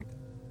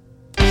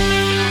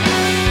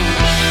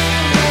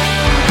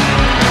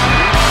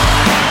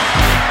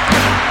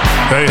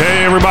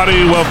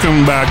everybody.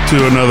 Welcome back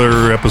to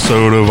another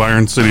episode of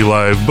Iron City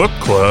Live Book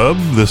Club.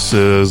 This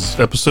is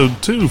episode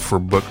 2 for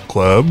Book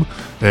Club.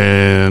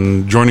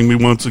 And joining me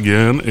once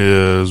again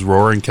is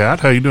Roar and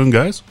Catt. How you doing,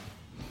 guys?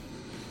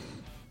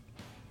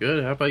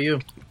 Good. How about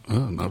you?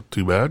 Not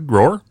too bad.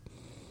 Roar?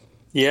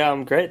 Yeah,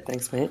 I'm great.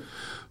 Thanks, mate.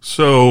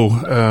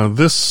 So,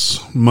 this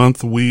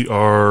month we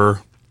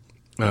are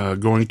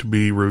going to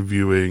be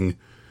reviewing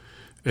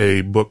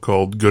a book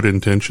called Good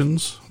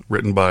Intentions,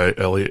 written by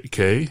Elliott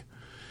K.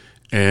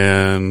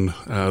 And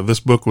this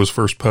book was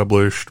first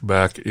published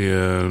back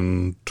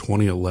in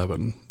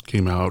 2011.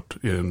 Came out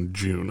in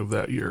June of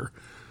that year.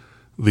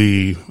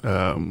 The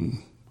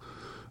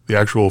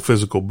actual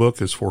physical book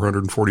is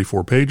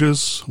 444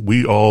 pages.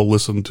 We all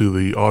listened to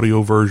the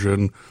audio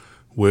version,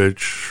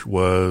 which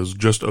was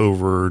just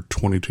over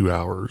 22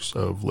 hours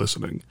of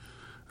listening,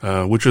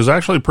 which is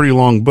actually a pretty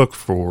long book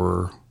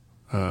for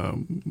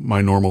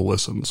my normal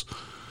listens.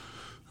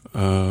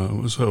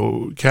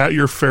 So, Catt,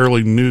 you're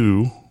fairly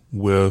new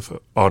with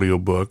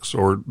audiobooks,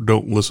 or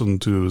don't listen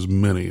to as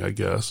many, I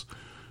guess.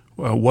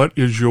 What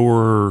do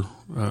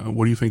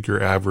you think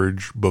your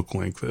average book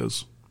length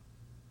is?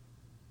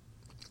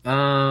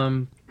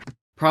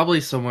 Probably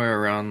somewhere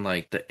around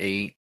like the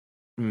 8,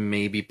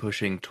 maybe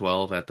pushing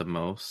 12 at the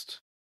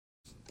most.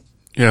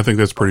 Yeah, I think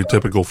that's pretty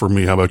typical for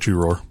me. How about you,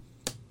 Roar?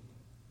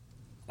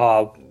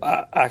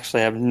 I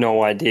actually have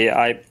no idea.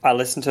 I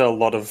listen to a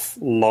lot of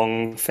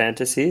long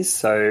fantasies,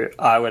 so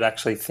I would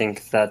actually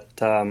think that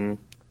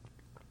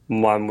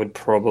mine would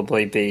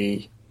probably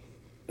be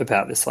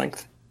about this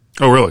length.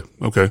 Oh, really?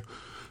 Okay.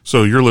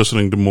 So you're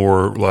listening to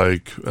more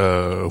like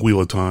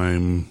Wheel of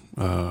Time,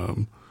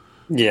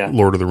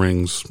 Lord of the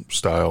Rings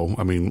style,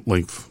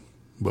 length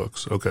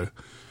books. Okay.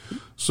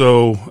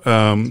 So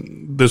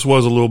this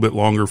was a little bit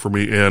longer for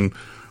me, and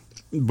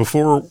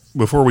before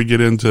we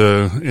get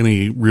into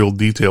any real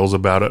details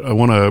about it, I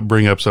want to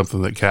bring up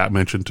something that Catt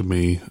mentioned to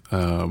me.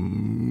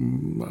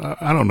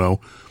 I don't know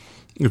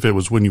if it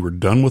was when you were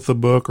done with the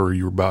book or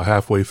you were about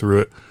halfway through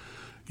it.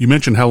 You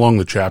mentioned how long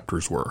the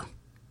chapters were.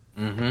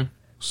 Mm-hmm.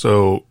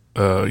 So,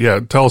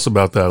 tell us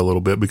about that a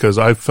little bit, because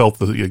I felt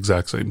the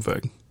exact same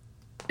thing.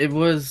 It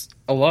was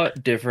a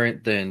lot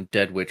different than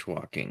Dead Witch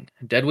Walking.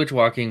 Dead Witch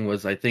Walking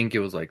was, I think it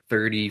was like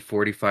 30,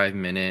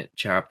 45-minute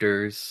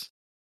chapters,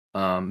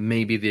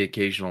 maybe the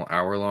occasional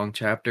hour-long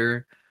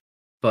chapter,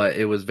 but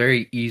it was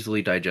very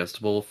easily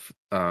digestible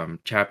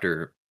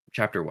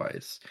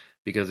chapter-wise.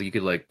 Because you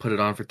could like put it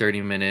on for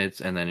 30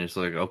 minutes and then it's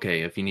like,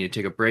 okay, if you need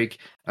to take a break,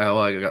 I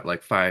got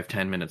like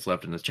 5-10 minutes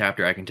left in this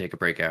chapter, I can take a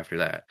break after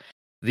that.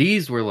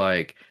 These were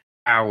like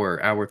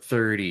hour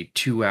 30,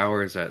 2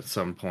 hours at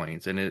some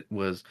points, and it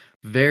was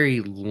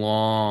very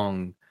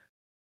long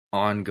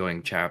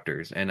ongoing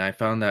chapters, and I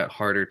found that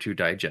harder to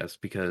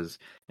digest because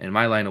in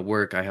my line of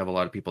work I have a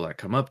lot of people that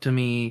come up to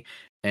me,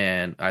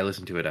 and I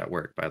listen to it at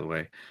work, by the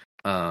way.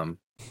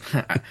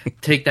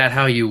 Take that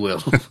how you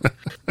will.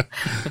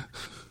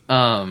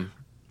 And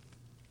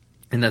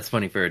that's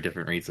funny for a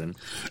different reason,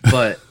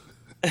 but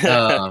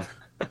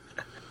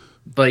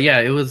yeah,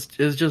 it was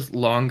just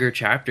longer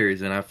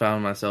chapters, and I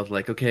found myself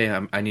like, okay,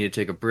 I need to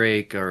take a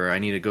break, or I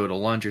need to go to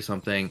lunch or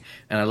something,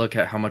 and I look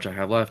at how much I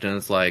have left, and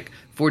it's like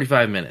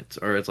 45 minutes,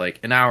 or it's like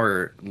an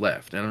hour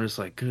left, and I'm just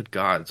like, good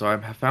God. So I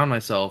found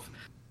myself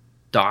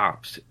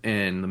stopped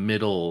in the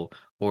middle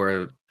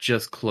or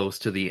just close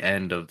to the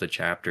end of the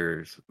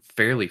chapters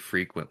fairly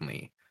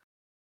frequently.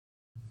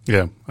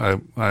 Yeah, I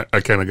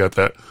kind of got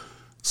that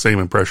same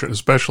impression,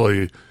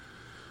 especially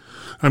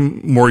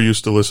I'm more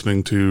used to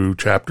listening to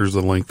chapters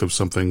the length of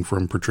something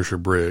from Patricia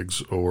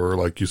Briggs, or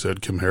like you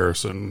said, Kim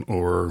Harrison,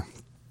 or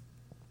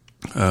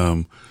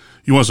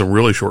you want some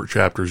really short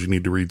chapters, you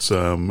need to read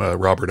some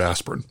Robert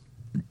Aspirin.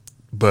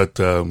 But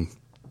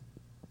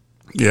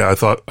yeah, I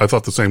thought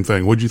the same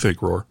thing. What'd you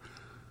think, Roar?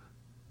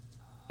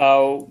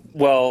 Oh,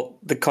 well,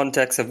 the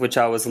context of which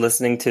I was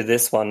listening to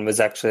this one was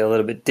actually a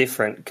little bit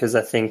different, because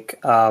I think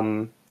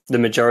the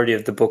majority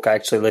of the book I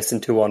actually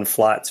listened to on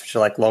flights, which are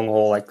like long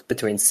haul, like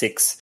between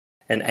 6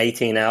 and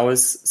 18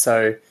 hours.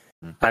 So,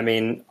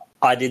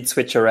 I did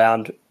switch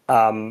around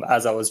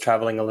as I was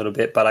traveling a little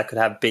bit, but I could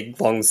have big,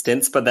 long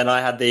stints. But then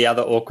I had the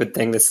other awkward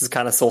thing. This is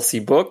kind of saucy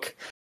book,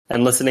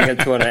 and listening it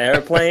to an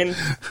airplane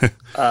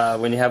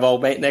when you have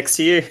old mate next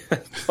to you,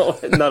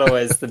 not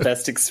always the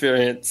best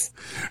experience.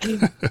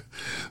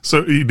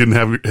 So you didn't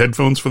have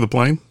headphones for the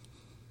plane?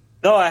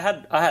 No, I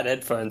had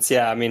headphones.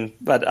 Yeah,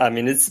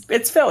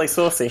 it's fairly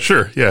saucy.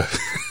 Sure. Yeah.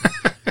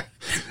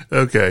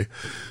 Okay.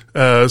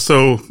 Let's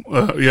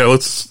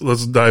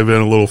dive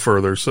in a little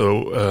further.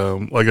 So,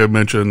 like I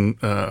mentioned,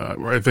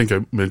 I think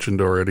I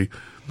mentioned already,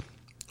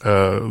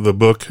 the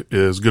book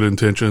is Good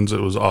Intentions.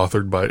 It was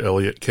authored by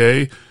Elliott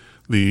K.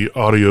 The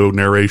audio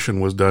narration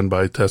was done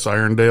by Tess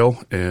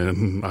Irondale,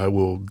 and I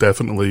will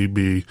definitely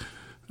be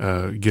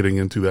getting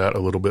into that a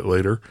little bit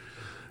later.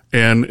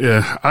 And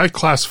I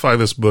classify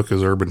this book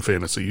as urban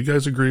fantasy. You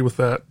guys agree with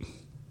that?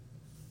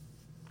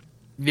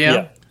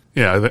 Yeah.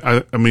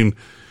 I mean,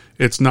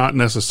 it's not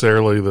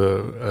necessarily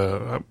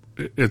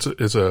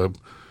it's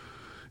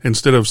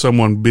instead of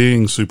someone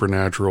being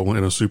supernatural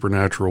in a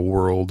supernatural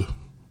world,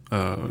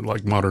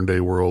 like modern day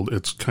world,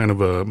 it's kind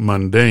of a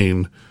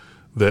mundane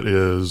that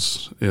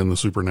is in the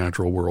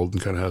supernatural world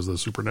and kind of has the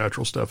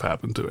supernatural stuff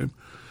happen to him.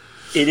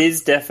 It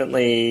is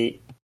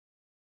definitely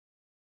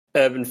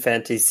urban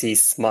fantasy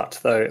smut,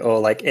 though, or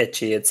like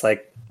ecchi. It's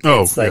like,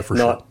 for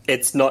sure.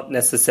 It's not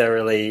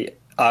necessarily,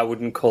 I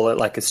wouldn't call it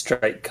like a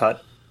straight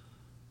cut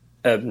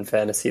urban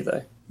fantasy,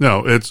 though.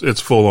 No,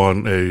 it's full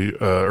on a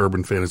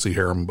urban fantasy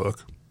harem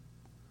book.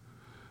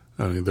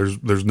 I mean,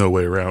 there's no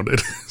way around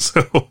it.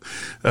 So,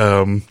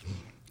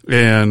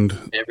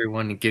 and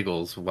everyone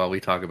giggles while we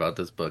talk about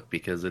this book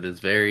because it is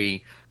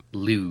very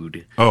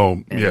lewd.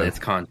 Oh, in its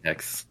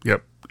context.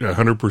 Yep,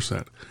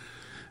 100%.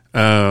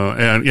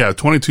 And yeah,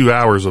 22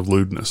 hours of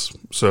lewdness.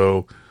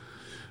 So,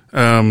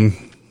 all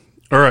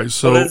right.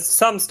 So there's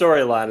some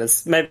storyline.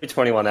 It's maybe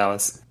 21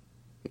 hours.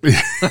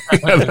 Yeah,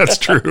 that's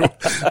true.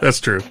 That's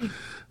true.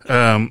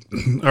 All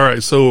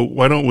right. So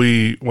why don't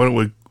we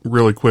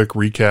really quick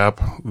recap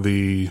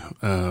the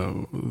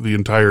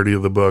entirety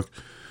of the book,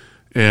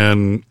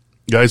 and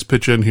guys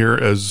pitch in here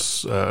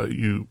as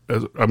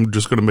I'm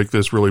just going to make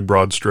this really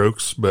broad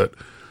strokes, but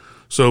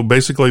so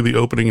basically the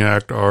opening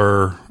act,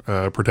 our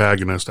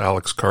protagonist,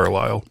 Alex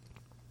Carlisle,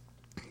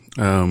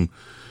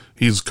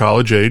 he's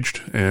college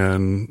aged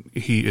and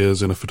he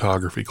is in a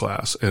photography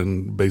class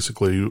and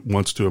basically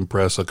wants to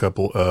impress a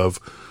couple of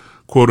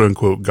quote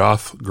unquote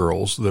goth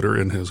girls that are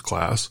in his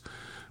class,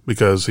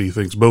 because he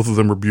thinks both of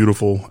them are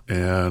beautiful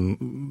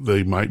and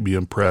they might be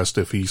impressed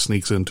if he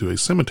sneaks into a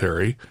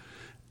cemetery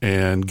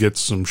and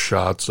gets some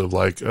shots of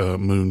like a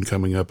moon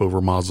coming up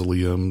over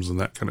mausoleums and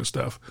that kind of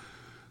stuff.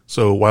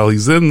 So while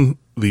he's in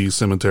the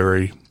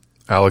cemetery,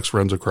 Alex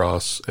runs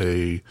across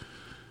a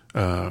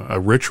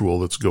ritual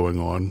that's going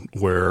on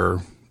where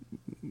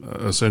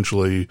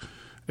essentially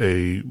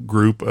a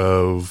group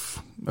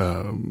of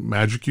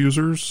magic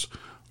users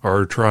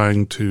are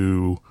trying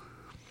to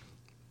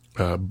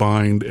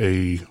bind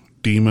a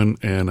demon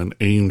and an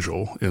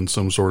angel in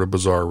some sort of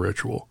bizarre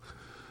ritual.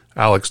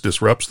 Alex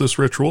disrupts this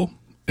ritual,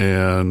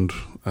 and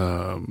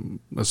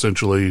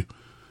essentially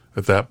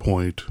at that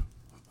point,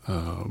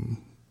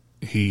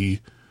 the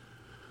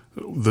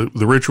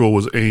ritual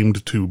was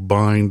aimed to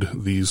bind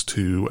these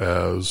two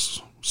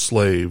as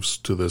slaves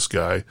to this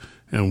guy,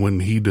 and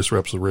when he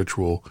disrupts the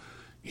ritual,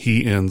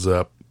 he ends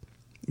up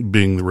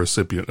being the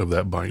recipient of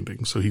that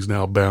binding. So he's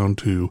now bound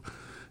to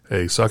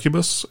a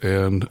succubus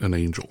and an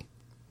angel.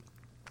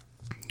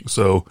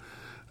 So,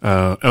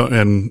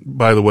 and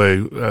by the way,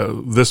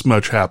 this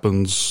much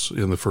happens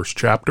in the first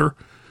chapter.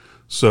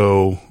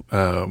 So,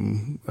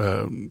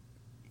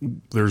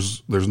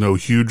 there's no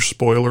huge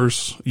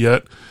spoilers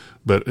yet,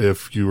 but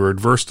if you are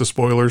adverse to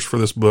spoilers for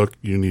this book,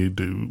 you need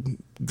to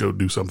go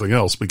do something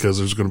else, because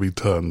there's going to be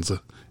tons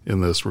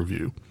in this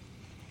review.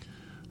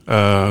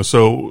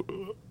 So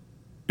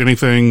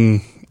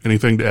anything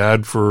to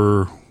add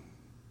for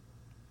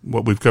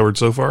what we've covered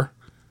so far?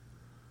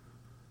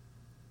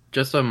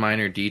 Just a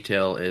minor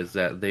detail is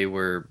that they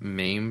were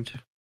maimed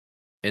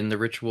in the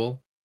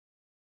ritual.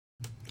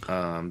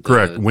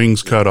 Correct.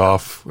 Wings cut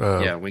off.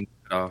 Wings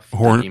cut off.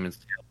 The demon's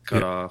tail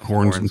cut off.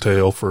 Horns and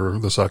tail for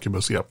the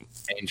succubus. Yep.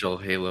 Angel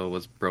halo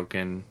was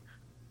broken.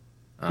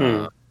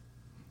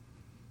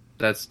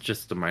 That's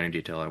just a minor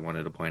detail I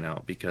wanted to point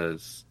out,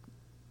 because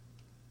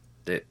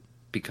it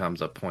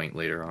becomes a point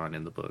later on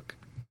in the book.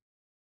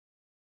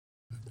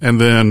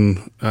 And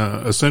then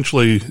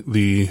essentially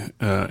the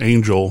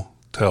angel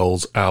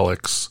tells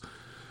Alex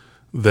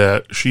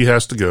that she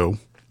has to go,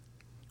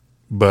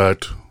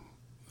 but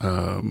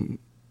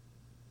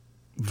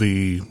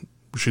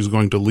she's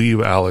going to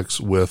leave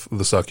Alex with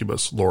the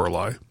succubus,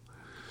 Lorelei,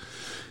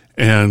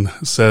 and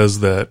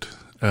says that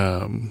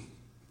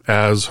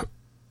as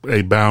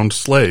a bound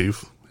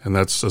slave, and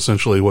that's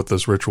essentially what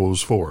this ritual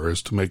is for,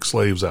 is to make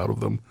slaves out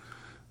of them,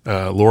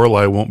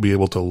 Lorelei won't be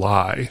able to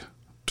lie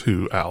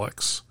to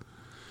Alex.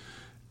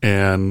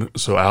 And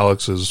so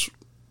Alex is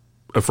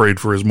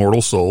afraid for his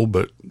mortal soul,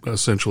 but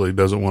essentially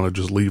doesn't want to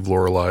just leave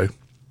Lorelei.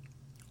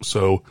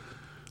 So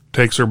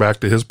takes her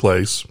back to his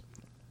place,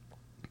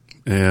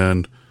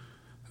 and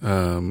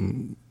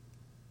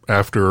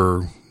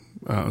after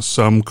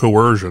some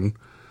coercion,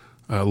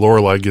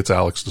 Lorelei gets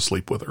Alex to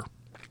sleep with her.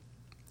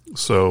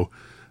 So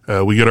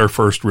we get our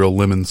first real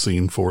lemon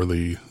scene for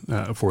the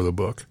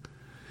book,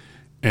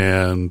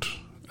 and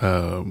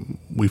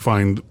we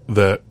find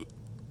that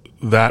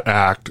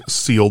act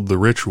sealed the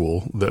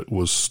ritual that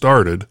was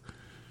started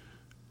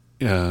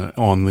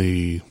on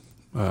the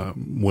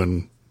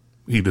when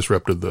he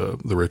disrupted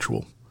the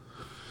ritual.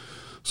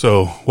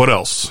 So what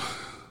else?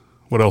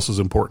 What else is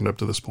important up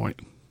to this point?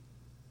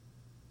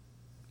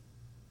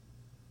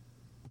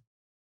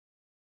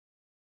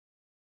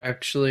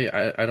 Actually,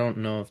 I don't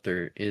know if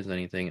there is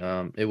anything.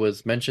 It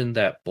was mentioned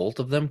that both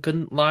of them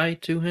couldn't lie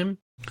to him.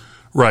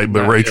 Right,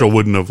 but Rachel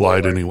wouldn't have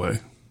lied anyway.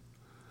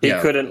 He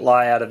couldn't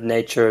lie out of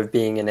nature of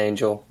being an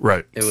angel.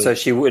 Right. So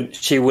she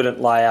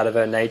wouldn't lie out of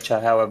her nature.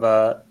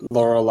 However,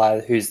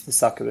 Lorelei, who's the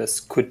succubus,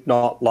 could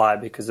not lie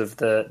because of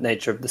the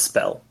nature of the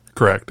spell.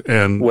 Correct.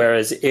 And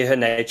whereas her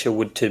nature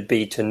would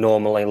be to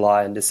normally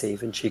lie and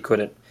deceive, and she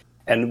couldn't.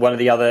 And one of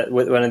the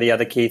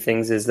other key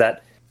things is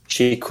that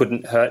she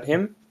couldn't hurt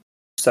him.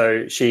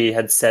 So she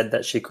had said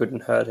that she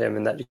couldn't hurt him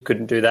and that you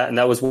couldn't do that. And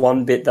that was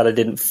one bit that I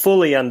didn't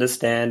fully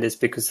understand, is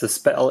because the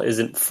spell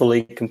isn't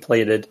fully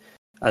completed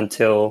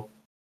until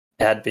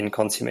it had been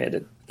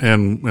consummated.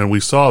 And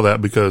we saw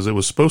that because it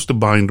was supposed to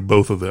bind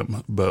both of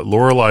them, but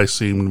Lorelai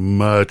seemed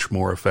much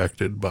more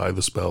affected by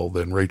the spell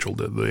than Rachel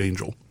did, the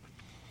angel.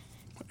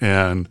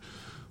 And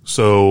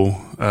so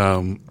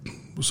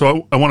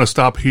I want to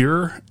stop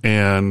here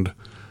and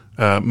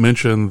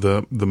mention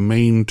the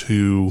main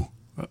two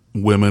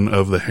women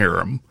of the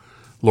harem,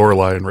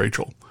 Lorelai and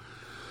Rachel.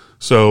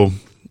 So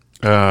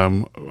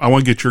I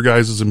want to get your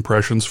guys'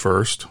 impressions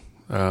first,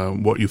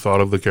 what you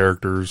thought of the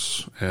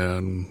characters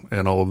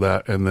and all of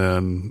that, and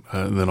then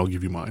I'll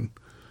give you mine.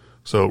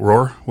 So,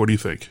 Roar, what do you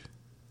think?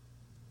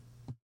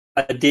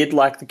 I did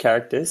like the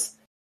characters.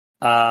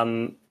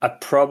 You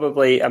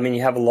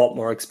have a lot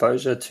more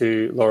exposure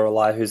to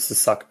Lorelai, who's the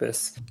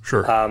succubus.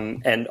 Sure.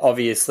 And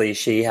obviously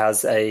she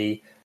has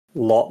a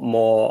lot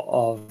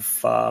more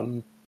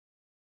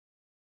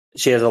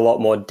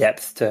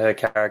depth to her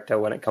character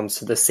when it comes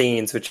to the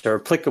scenes, which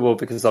are applicable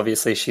because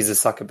obviously she's a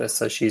succubus,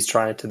 so she's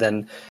trying to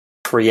then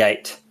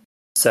create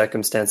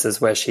circumstances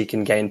where she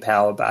can gain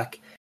power back.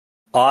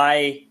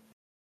 I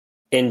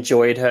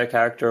enjoyed her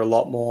character a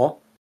lot more.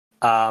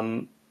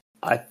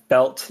 I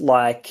felt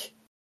like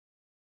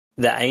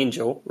the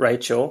angel,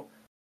 Rachel's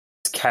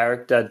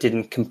character,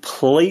 didn't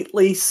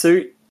completely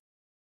suit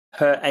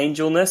her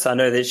angelness. I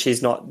know that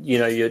she's not,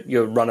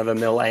 your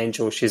run-of-the-mill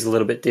angel. She's a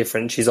little bit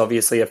different. She's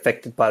obviously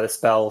affected by the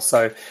spell.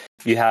 So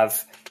you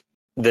have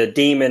the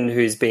demon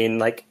who's been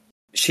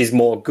she's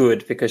more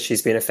good because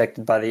she's been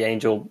affected by the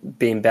angel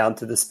being bound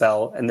to the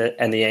spell, and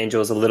the angel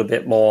is a little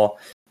bit more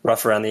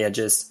rough around the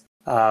edges,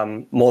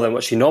 more than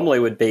what she normally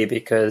would be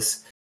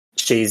because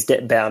she's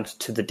bound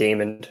to the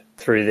demon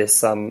through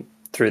this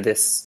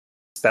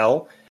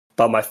spell.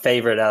 But my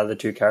favorite out of the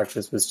two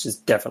characters was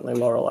just definitely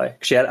Lorelai.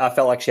 I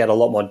felt like she had a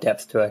lot more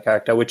depth to her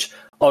character, which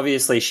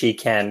obviously she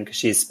can because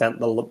she's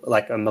spent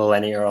a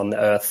millennia on the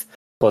earth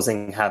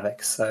causing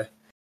havoc. So,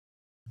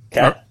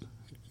 Catt?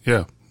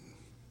 Yeah.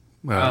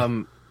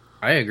 I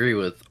agree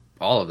with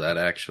all of that.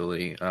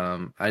 Actually,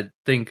 I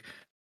think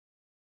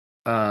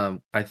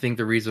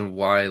the reason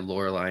why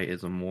Lorelai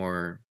is a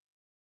more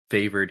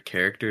favored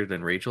character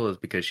than Rachel is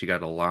because she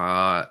got a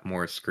lot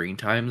more screen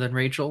time than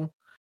Rachel.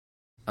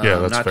 Yeah,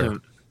 that's fair.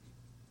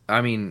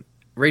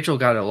 Rachel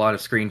got a lot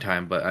of screen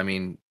time, but a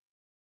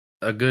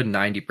good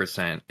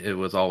 90% it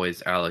was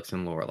always Alex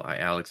and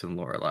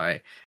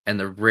Lorelai. And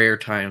the rare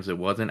times it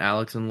wasn't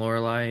Alex and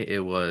Lorelai,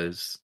 it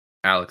was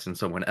Alex and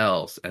someone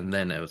else, and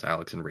then it was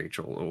Alex and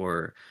Rachel,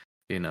 or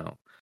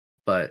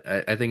But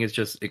I think it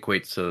just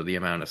equates to the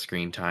amount of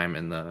screen time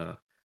and the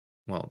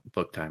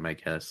book time, I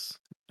guess.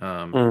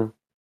 And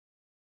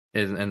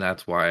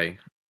that's why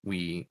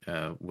we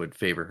would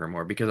favor her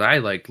more, because I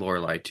liked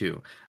Lorelai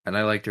too, and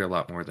I liked her a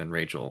lot more than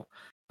Rachel.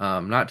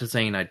 Not to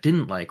saying I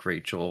didn't like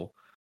Rachel.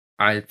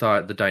 I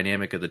thought the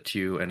dynamic of the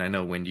two, and I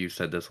know Wendy, you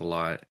said this a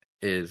lot,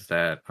 is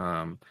that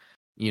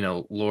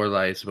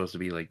Lorelai is supposed to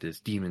be like this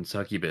demon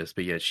succubus,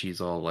 but yet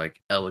she's all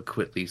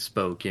eloquently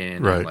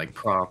spoken, right, and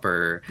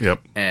proper.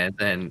 Yep. And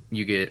then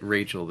you get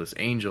Rachel, this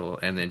angel,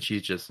 and then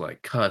she's just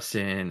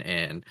cussing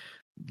and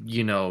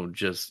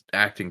just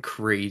acting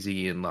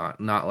crazy and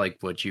not like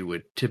what you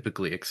would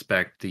typically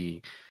expect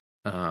the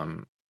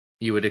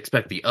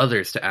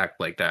others to act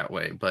like that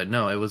way. But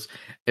no, it was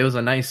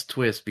a nice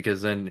twist,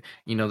 because then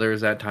there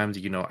was at times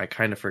I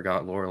kind of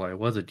forgot Lorelai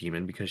was a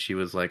demon because she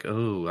was like,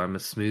 oh, I'm a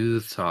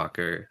smooth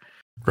talker.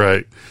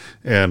 Right.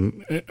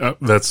 And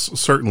that's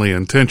certainly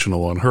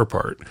intentional on her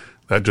part.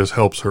 That just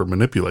helps her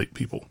manipulate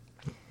people.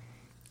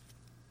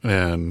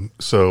 And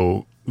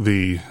so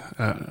it's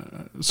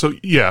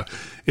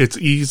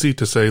easy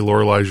to say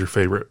Lorelai's your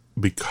favorite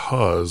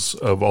because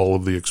of all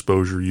of the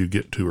exposure you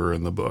get to her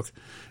in the book,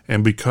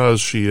 and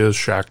because she is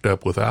shacked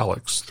up with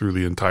Alex through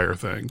the entire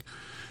thing.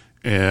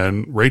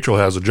 And Rachel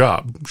has a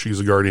job. She's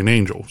a guardian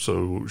angel,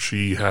 so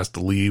she has to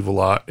leave a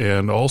lot,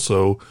 and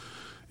also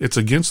it's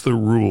against the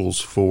rules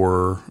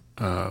for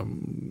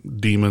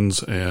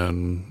demons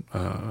and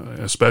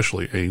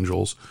especially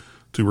angels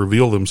to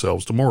reveal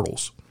themselves to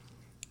mortals.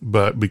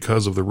 But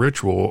because of the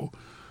ritual,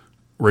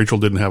 Rachel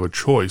didn't have a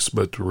choice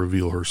but to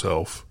reveal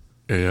herself.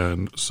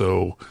 And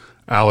so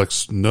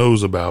Alex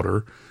knows about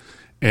her.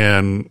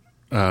 And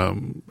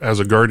as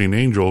a guardian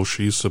angel,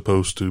 she's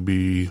supposed to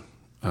be,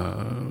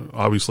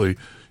 obviously,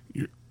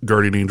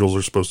 guardian angels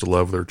are supposed to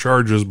love their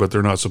charges, but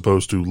they're not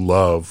supposed to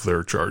love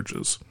their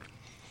charges.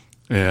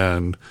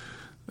 And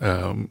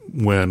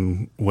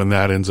when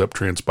that ends up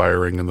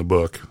transpiring in the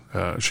book,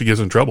 she gets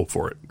in trouble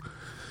for it.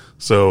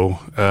 So,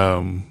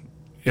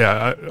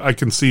 I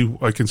can see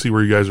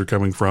where you guys are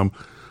coming from.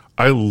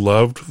 I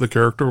loved the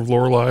character of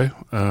Lorelai,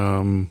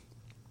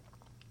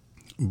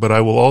 but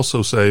I will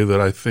also say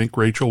that I think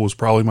Rachel was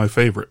probably my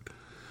favorite.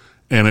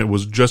 and it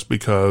was just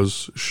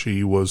because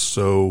she was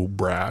so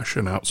brash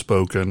and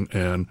outspoken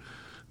and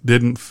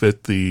didn't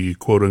fit the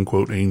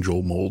quote-unquote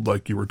angel mold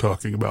like you were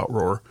talking about,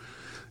 Roar.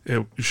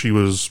 She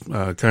was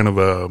kind of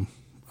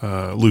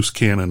a loose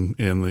cannon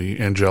in the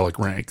angelic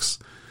ranks.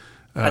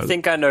 I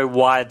think I know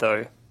why,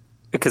 though,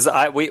 because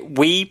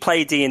we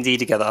play D&D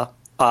together,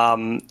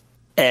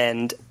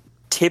 and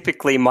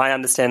typically my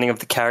understanding of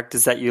the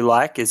characters that you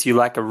like is you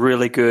like a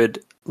really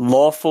good,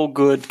 lawful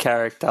good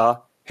character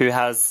who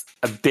has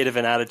a bit of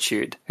an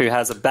attitude, who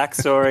has a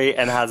backstory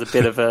and has a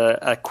bit of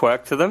a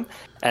quirk to them,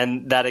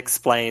 and that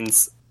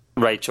explains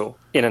Rachel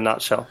in a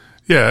nutshell.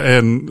 Yeah,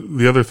 and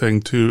the other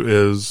thing too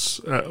is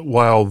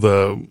while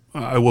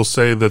I will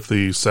say that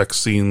the sex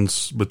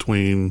scenes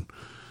between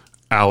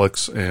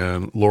Alex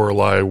and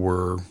Lorelai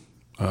were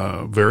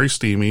very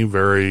steamy,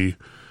 very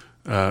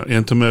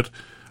intimate.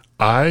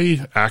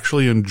 I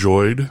actually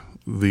enjoyed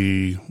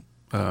the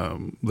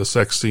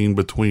sex scene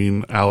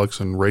between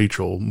Alex and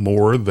Rachel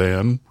more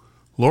than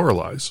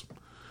Lorelai's.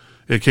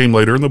 It came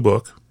later in the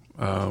book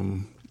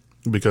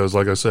because,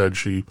 like I said,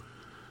 she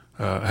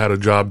had a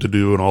job to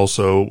do, and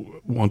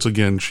also, once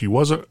again, she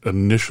wasn't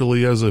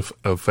initially as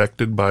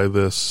affected by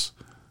this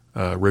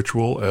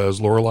ritual as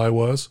Lorelai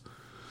was.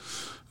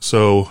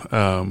 So,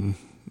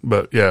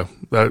 but yeah,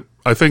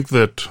 I think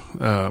that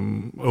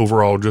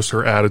overall, just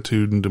her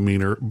attitude and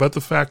demeanor, but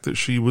the fact that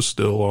she was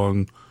still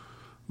on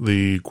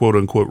the quote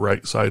unquote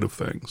right side of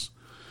things.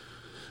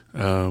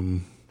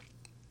 And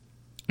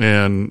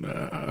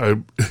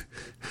I,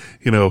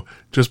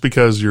 just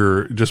because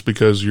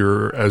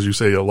you're, as you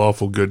say, a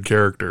lawful good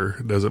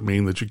character doesn't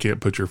mean that you can't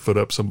put your foot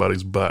up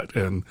somebody's butt.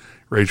 And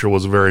Rachel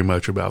was very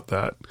much about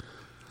that.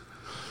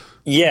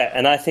 Yeah,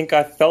 and I think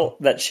I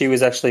felt that she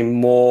was actually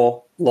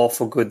more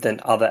lawful good than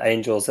other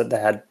angels that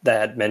they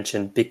had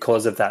mentioned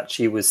because of that.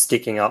 She was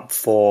sticking up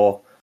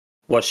for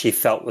what she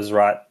felt was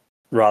right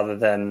rather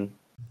than,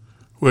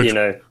 which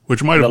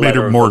might have made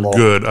her more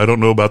good. I don't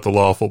know about the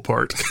lawful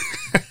part.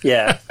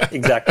 Yeah,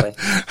 exactly.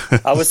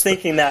 I was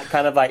thinking that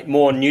kind of like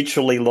more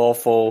neutrally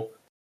lawful,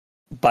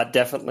 but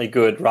definitely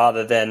good,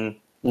 rather than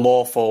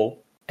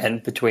lawful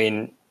and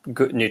between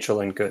good,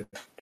 neutral and good.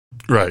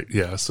 Right.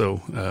 Yeah.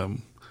 So,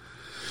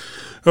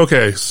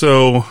 okay.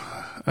 So,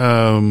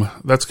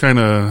 that's kind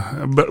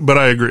of, but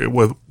I agree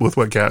with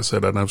what Catt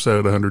said, and I've said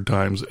it 100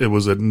 times. It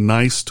was a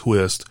nice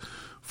twist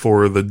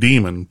for the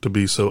demon to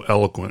be so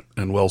eloquent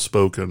and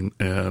well-spoken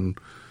and,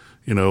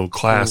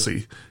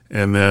 classy.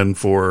 And then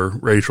for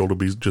Rachel to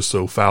be just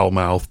so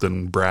foul-mouthed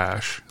and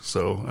brash.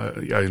 So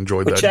I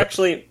enjoyed that. Which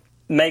actually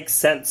makes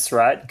sense,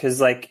 right?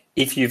 Because,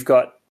 if you've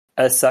got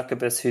a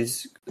succubus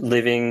who's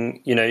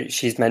living,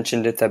 she's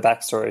mentioned at their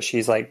backstory,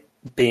 she's,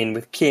 been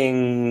with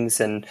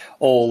kings and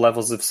all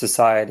levels of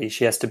society.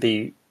 She has to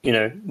be,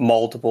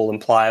 moldable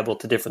and pliable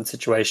to different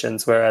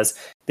situations, whereas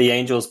the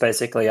angel's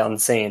basically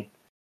unseen.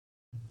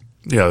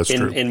 Yeah, that's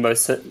true. In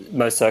most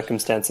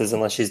circumstances,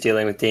 unless she's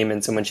dealing with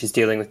demons, and when she's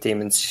dealing with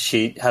demons,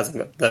 she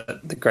hasn't got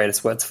the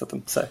greatest words for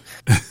them. So,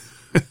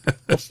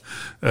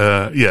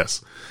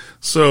 yes.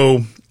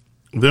 So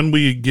then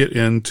we get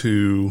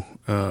into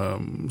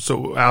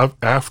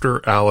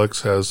after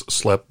Alex has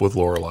slept with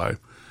Lorelai,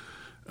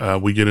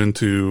 we get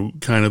into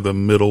kind of the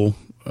middle,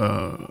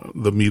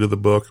 the meat of the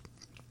book,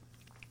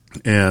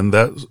 and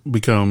that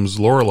becomes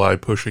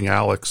Lorelai pushing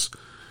Alex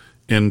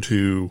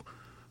into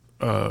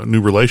new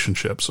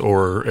relationships,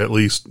 or at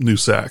least new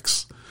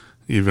sex,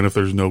 even if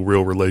there's no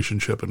real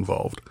relationship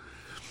involved.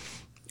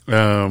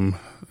 I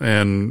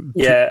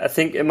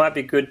think it might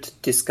be good to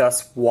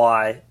discuss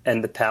why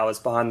and the powers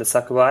behind the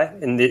succubi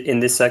in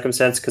this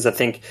circumstance, because I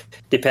think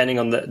depending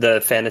on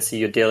the fantasy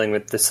you're dealing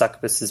with, the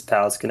succubus's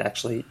powers can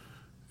actually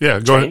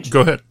change.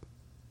 Go ahead.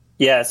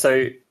 Yeah,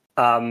 so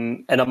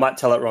and I might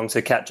tell it wrong,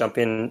 so Catt, jump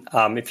in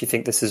if you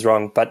think this is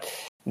wrong. But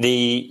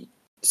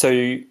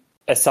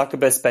a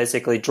succubus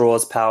basically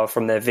draws power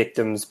from their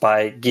victims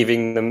by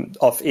giving them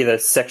off either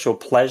sexual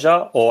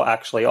pleasure or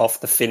actually off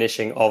the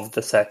finishing of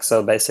the sex,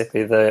 so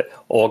basically the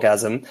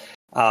orgasm.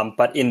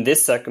 But in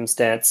this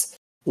circumstance,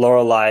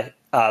 Lorelai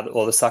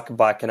or the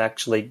succubi can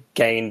actually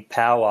gain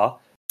power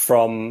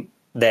from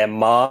their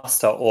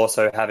master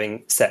also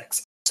having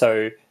sex.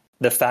 So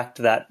the fact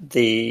that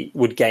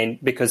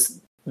because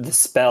the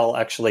spell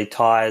actually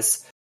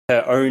ties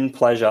her own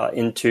pleasure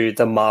into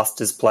the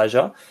master's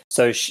pleasure.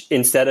 So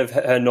instead of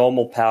her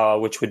normal power,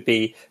 which would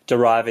be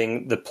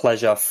deriving the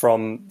pleasure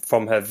from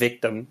her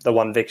victim, the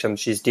one victim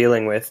she's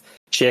dealing with,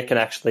 she can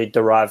actually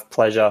derive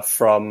pleasure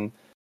from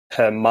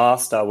her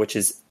master, which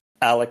is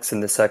Alex in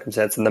this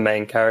circumstance, and the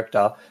main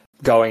character,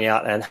 going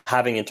out and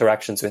having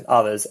interactions with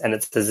others, and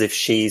it's as if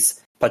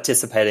she's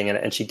participating in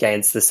it, and she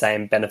gains the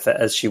same benefit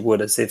as she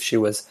would as if she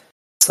was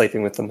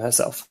sleeping with them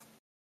herself.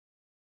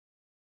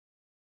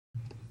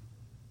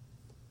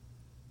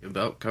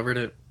 About covered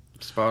it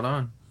spot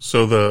on.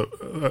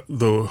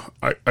 So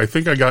I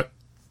think I got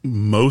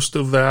most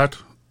of that.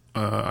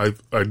 I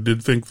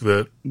did think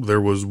that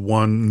there was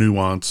one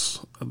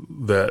nuance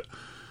that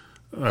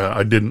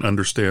I didn't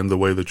understand the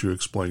way that you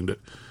explained it.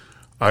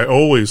 I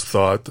always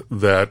thought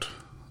that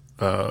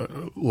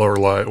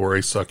Lorelei or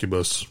a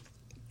succubus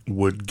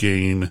would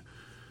gain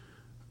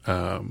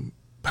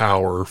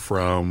power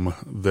from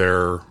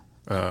their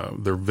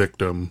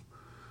victim,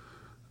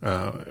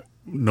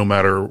 no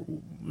matter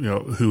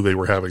who they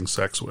were having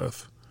sex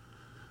with.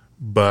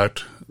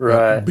 But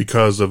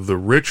because of the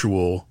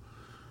ritual,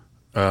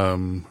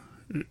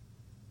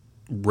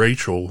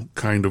 Rachel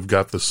kind of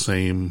got the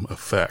same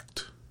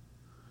effect.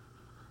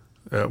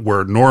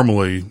 Where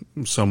normally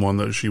someone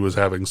that she was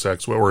having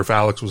sex with, or if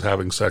Alex was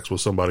having sex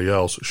with somebody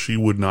else, she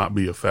would not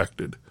be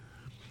affected.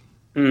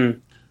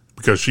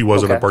 Because she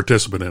wasn't a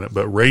participant in it.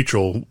 But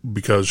Rachel,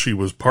 because she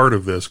was part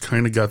of this,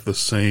 kind of got the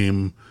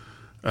same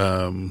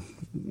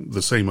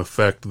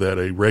effect that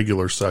a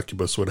regular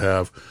succubus would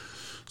have.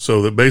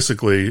 So that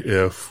basically,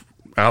 if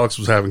Alex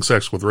was having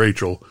sex with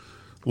Rachel,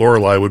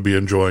 Lorelei would be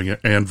enjoying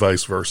it, and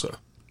vice versa.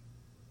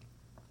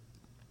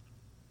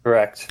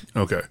 Correct.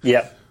 Okay.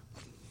 Yep.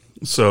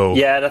 So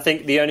yeah, and I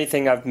think the only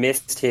thing I've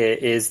missed here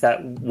is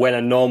that when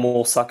a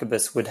normal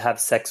succubus would have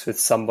sex with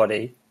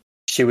somebody,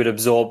 she would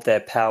absorb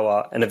their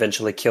power and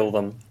eventually kill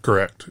them.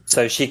 Correct.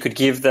 So she could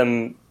give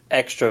them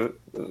extra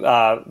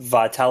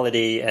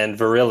vitality and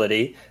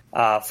virility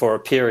for a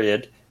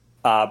period,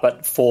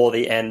 but for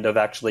the end of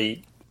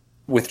actually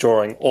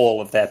withdrawing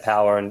all of their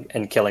power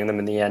and killing them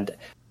in the end.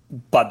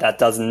 But that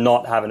does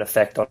not have an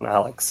effect on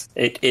Alex.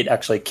 It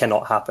actually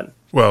cannot happen.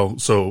 Well,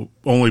 so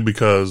only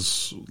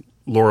because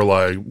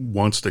Lorelei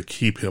wants to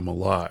keep him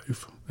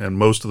alive, and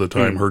most of the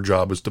time her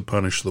job is to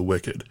punish the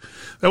wicked.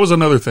 That was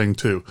another thing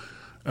too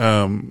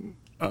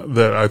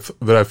that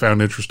I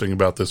found interesting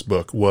about this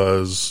book,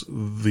 was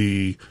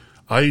the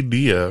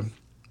idea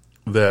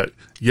that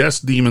yes,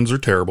 demons are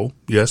terrible,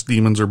 yes,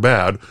 demons are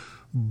bad,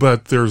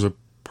 but there's a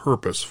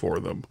purpose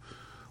for them.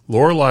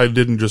 Lorelei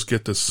didn't just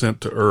get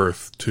sent to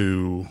Earth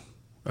to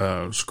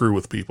screw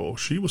with people.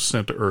 She was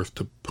sent to Earth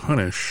to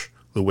punish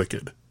the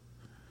wicked.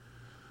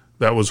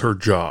 That was her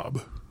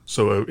job.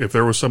 So if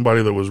there was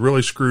somebody that was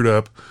really screwed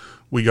up,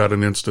 we got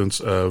an instance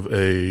of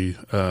a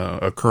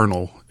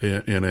colonel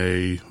in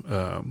a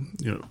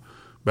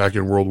back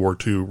in World War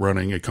II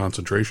running a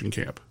concentration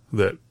camp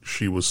that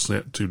she was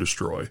sent to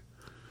destroy.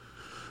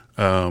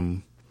 I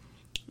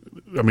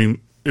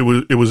mean,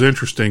 it was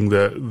interesting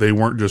that they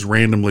weren't just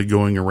randomly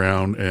going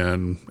around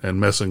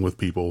and messing with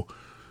people.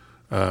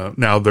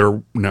 Now there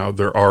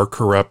are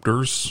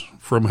corruptors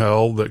from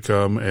hell that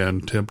come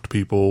and tempt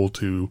people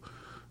to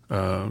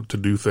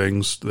do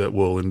things that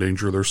will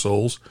endanger their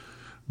souls,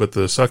 but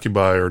the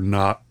succubi are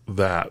not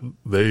that.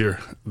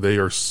 They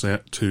are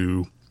sent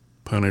to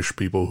punish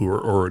people who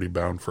are already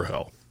bound for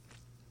hell.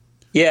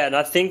 Yeah, and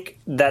I think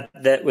that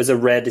was a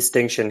rare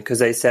distinction, because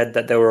they said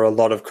that there were a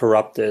lot of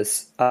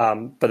corruptors,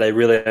 but they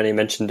really only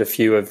mentioned a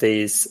few of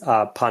these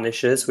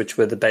punishers, which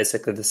were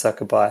basically the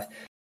succubi.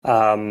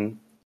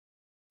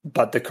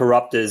 But the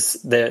corruptors,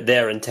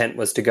 their intent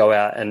was to go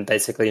out and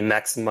basically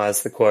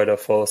maximize the quota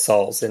for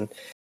souls in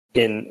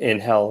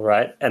hell,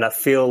 right? And I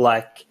feel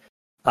like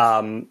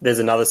there's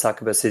another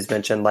succubus who's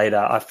mentioned later.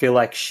 I feel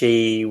like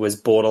she was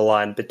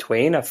borderline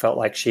between. I felt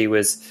like she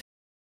was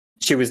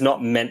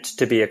not meant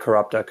to be a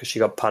corruptor because she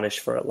got punished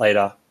for it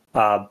later.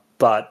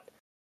 But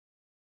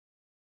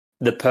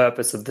the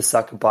purpose of the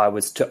succubi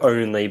was to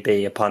only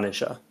be a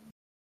punisher.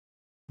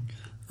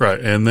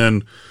 Right, and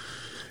then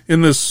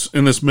in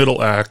this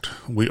middle act,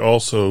 we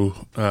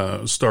also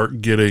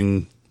start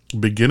getting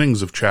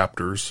beginnings of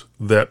chapters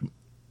that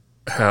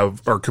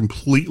are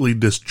completely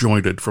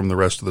disjointed from the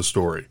rest of the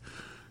story.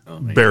 Oh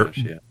my gosh,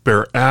 yeah.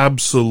 Bear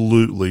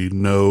absolutely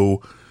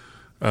no.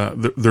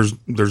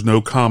 There's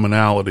no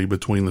commonality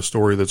between the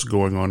story that's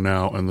going on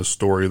now and the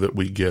story that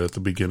we get at the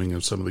beginning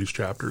of some of these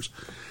chapters,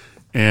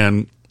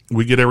 and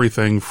we get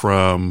everything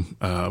from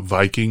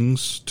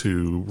Vikings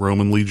to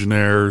Roman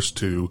legionnaires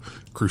to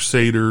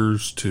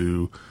Crusaders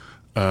to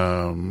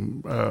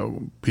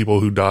people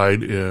who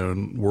died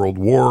in world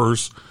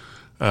wars.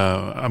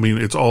 I mean,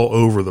 it's all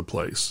over the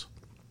place.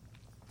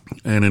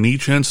 And in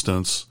each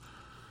instance,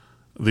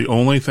 the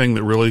only thing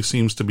that really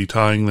seems to be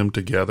tying them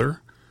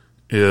together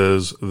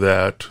is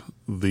that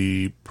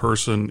the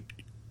person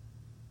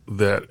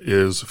that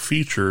is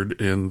featured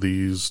in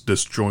these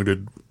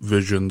disjointed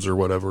visions or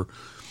whatever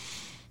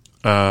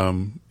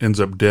ends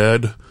up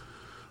dead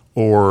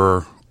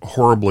or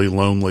horribly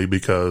lonely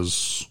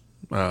because,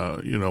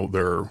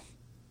 their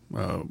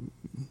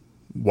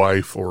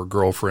wife or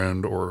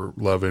girlfriend or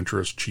love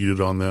interest cheated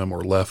on them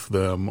or left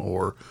them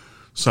or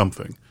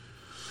something.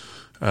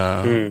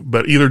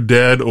 But either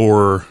dead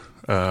or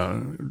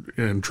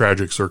in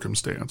tragic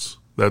circumstance.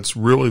 That's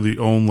really the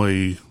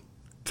only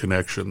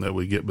connection that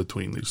we get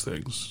between these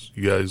things.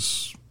 You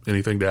guys,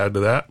 anything to add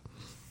to that?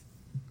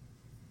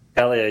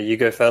 Elliott, you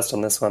go first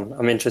on this one.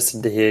 I'm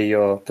interested to hear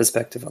your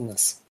perspective on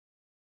this.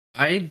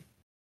 I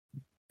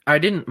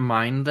didn't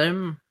mind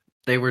them.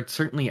 They were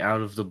certainly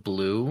out of the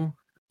blue,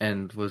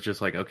 and was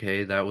just like,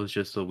 okay, that was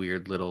just a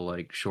weird little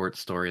short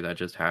story that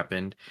just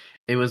happened.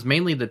 It was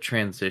mainly the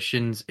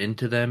transitions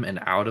into them and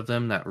out of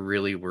them that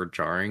really were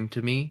jarring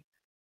to me.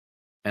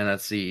 And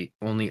that's the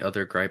only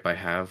other gripe I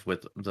have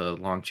with the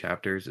long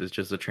chapters is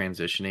just the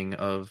transitioning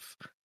of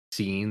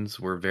scenes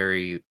were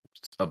very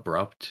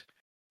abrupt,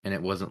 and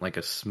it wasn't like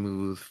a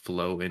smooth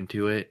flow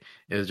into it.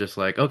 It was just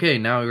like, okay,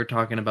 now we're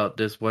talking about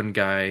this one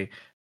guy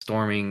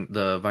storming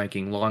the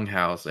Viking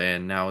longhouse,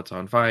 and now it's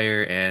on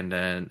fire, and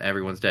then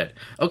everyone's dead.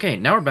 Okay,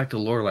 now we're back to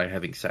Lorelai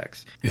having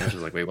sex. And it's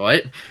just like, wait,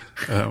 what?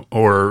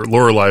 Or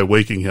Lorelai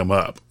waking him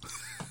up.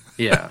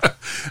 Yeah.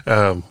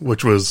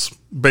 Which was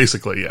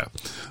basically, yeah.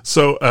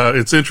 So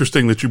it's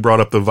interesting that you brought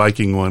up the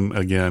Viking one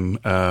again.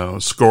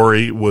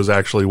 Scory was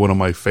actually one of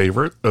my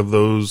favorite of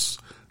those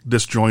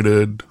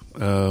disjointed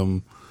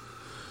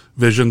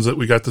visions that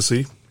we got to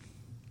see.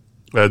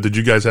 Did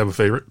you guys have a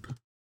favorite?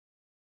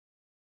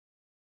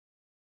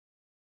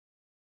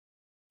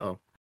 Oh.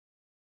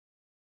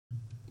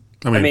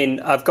 I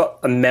mean, I've got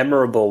a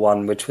memorable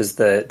one, which was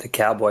the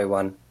cowboy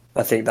one.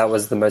 I think that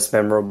was the most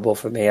memorable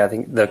for me. I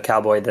think the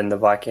cowboy, then the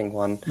Viking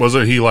one.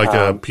 Wasn't he like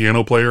a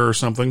piano player or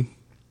something?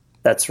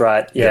 That's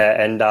right,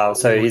 yeah. And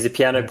so he's a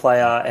piano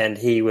player, and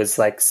he was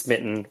like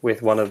smitten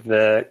with one of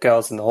the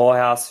girls in the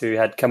whorehouse who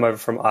had come over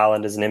from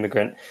Ireland as an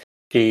immigrant.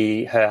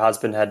 Her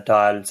husband had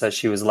died, and so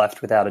she was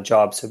left without a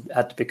job, so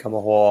had to become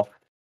a whore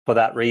for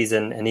that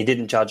reason. And he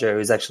didn't judge her. He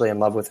was actually in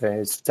love with her. He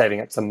was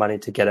saving up some money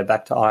to get her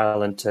back to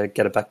Ireland, to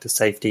get her back to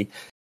safety.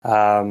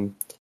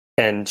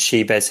 And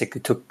she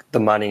basically took the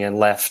money and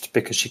left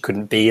because she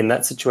couldn't be in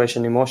that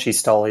situation anymore. She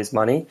stole his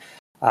money.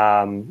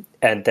 And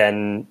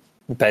then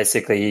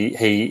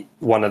basically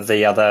one of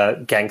the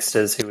other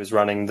gangsters who was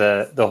running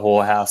the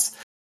whorehouse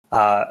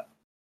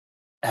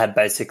had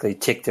basically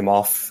ticked him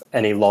off,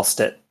 and he lost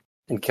it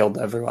and killed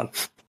everyone.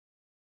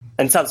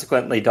 And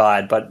subsequently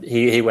died, but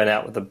he went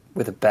out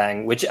with a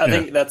bang, which I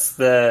think that's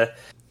the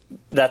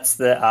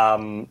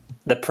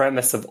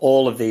premise of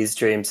all of these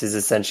dreams is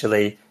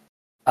essentially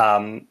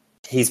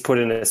he's put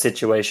in a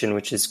situation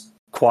which is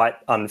quite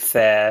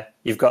unfair.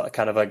 You've got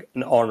kind of like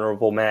an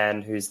honorable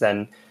man who's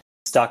then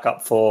stuck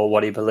up for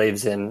what he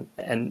believes in,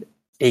 and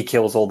he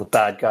kills all the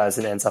bad guys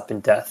and ends up in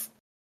death.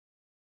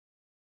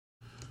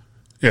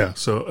 Yeah.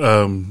 So,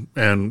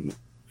 and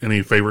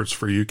any favorites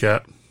for you,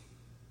 Catt?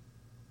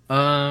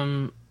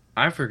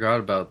 I forgot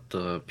about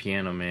the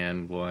Piano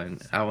Man one.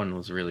 That one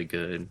was really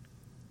good.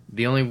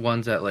 The only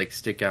ones that like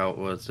stick out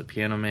was the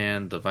Piano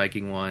Man, the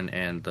Viking one,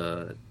 and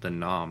the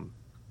Nam,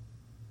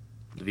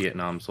 the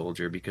Vietnam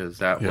soldier, because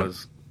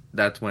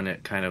that's when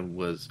it kind of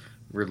was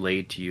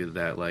relayed to you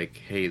that like,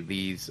 hey,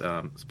 these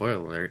spoiler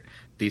alert,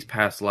 these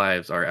past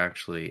lives are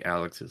actually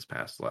Alex's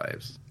past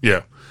lives.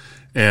 Yeah,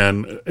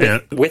 and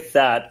with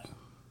that,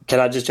 can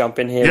I just jump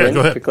in here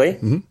quickly?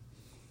 Mm-hmm.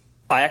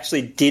 I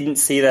actually didn't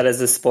see that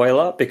as a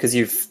spoiler because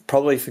you've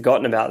probably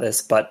forgotten about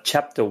this, but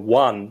chapter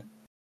 1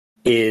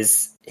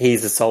 is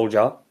he's a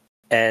soldier,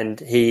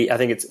 and I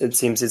think it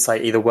seems it's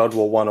like either World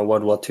War I or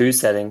World War II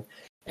setting,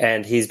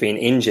 and he's been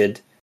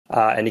injured,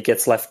 and he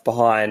gets left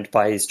behind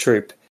by his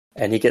troop,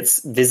 and he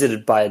gets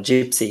visited by a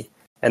gypsy,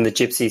 and the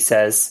gypsy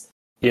says,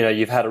 you know,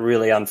 you've had a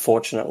really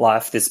unfortunate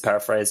life, this is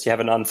paraphrased, you have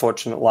an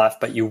unfortunate life,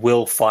 but you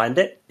will find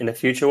it in a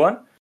future one.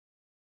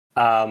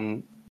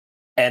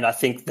 And I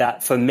think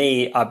that for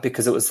me,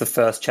 because it was the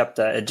first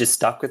chapter, it just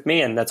stuck with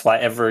me. And that's why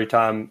every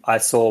time I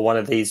saw one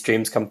of these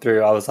dreams come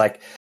through, I was like,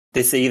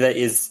 this either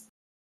is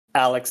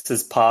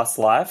Alex's past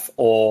life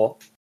or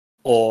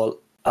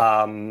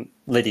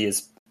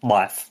Lydia's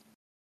life.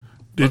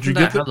 Did you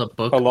get the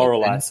book? Or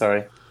Lorelai,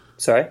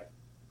 sorry.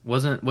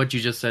 Wasn't what you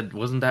just said,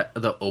 wasn't that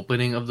the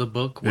opening of the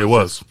book? It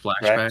was.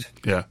 Flashback? Correct.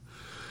 Yeah.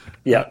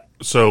 Yeah.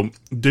 So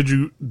did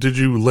you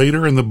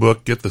later in the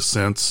book get the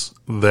sense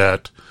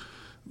that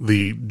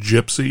the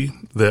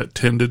gypsy that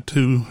tended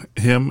to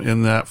him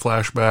in that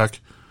flashback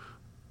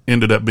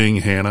ended up being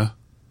Hannah?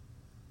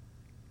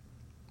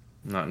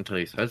 Not until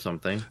you said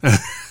something.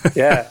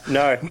 Yeah,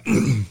 no.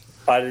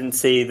 I didn't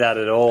see that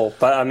at all.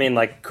 But I mean,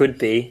 like, could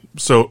be.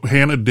 So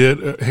Hannah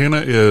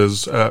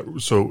is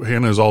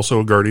also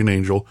a guardian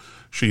angel.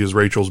 She is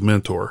Rachel's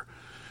mentor.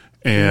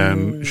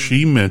 And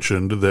she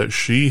mentioned that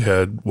she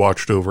had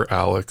watched over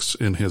Alex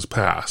in his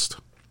past.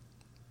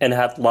 And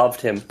had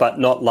loved him, but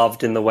not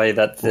loved in the way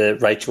that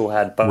Rachel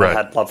had, but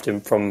had loved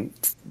him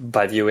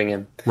by viewing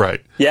him.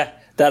 Right. Yeah,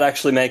 that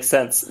actually makes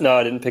sense. No,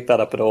 I didn't pick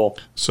that up at all.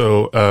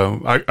 So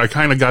I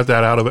kind of got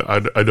that out of it.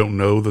 I don't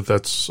know that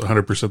that's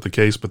 100% the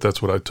case, but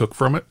that's what I took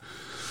from it.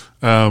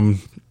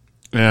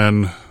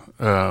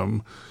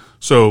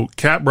 So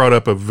Catt brought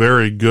up a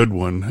very good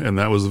one, and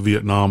that was the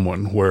Vietnam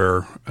one,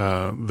 where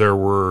there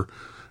were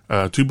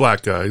two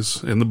black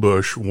guys in the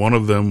bush. One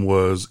of them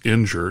was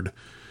injured,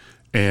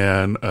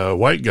 and a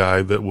white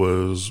guy that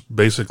was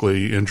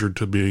basically injured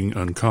to being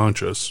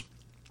unconscious.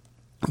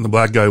 And the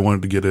black guy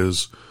wanted to get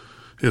his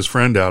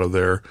friend out of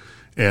there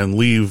and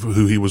leave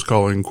who he was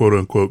calling, quote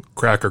unquote,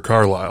 Cracker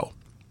Carlisle,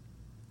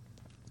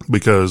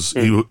 because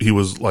he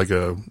was like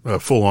a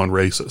full-on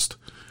racist.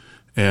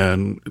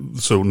 And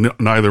so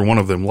neither one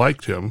of them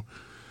liked him.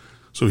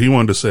 So he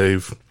wanted to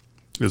save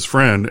his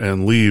friend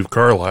and leave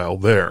Carlisle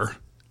there.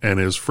 And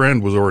his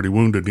friend was already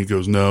wounded. And he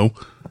goes, no,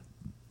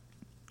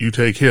 you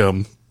take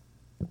him,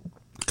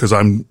 because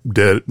I'm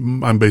dead.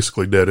 I'm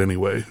basically dead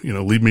anyway.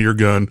 Leave me your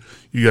gun.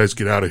 You guys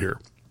get out of here.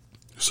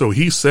 So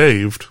he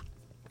saved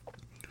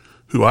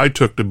who I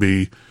took to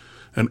be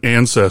an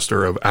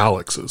ancestor of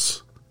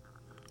Alex's,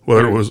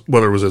 whether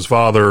it was his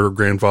father or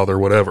grandfather,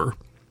 whatever.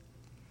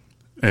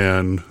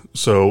 And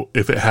so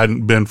if it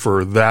hadn't been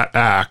for that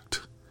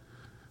act,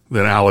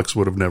 then Alex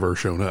would have never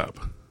shown up,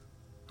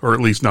 or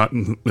at least not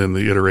in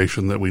the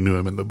iteration that we knew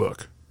him in the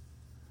book.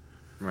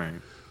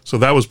 Right. So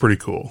that was pretty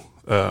cool.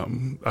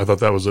 I thought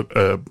that was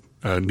a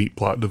neat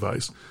plot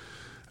device.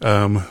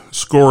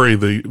 Scory,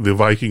 the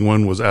Viking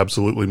one, was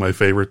absolutely my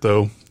favorite,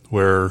 though,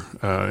 where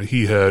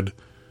he had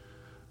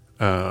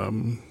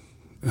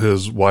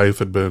his wife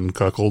had been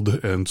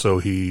cuckolded, and so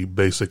he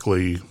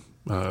basically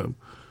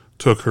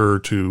took her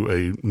to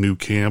a new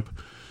camp.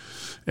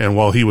 And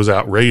while he was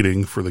out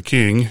raiding for the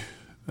king's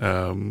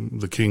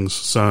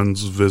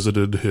sons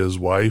visited his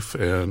wife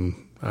and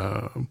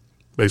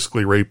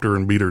basically raped her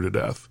and beat her to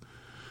death.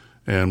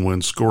 And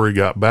when Scory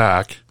got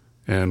back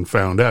and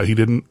found out,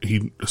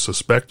 he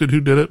suspected who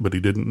did it, but he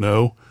didn't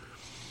know.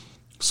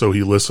 So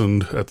he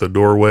listened at the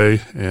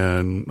doorway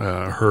and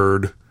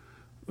heard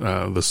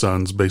the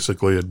sons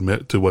basically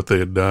admit to what they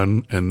had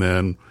done. And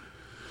then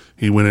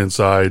he went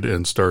inside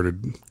and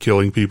started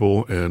killing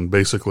people. And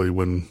basically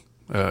when,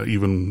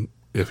 even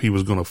if he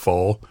was going to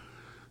fall,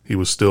 he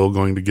was still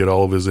going to get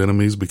all of his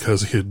enemies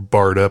because he had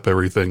barred up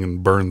everything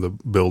and burned the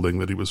building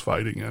that he was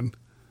fighting in.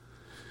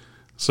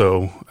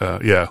 So,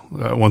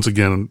 once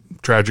again,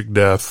 tragic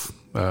death,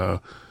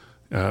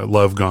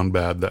 love gone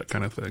bad, that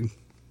kind of thing.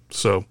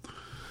 So,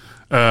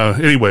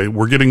 anyway,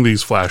 we're getting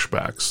these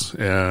flashbacks,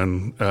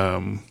 and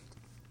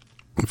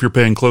if you're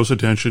paying close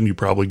attention, you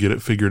probably get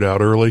it figured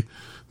out early.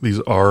 These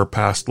are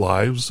past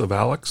lives of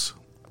Alex,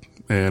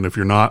 and if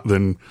you're not,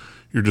 then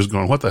you're just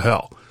going, what the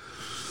hell?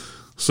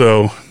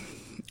 So,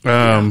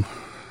 all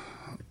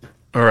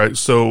right,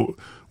 so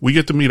we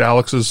get to meet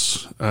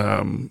Alex's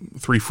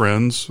three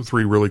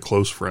really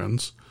close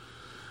friends.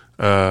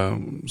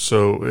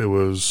 So it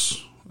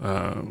was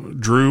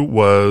Drew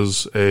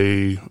was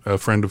a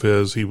friend of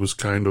his. He was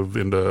kind of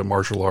into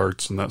martial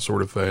arts and that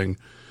sort of thing.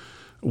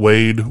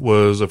 Wade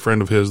was a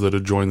friend of his that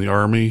had joined the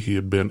army. He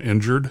had been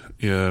injured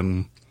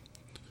in,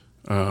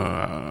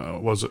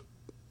 it was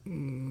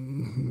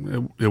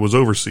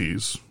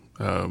overseas.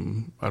 I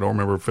don't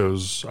remember if it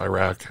was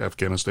Iraq,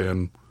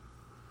 Afghanistan.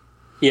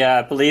 Yeah,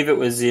 I believe it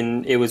was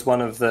one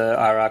of the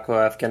Iraq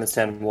or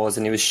Afghanistan wars,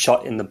 and he was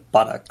shot in the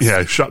buttocks.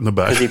 Yeah, shot in the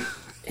butt. Because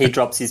he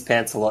drops his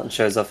pants a lot and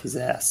shows off his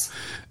ass.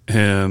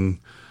 And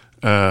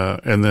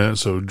then,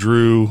 so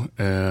Drew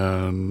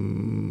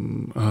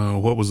and,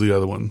 what was the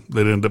other one?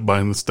 They'd end up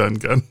buying the stun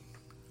gun.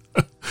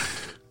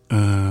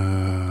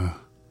 Do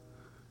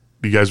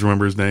you guys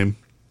remember his name?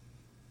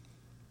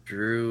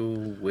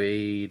 Drew,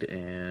 Wade,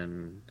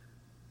 and,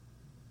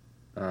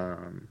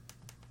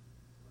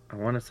 I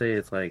want to say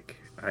it's like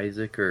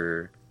Isaac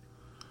or...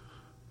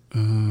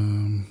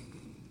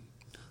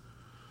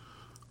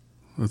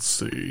 let's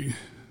see.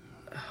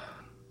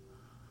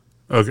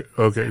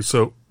 Okay,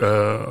 so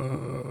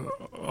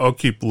I'll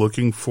keep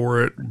looking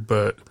for it,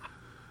 but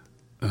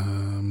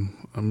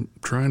I'm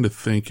trying to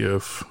think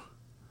if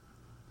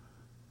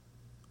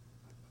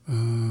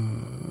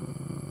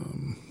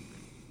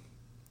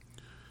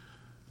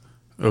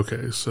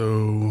okay,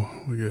 so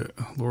we get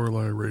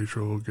Lorelai,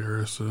 Rachel,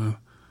 Garrison,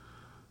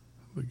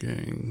 the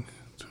gang,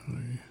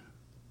 Tony,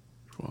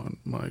 Vaughn,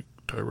 Mike,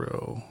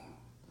 Tyrell.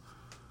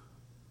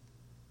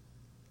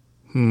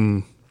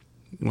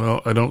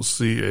 Well, I don't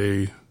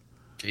see a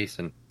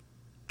Jason.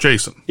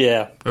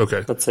 Yeah.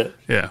 Okay. That's it.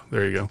 Yeah,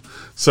 there you go.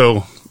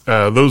 So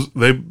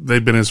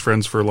they've been his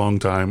friends for a long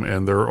time,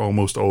 and they're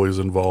almost always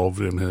involved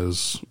in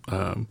his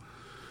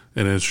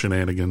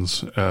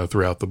shenanigans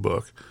throughout the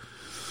book.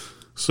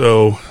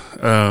 So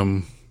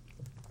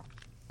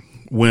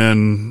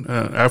when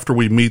after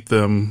we meet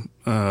them,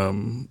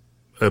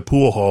 a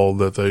pool hall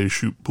that they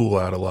shoot pool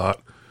at a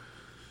lot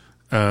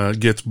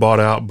gets bought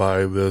out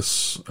by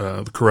this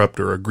the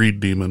corruptor, a greed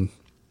demon,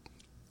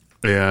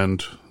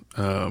 and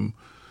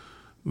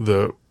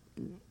the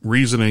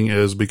reasoning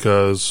is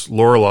because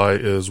Lorelai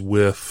is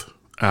with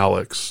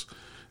Alex,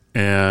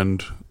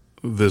 and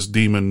this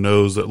demon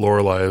knows that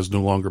Lorelai is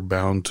no longer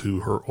bound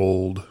to her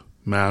old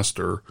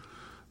master,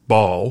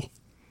 Ball,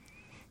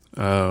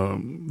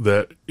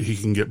 that he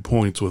can get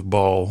points with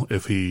Ball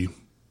if he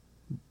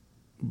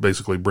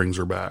basically brings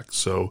her back.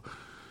 So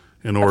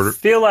I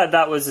feel like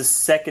that was a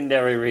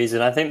secondary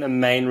reason. I think the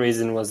main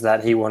reason was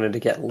that he wanted to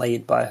get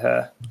laid by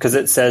her, because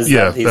it says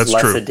that these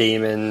lesser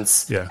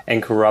demons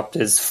and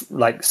corruptors,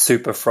 like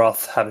Super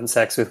Froth, having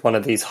sex with one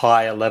of these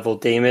higher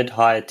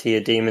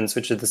tier demons,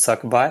 which are the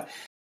succubi,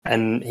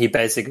 and he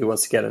basically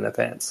wants to get in her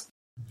pants.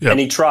 Yep. And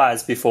he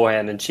tries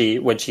beforehand,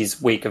 and when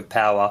she's weak of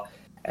power,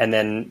 and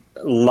then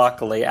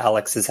luckily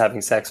Alex is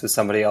having sex with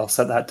somebody else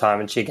at that time,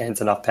 and she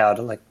gains enough power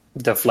to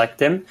deflect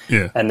him.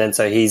 Yeah. And then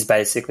so he's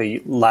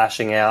basically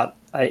lashing out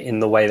in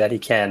the way that he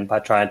can by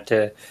trying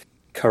to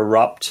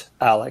corrupt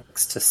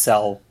Alex to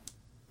sell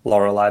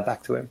Lorelai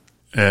back to him.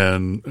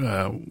 And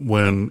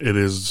and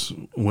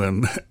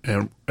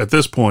at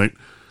this point,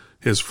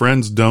 his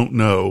friends don't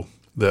know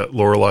that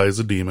Lorelei is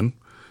a demon.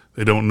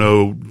 They don't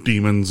know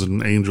demons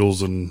and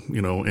angels and,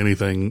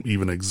 anything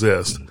even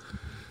exist.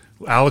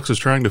 Alex is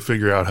trying to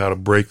figure out how to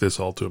break this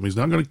all to him. He's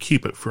not going to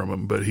keep it from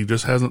him, but he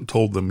just hasn't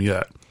told them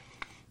yet.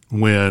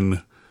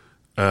 When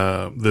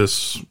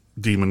this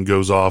demon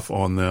goes off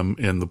on them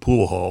in the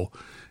pool hall,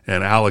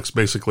 and Alex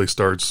basically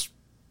starts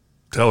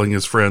telling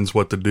his friends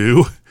what to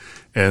do,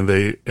 and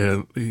they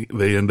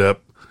end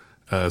up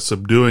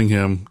subduing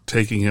him,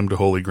 taking him to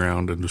holy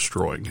ground, and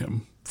destroying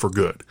him for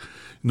good.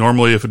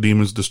 Normally, if a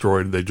demon's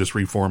destroyed, they just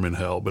reform in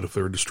hell, but if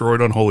they're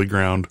destroyed on holy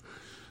ground,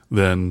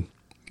 then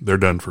they're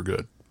done for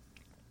good.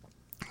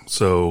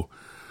 So,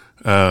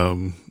 at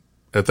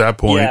that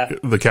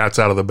point, the cat's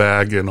out of the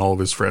bag, and all of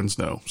his friends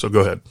know. So go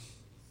ahead.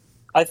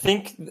 I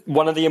think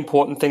one of the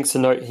important things to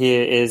note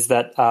here is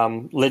that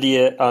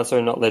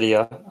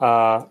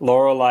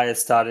Lorelei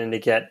is starting to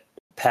get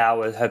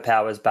her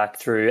powers back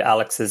through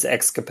Alex's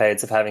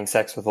escapades of having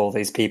sex with all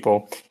these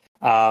people,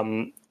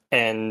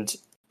 and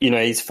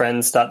his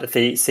friends start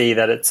to see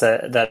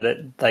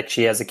that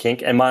she has a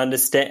kink, and my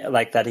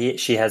understand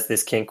she has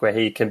this kink where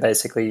he can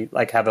basically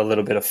have a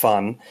little bit of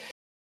fun.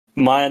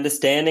 My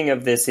understanding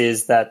of this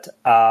is that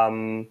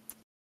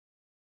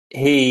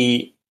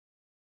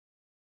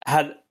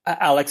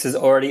Alex has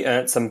already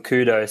earned some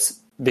kudos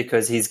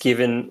because he's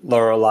given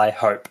Lorelei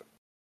hope.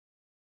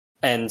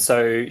 And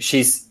so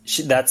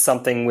that's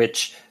something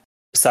which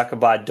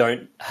Succubi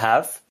don't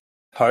have,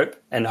 hope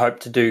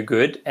to do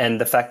good. And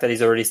the fact that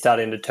he's already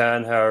starting to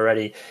turn her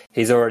already,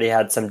 he's already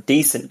had some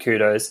decent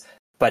kudos,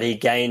 but he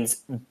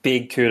gains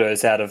big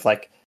kudos out of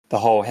the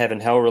whole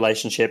heaven-hell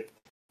relationship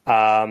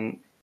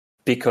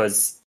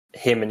because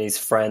him and his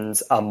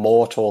friends are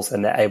mortals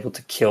and they're able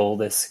to kill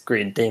this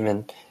greed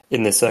demon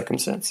in this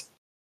circumstance.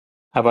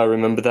 Have I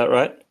remembered that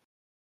right?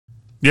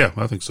 Yeah,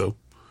 I think so.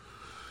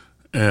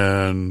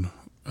 And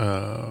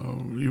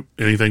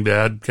anything to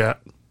add, Catt?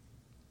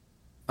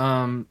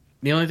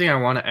 The only thing I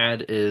want to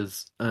add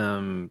is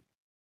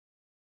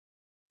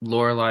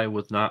Lorelei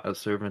was not a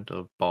servant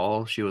of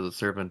Baal; she was a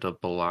servant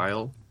of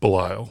Belial.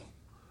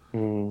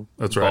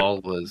 That's right. Baal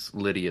was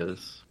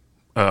Lydia's.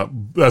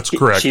 That's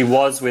correct. She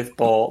was with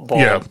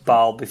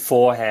Baal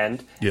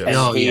beforehand,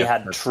 and he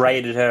had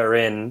traded her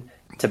in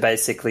to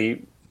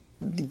basically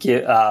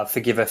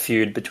forgive a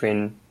feud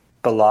between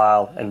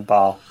Belial and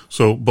Baal.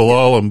 So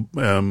Baal and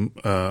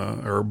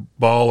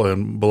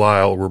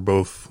Belial were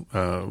both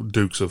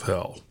dukes of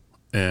hell,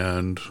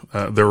 and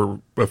there were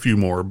a few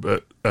more,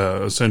 but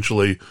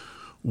essentially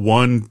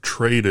one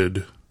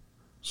traded.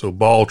 So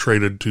Baal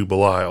traded to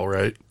Belial,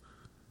 right?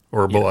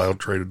 Or Belial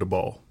traded to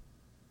Baal.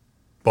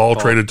 Baal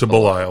traded to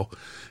Belial,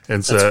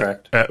 and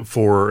said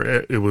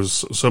it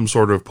was some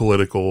sort of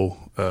political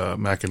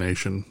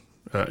machination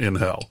in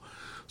hell.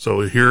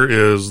 So here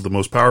is the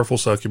most powerful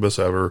succubus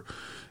ever,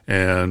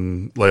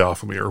 and lay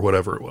off of me, or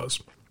whatever it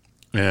was.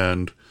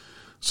 And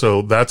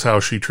so that's how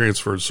she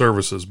transferred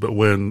services. But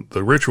when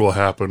the ritual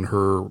happened,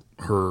 her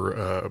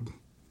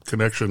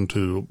connection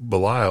to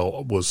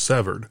Belial was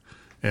severed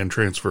and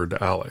transferred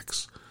to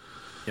Alex.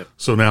 Yep.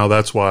 So now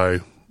that's why.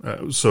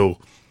 So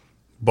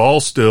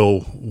Baal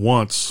still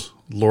wants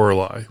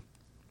Lorelei.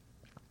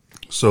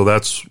 So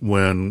that's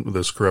when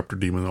this corruptor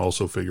demon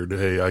also figured,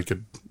 hey, I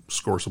could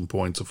score some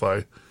points if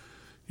I,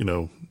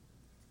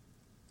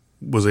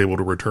 was able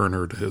to return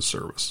her to his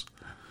service.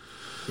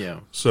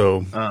 Yeah.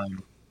 So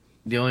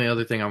the only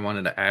other thing I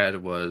wanted to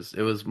add was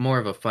it was more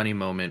of a funny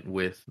moment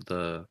with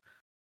the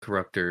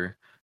corruptor.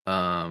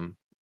 I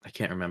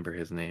can't remember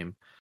his name.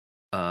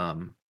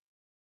 And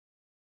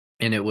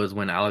it was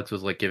when Alex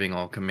was giving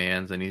all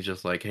commands, and he's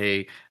just like,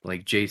 hey,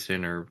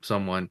 Jason or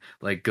someone,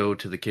 go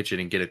to the kitchen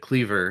and get a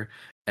cleaver.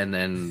 And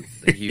then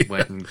he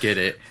went and get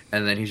it.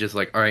 And then he's just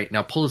like, all right,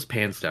 now pull his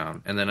pants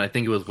down. And then I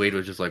think it was Wade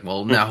was just like,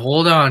 well, now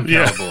hold on,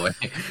 cowboy.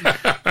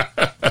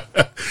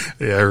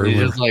 Yeah, I remember. He's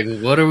just like,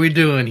 what are we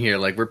doing here?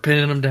 We're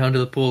pinning him down to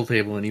the pool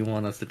table, and you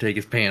want us to take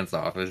his pants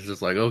off. It's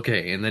just like,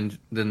 okay. And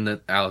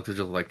then Alex was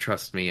just like,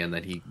 trust me. And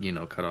then he,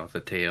 cut off the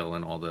tail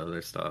and all the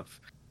other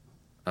stuff.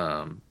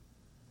 So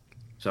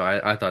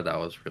I thought that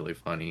was really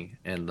funny,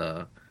 and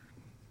the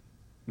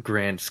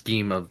grand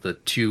scheme of the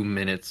 2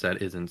 minutes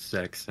that isn't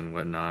sex and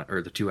whatnot,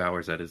 or the 2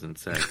 hours that isn't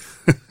sex.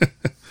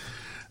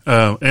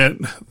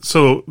 And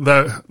so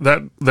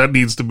that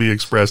needs to be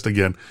expressed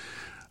again.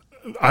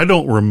 I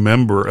don't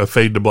remember a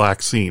fade to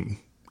black scene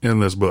in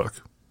this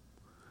book.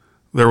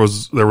 There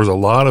was a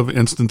lot of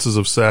instances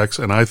of sex,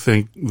 and I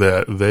think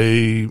that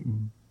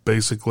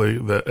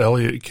that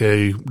Elliott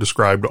K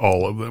described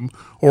all of them,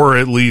 or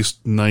at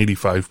least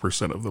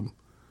 95% of them.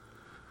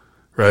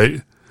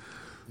 Right?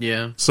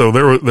 Yeah. So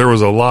there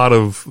was a lot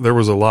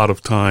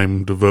of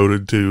time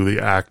devoted to the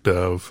act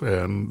of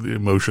and the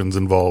emotions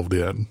involved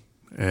in,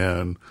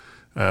 and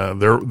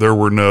there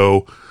were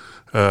no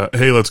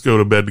hey, let's go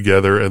to bed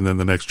together, and then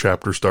the next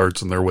chapter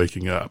starts and they're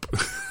waking up.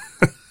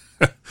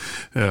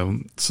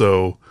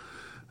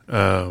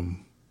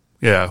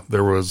 Yeah,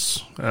 there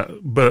was,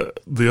 but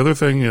the other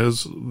thing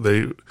is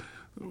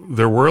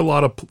there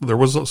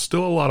was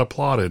still a lot of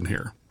plot in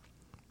here,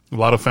 a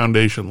lot of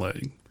foundation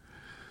laying.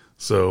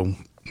 So,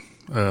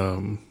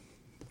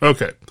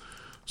 okay.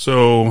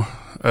 So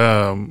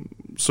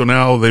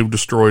now they've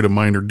destroyed a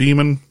minor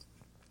demon,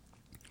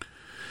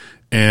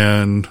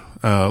 and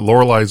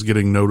Lorelai's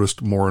getting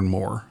noticed more and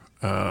more.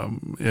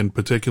 In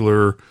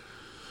particular,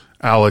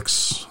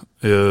 Alex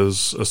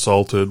is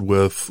assaulted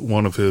with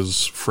one of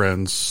his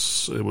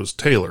friends. It was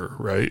Taylor,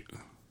 right?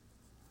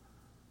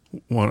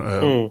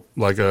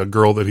 Like a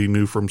girl that he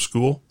knew from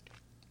school.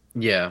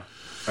 Yeah.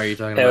 Are you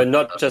talking about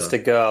not just a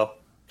girl?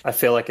 I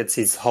feel like it's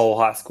his whole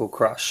high school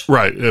crush.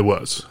 Right, it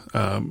was.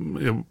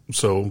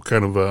 So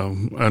kind of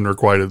an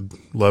unrequited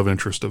love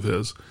interest of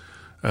his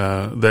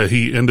that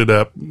he ended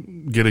up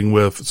getting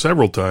with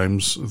several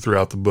times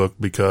throughout the book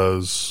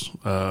because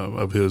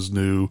of his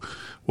new,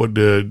 what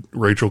did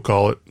Rachel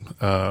call it?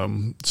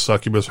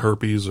 Succubus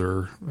herpes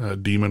or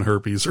demon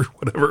herpes or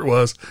whatever it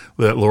was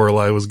that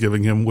Lorelai was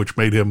giving him, which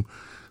made him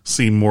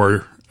seem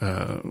more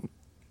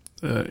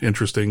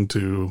interesting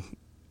to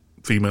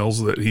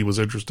females that he was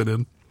interested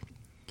in.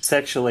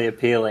 Sexually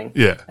appealing.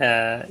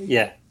 Yeah.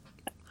 Yeah.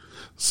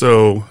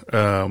 So,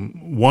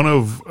 one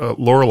of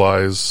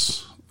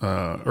Lorelai's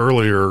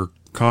earlier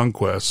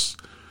conquests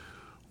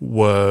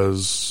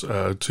was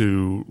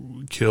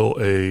to kill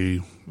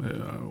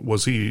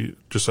was he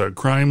just a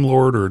crime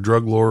lord or a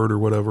drug lord or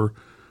whatever?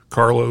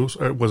 Carlos?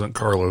 It wasn't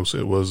Carlos.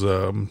 It was,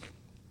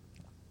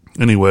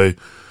 anyway,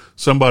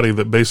 somebody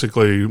that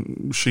basically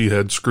she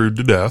had screwed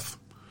to death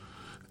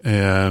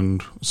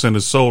and sent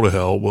his soul to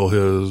hell. Well,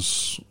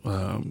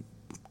 the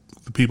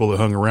people that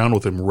hung around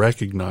with him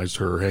recognized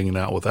her hanging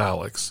out with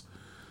Alex.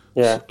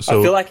 Yeah, so,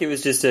 I feel like he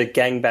was just a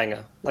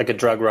gangbanger, like a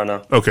drug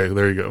runner. Okay,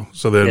 there you go.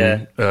 So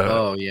then,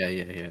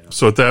 yeah.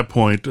 So at that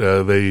point,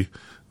 they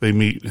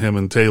meet him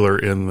and Taylor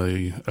in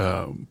the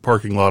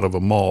parking lot of a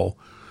mall,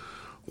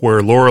 where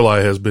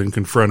Lorelai has been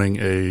confronting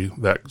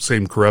that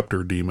same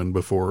corruptor demon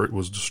before it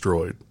was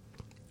destroyed,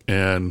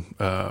 and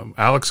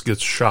Alex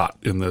gets shot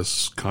in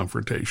this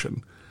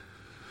confrontation.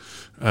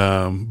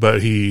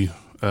 But he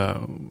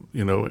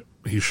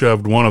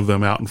shoved one of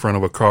them out in front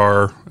of a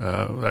car.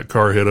 That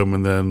car hit him,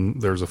 and then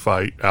there's a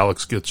fight.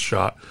 Alex gets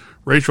shot.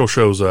 Rachel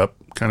shows up,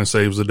 kind of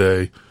saves the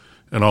day,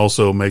 and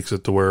also makes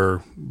it to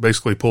where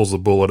basically pulls the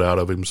bullet out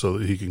of him so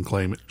that he can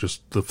claim it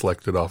just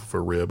deflected off of a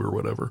rib or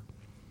whatever.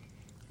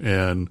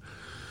 And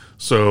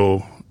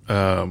so,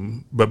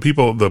 but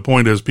the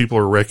point is people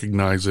are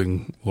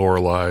recognizing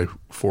Lorelai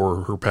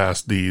for her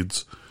past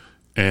deeds,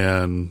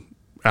 and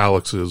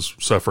Alex is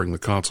suffering the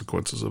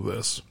consequences of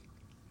this.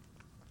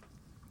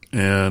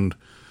 And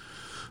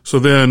so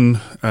then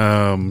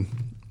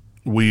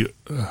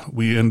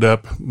we end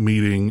up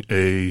meeting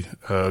a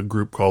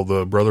group called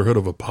the Brotherhood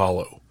of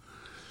Apollo,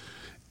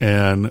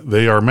 and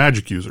they are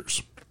magic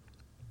users.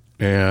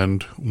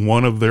 And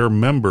one of their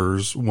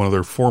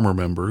former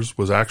members,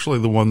 was actually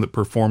the one that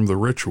performed the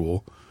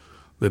ritual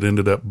that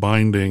ended up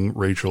binding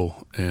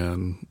Rachel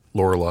and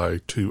Lorelai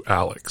to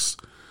Alex.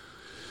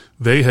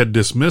 They had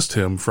dismissed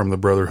him from the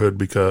Brotherhood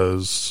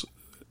because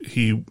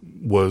he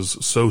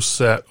was so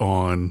set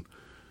on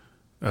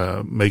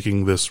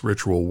making this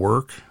ritual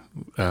work,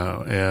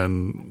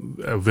 and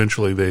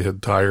eventually they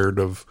had tired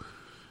of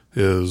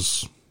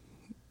his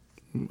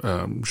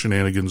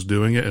shenanigans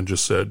doing it and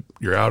just said,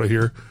 "You're out of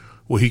here."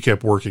 Well, he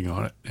kept working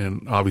on it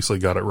and obviously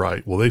got it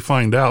right. Well, they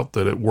find out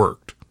that it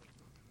worked.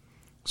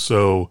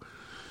 So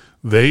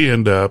they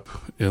end up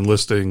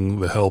enlisting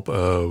the help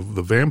of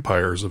the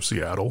vampires of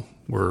Seattle,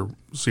 where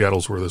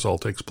Seattle's where this all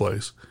takes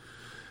place,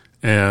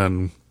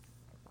 and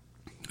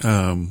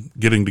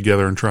getting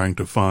together and trying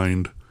to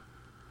find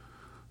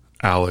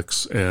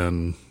Alex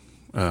and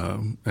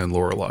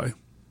Lorelai.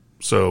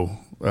 So,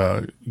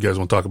 you guys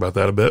want to talk about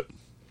that a bit?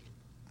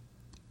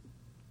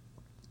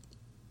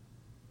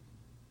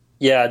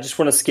 Yeah, I just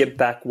want to skip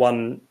back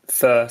one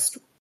first.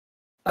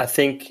 I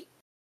think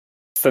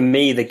for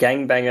me, the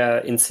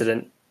gangbanger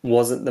incident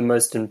wasn't the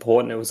most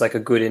important. It was like a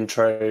good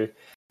intro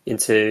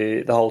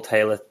into the whole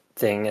Taylor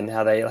thing and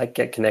how they like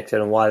get connected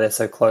and why they're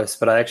so close.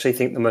 But I actually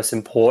think the most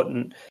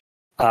important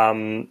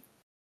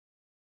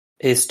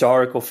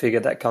historical figure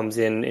that comes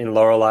in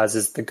Lorelai's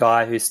is the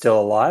guy who's still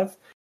alive.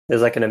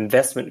 There's like an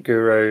investment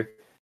guru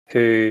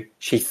who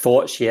she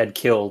thought she had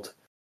killed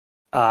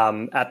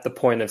at the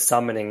point of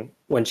summoning,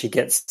 when she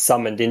gets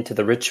summoned into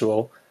the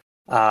ritual,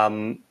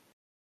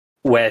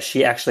 where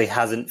she actually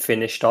hasn't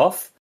finished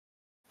off.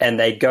 And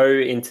they go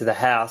into the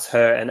house,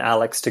 her and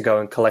Alex, to go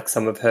and collect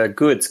some of her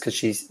goods, because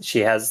she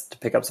has to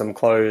pick up some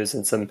clothes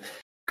and some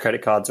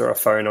credit cards or a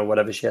phone or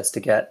whatever she has to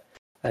get,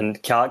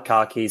 and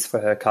car keys for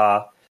her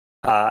car.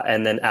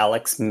 And then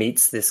Alex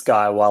meets this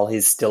guy while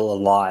he's still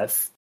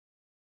alive.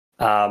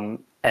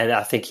 And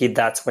I think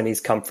that's when he's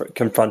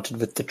confronted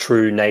with the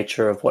true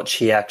nature of what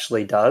she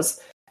actually does.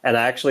 And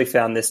I actually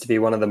found this to be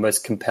one of the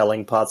most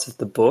compelling parts of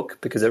the book,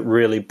 because it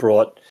really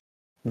brought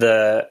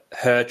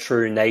her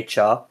true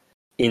nature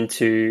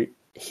into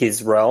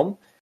his realm.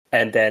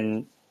 And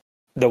then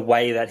the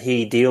way that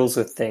he deals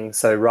with things.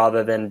 So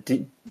rather than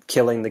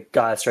killing the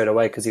guy straight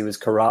away because he was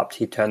corrupt,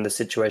 he turned the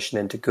situation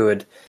into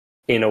good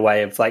in a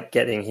way of like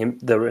getting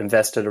the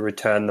investor to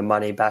return the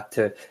money back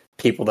to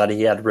people that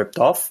he had ripped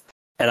off.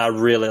 And I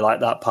really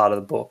like that part of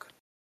the book.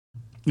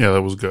 Yeah,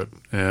 that was good.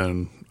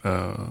 And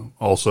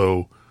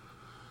also,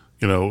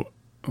 you know,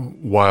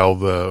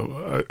 while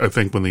I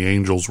think when the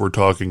angels were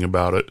talking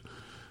about it,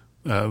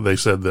 they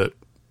said that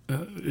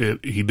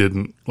he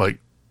didn't like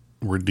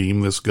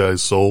redeem this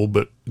guy's soul,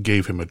 but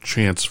gave him a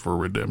chance for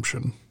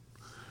redemption.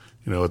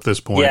 You know, at this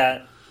point,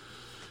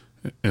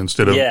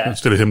 instead of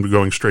him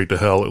going straight to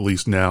hell, at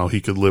least now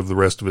he could live the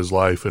rest of his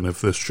life. And if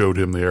this showed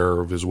him the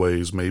error of his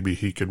ways, maybe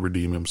he could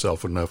redeem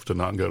himself enough to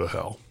not go to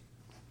hell.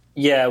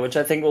 Yeah, which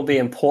I think will be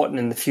important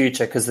in the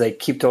future because they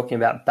keep talking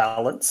about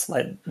balance.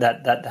 Like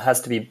that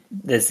has to be.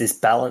 There's this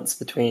balance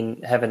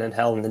between heaven and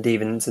hell, and the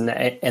demons and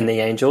the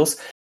angels.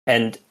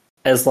 And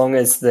as long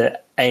as the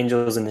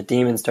angels and the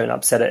demons don't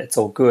upset it, it's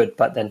all good.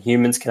 But then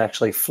humans can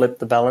actually flip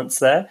the balance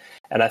there.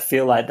 And I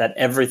feel like that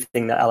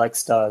everything that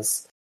Alex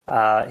does,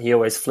 he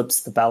always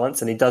flips the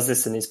balance. And he does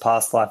this in his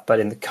past life, but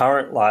in the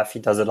current life, he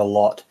does it a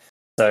lot.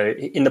 So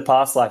in the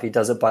past life, he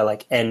does it by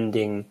like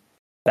ending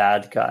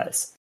bad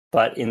guys.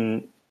 But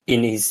in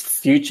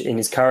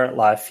his current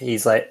life,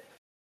 he's like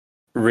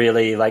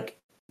really like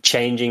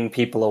changing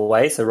people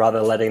away. So rather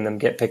than letting them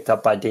get picked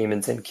up by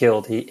demons and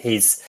killed,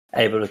 he's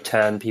able to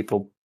turn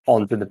people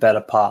onto the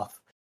better path.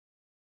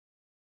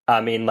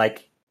 I mean,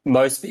 like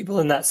most people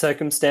in that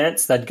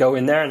circumstance, they'd go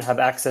in there and have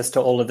access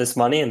to all of this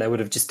money and they would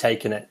have just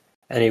taken it,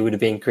 and he would have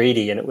been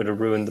greedy and it would have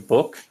ruined the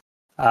book.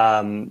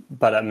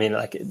 But I mean,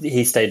 like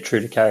he stayed true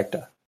to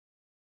character.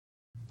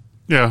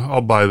 Yeah,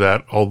 I'll buy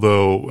that.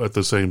 Although at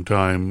the same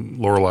time,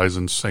 Lorelai's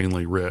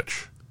insanely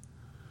rich,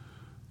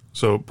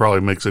 so it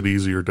probably makes it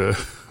easier to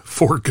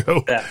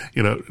forego. Yeah.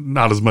 You know,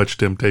 not as much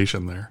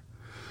temptation there.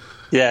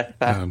 Yeah.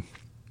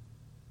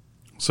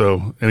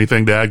 So,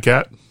 anything to add,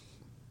 Catt?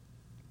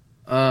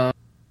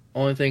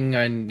 Only thing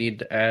I need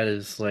to add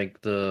is like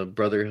the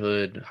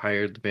Brotherhood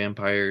hired the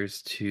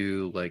vampires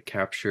to like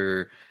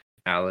capture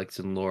Alex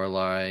and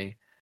Lorelai.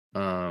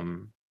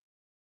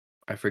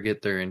 I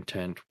forget their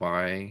intent.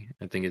 Why?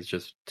 I think it's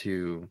just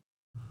to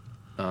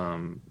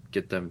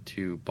get them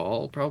to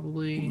ball,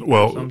 probably.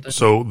 Well,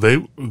 so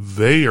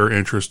they are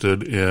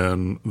interested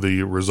in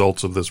the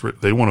results of this.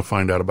 They want to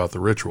find out about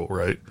the ritual,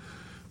 right?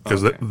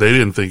 Because they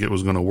didn't think it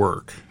was going to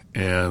work,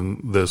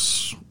 and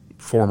this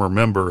former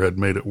member had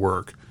made it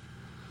work.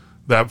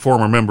 That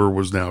former member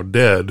was now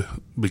dead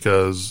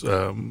because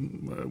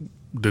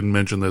didn't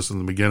mention this in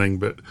the beginning,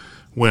 but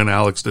when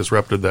Alex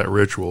disrupted that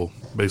ritual,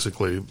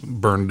 basically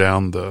burned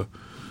down the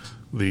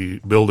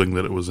building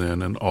that it was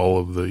in, and all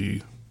of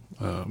the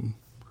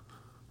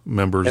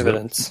members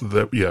evidence.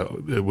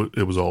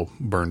 It was all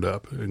burned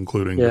up,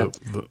 including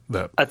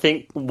that. I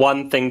think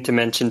one thing to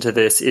mention to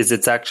this is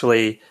it's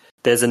actually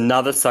there's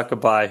another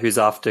succubi who's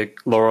after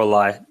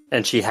Lorelai,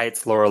 and she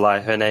hates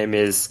Lorelai. Her name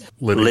is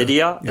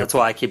Lydia. Yep. That's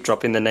why I keep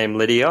dropping the name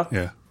Lydia.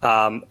 Yeah.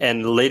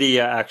 And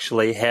Lydia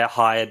actually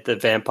hired the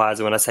vampires.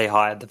 And when I say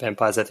hired the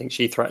vampires, I think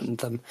she threatened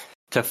them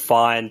to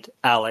find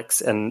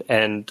Alex and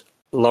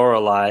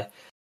Lorelai.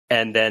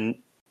 And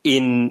then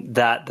in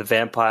that, the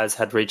vampires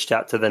had reached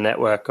out to the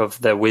network of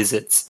the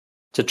wizards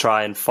to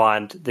try and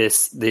find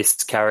this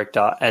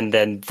character. And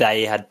then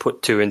they had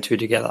put two and two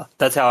together.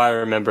 That's how I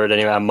remember it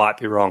anyway. I might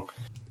be wrong.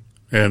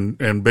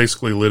 And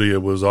basically Lydia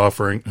was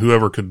offering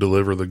whoever could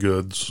deliver the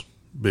goods,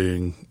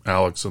 being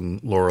Alex and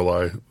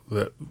Lorelai,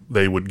 that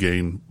they would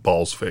gain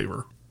Ball's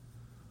favor.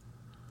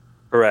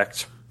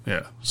 Correct.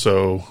 Yeah.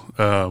 So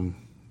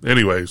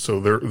anyway, so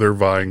they're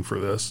vying for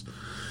this.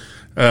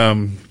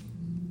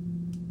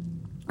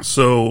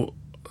 So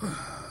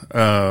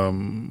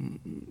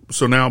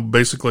now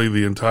basically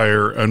the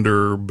entire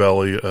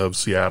underbelly of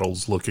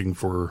Seattle's looking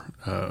for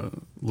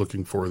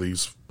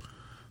these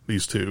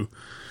two,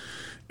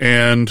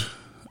 and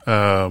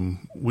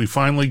we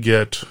finally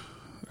get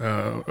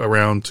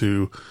around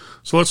to.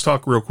 So let's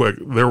talk real quick.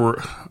 There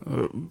were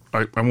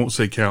I won't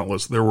say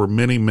countless. There were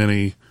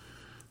many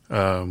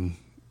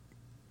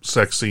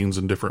sex scenes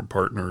and different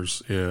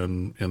partners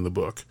in the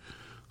book.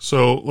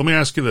 So let me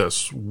ask you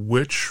this: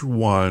 which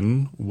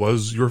one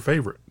was your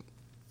favorite?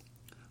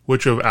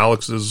 Which of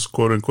Alex's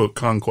 "quote unquote"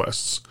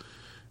 conquests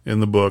in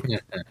the book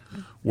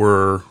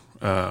were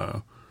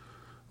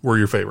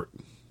your favorite?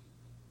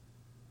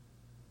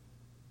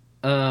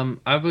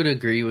 I would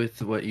agree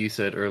with what you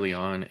said early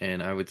on,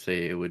 and I would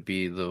say it would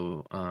be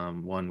the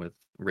one with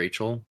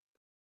Rachel,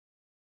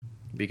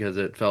 because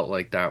it felt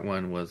like that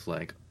one was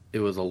like it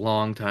was a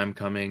long time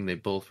coming. They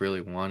both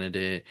really wanted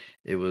it.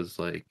 It was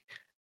like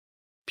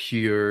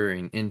pure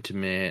and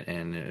intimate,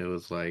 and it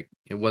was like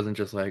it wasn't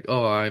just like,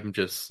 oh, I'm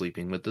just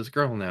sleeping with this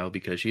girl now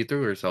because she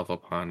threw herself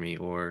upon me,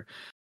 or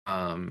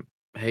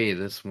hey,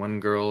 this one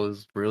girl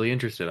is really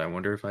interested, I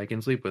wonder if I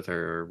can sleep with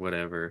her, or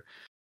whatever.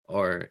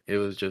 Or it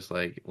was just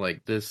like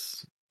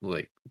this,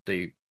 like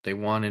they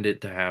wanted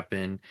it to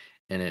happen,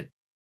 and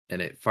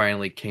it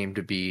finally came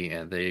to be,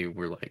 and they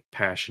were like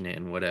passionate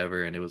and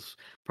whatever, and it was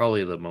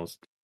probably the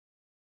most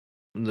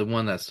the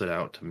one that stood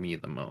out to me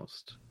the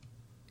most.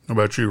 How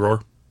about you,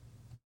 Roar?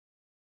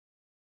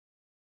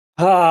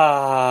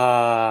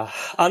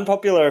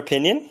 Unpopular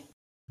opinion.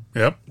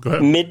 Yep, go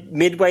ahead.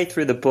 Midway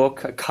through the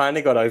book, I kind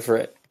of got over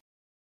it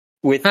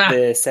with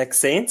the sex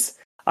scenes.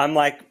 I'm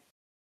like,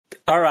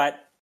 all right,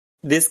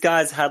 this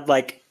guy's had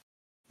like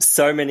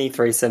so many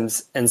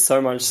threesomes and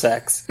so much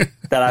sex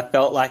that I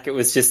felt like it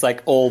was just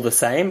like all the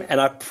same.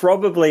 And I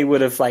probably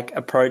would have like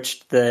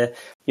approached the,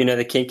 you know,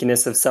 the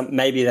kinkiness of some,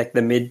 maybe like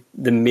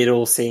the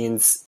middle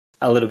scenes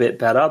a little bit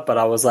better. But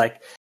I was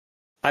like,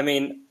 I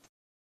mean,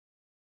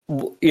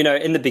 you know,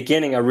 in the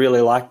beginning, I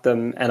really liked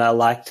them and I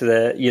liked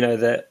the, you know,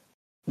 the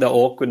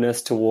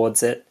awkwardness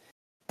towards it.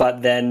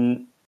 But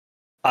then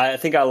I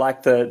think I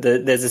like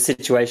there's a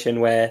situation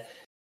where,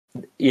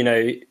 you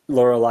know,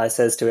 Lorelai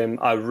says to him,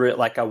 I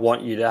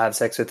want you to have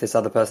sex with this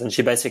other person.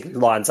 She basically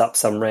lines up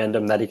some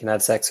random that he can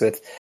have sex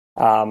with.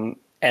 And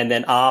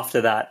then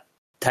after that,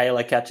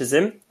 Taylor catches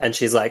him and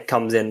she's like,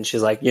 comes in and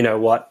she's like, you know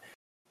what,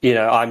 you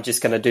know, I'm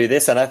just going to do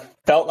this. And I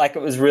felt like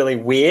it was really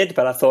weird,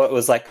 but I thought it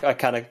was like, I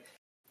kind of,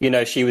 you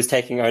know, she was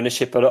taking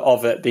ownership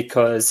of it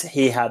because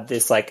he had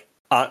this like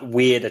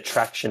weird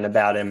attraction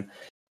about him.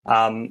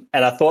 And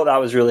I thought that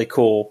was really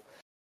cool.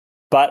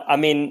 But I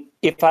mean,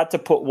 if I had to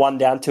put one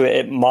down to it,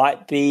 it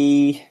might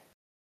be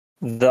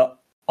the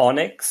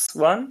Onyx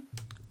one.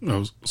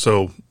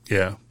 So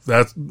yeah,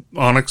 that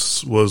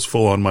Onyx was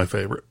full on my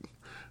favorite.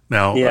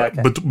 Now, yeah,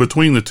 okay.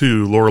 Between the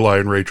two, Lorelai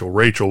and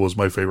Rachel was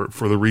my favorite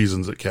for the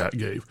reasons that Catt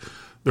gave.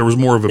 There was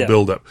more of a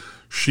build-up.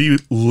 She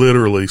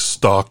literally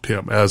stalked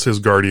him as his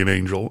guardian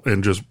angel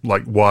and just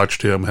like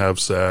watched him have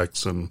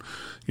sex and,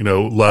 you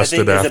know,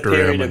 lusted after him.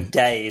 There's a period of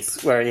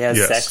days where he has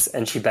sex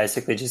and she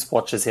basically just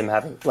watches him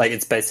having, like,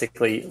 it's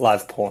basically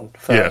live porn.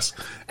 Yes.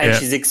 And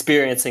she's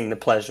experiencing the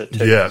pleasure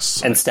too.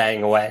 Yes. And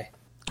staying away.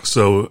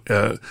 So,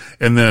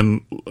 and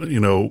then, you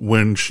know,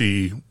 when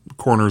she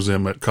corners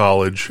him at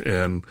college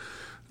and,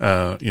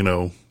 you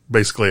know,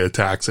 basically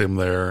attacks him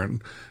there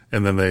and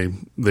then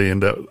they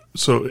end up,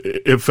 so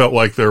it felt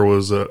like there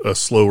was a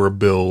slower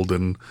build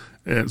and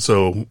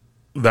so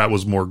that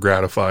was more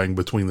gratifying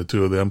between the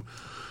two of them.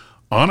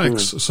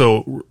 Onyx,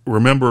 so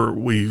remember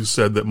we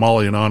said that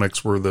Molly and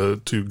Onyx were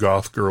the two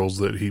goth girls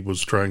that he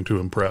was trying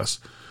to impress.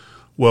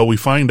 Well, we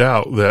find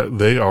out that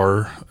they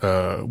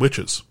are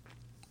witches.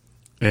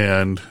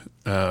 And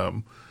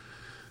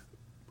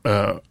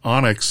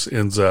Onyx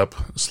ends up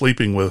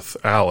sleeping with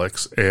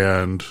Alex,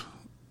 and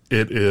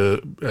it is,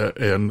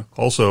 and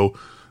also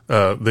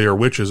they are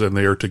witches and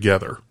they are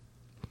together.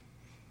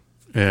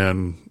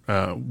 And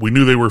we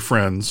knew they were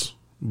friends,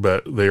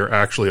 but they are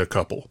actually a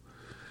couple.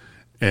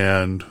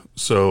 And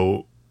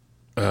so,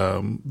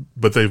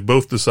 but they've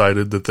both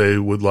decided that they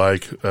would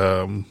like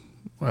a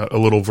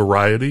little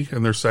variety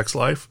in their sex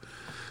life.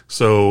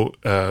 So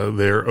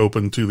they're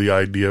open to the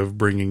idea of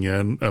bringing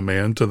in a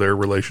man to their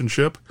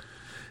relationship.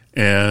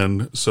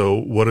 And so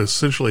what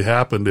essentially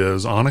happened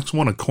is Onyx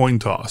won a coin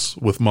toss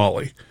with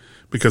Molly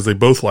because they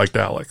both liked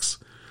Alex.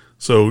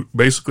 So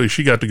basically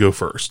she got to go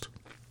first.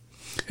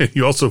 And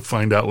you also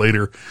find out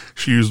later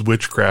she used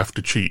witchcraft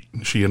to cheat.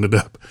 She ended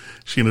up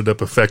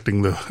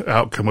affecting the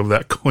outcome of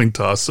that coin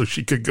toss so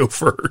she could go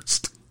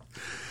first.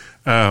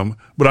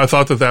 But I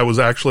thought that was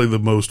actually the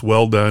most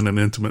well done and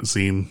intimate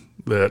scene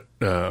that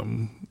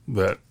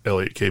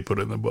Elliott K. put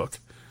in the book.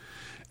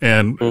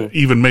 And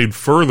even made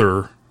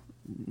further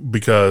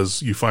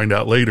because you find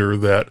out later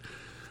that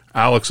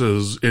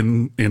Alex's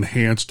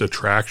enhanced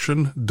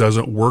attraction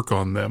doesn't work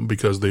on them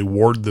because they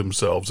ward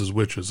themselves as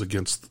witches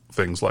against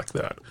things like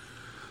that.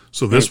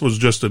 So this was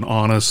just an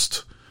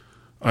honest,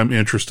 I'm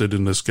interested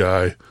in this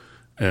guy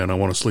and I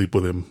want to sleep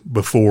with him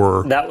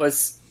before. That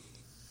was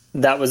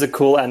a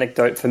cool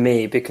anecdote for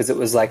me because it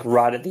was like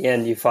right at the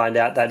end you find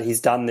out that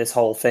he's done this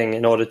whole thing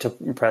in order to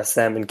impress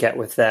them and get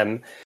with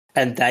them.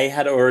 And they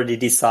had already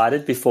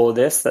decided before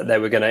this that they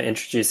were going to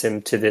introduce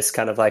him to this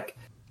kind of like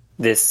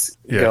this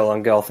girl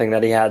on girl thing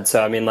that he had.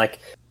 So, I mean, like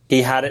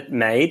he had it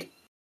made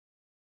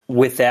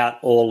without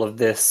all of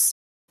this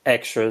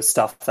extra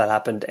stuff that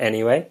happened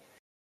anyway.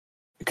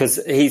 Because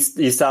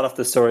you start off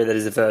the story that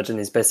he's a virgin.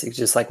 He's basically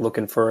just like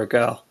looking for a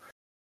girl.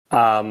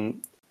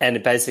 And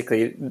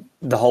basically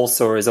the whole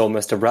story is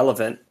almost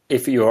irrelevant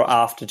if you're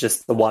after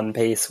just the one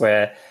piece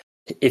where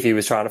if he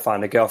was trying to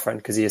find a girlfriend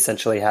because he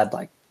essentially had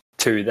like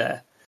two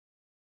there.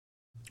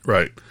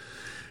 Right.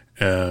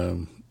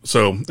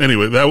 So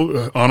anyway,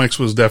 that Onyx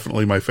was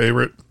definitely my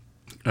favorite.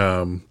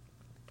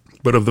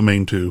 But of the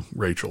main two,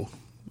 Rachel.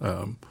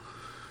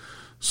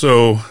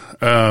 So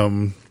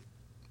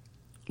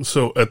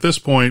at this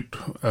point,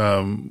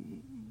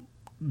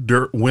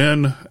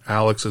 when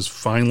Alex is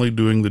finally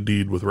doing the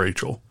deed with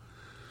Rachel,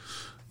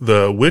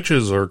 the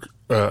witches are,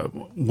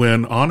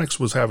 when Onyx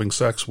was having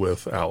sex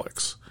with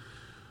Alex,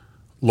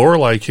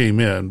 Lorelai came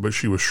in, but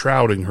she was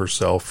shrouding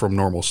herself from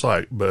normal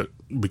sight. But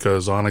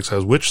because Onyx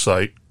has witch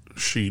sight,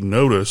 she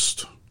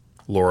noticed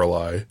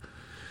Lorelai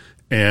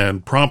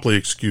and promptly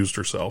excused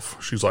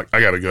herself. She's like,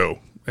 I gotta go.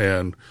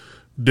 And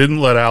didn't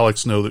let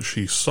Alex know that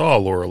she saw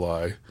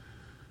Lorelai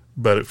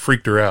but it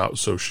freaked her out,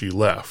 so she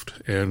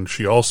left. And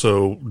she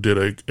also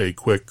did a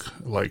quick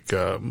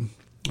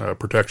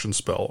protection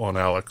spell on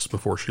Alex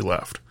before she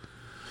left.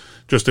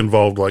 Just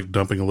involved like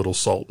dumping a little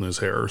salt in his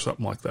hair or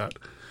something like that.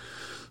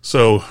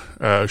 So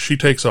she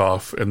takes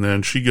off, and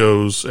then she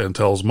goes and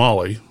tells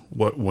Molly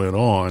what went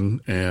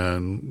on,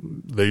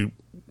 and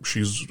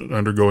she's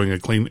undergoing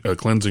a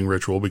cleansing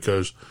ritual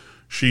because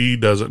she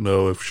doesn't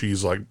know if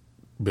she's like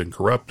been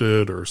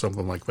corrupted or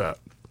something like that.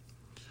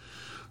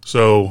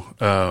 So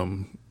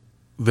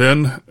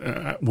then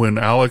when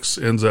Alex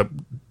ends up,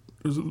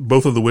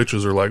 both of the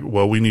witches are like,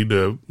 well, we need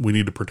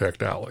to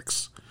protect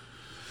Alex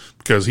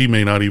because he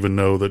may not even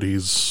know that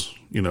he's,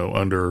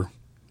 under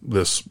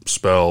this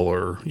spell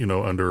or,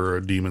 under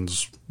a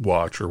demon's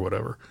watch or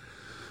whatever.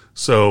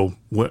 So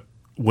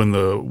when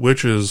the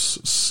witches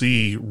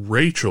see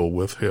Rachel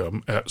with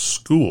him at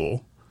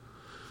school,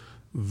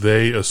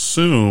 they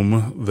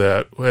assume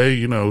that,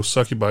 hey,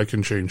 succubi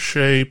can change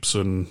shapes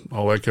and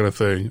all that kind of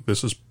thing.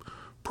 This is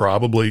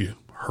probably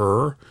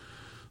her.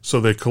 So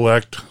they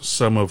collect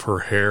some of her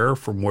hair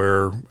from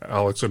where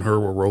Alex and her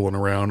were rolling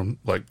around,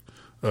 like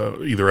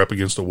either up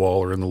against a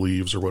wall or in the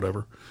leaves or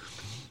whatever.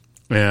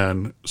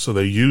 And so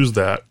they use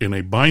that in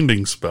a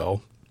binding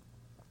spell.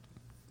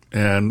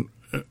 And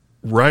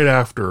right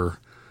after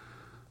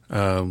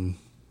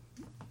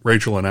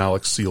Rachel and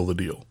Alex seal the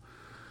deal,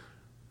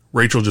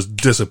 Rachel just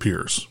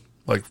disappears,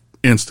 like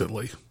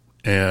instantly.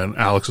 And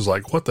Alex is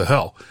like, what the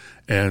hell?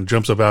 And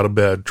jumps up out of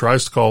bed,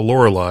 tries to call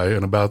Lorelai,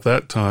 and about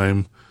that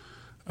time,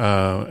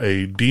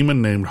 a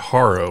demon named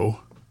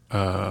Harrow,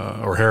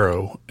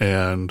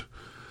 and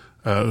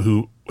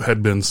who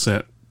had been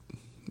sent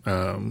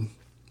by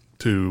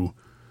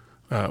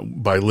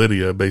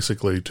Lydia,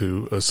 basically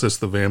to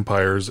assist the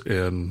vampires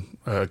in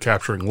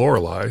capturing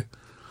Lorelai,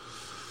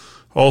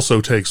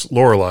 also takes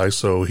Lorelai.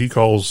 So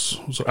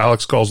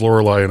Alex calls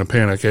Lorelai in a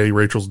panic. Hey,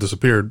 Rachel's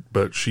disappeared,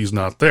 but she's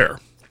not there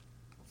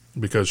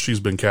because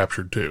she's been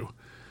captured too.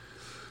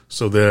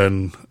 So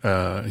then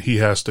he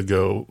has to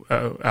go.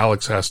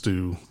 Alex has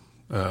to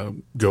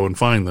go and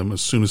find them.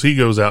 As soon as he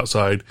goes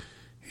outside,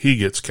 he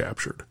gets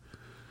captured.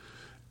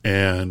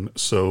 And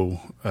so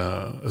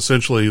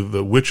essentially,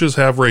 the witches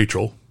have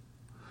Rachel,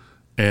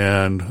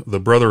 and the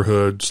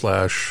Brotherhood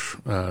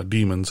 /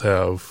 demons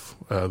have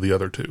the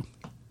other two.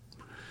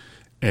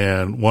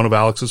 And one of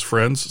Alex's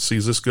friends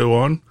sees this go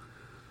on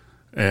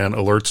and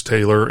alerts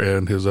Taylor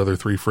and his other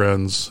 3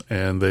 friends,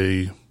 and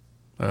they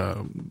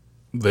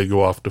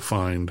go off to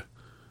find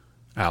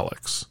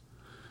Alex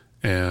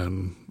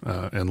and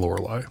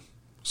Lorelai.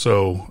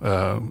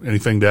 So,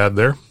 anything to add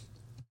there?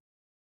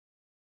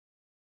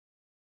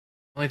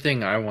 Only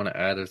thing I want to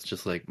add is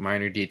just like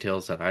minor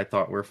details that I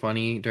thought were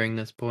funny during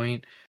this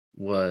point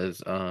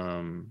was,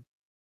 right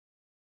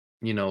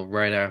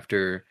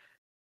after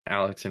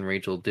Alex and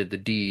Rachel did the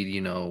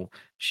deed,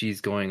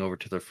 she's going over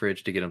to the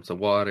fridge to get him some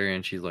water,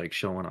 and she's like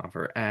showing off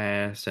her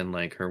ass, and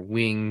like her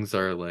wings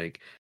are like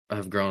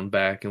have grown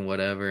back and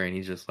whatever, and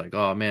he's just like,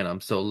 oh man,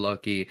 I'm so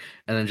lucky.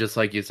 And then just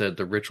like you said,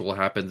 the ritual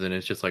happens and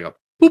it's just like a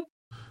boop,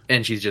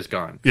 and she's just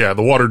gone. Yeah,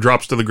 the water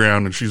drops to the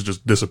ground and she's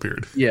just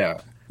disappeared. Yeah.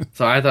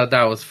 So I thought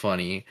that was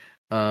funny.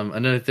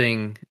 Another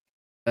thing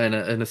in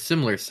a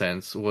similar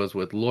sense was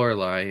with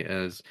Lorelai,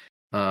 as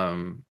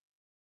I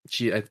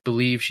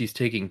believe she's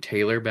taking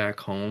Taylor back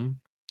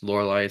home.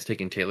 Lorelai is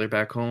taking Taylor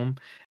back home,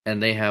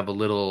 and they have a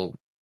little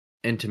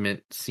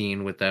intimate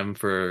scene with them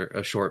for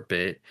a short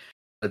bit.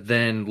 But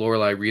then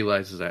Lorelai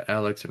realizes that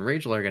Alex and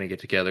Rachel are going to get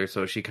together,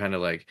 so she kind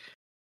of like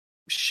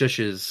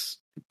shushes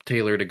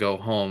Taylor to go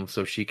home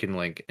so she can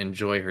like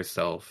enjoy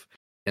herself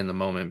in the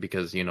moment,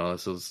 because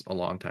this is a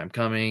long time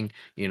coming.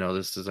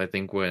 This is, I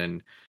think,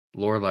 when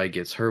Lorelai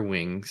gets her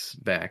wings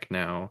back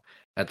now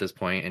at this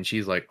point, and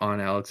she's like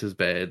on Alex's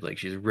bed, like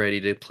she's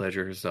ready to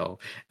pleasure herself,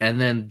 and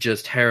then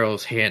just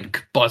Harrow's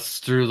hand busts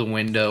through the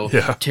window,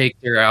 takes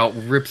her out,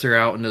 rips her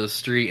out into the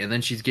street, and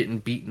then she's getting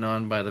beaten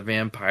on by the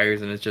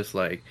vampires, and it's just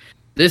like,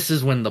 this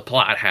is when the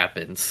plot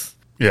happens.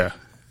 Yeah.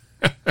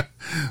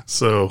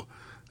 So,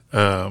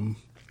 that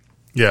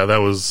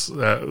was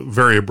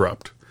very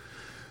abrupt.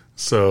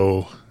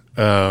 So,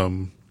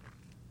 all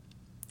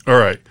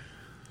right.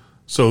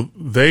 So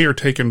they are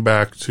taken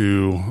back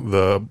to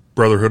the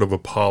Brotherhood of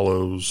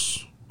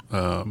Apollo's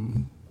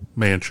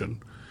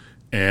mansion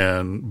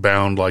and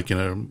bound like in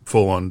a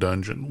full-on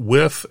dungeon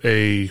with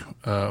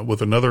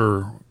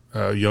another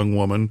young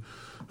woman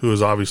who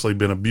has obviously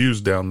been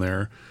abused down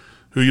there,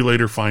 who you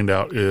later find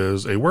out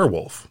is a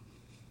werewolf.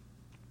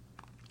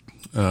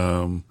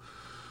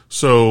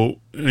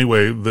 So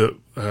anyway,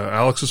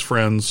 Alex's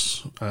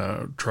friends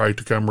try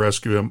to come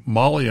rescue him.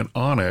 Molly and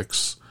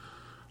Onyx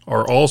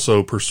are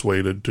also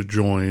persuaded to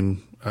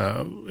join,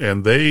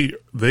 and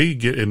they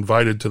get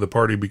invited to the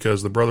party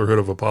because the Brotherhood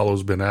of Apollo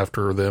has been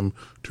after them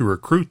to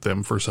recruit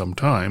them for some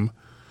time.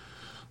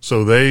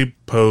 So they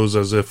pose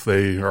as if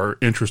they are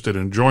interested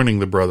in joining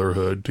the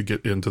Brotherhood to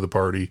get into the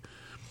party.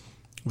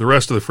 The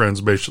rest of the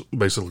friends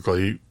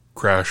basically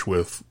crash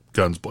with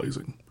guns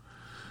blazing,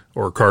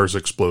 or cars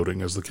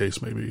exploding, as the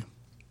case may be.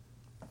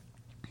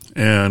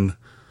 And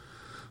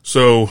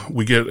So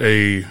we get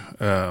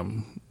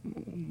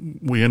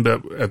we end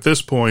up at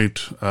this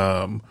point,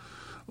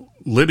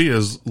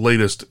 Lydia's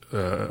latest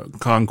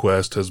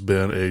conquest has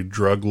been a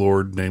drug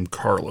lord named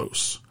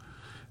Carlos.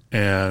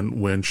 And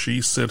when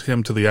she sent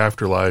him to the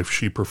afterlife,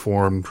 she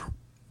performed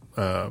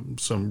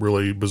some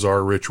really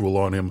bizarre ritual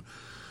on him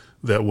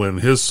that when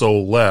his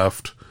soul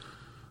left,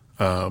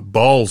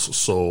 Baal's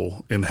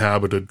soul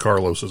inhabited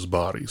Carlos's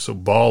body. So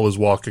Baal is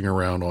walking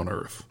around on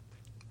Earth,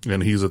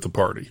 and he's at the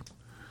party.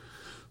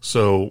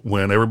 So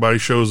when everybody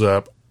shows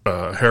up,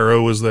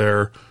 Harrow is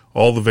there,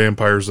 all the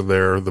vampires are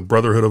there, the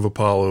Brotherhood of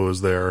Apollo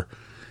is there,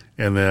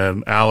 and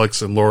then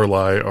Alex and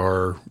Lorelei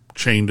are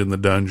chained in the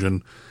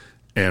dungeon,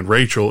 and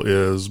Rachel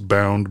is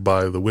bound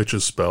by the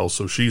witch's spell,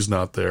 so she's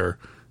not there,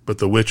 but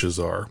the witches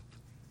are.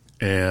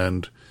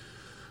 And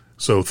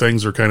so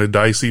things are kind of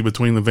dicey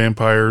between the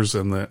vampires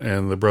and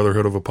the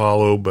Brotherhood of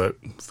Apollo, but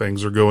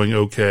things are going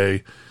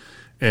okay.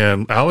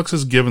 And Alex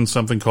is given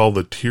something called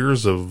the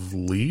Tears of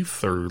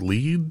Leith or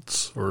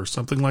Leeds or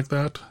something like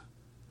that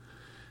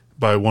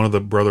by one of the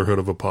Brotherhood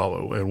of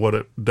Apollo. And what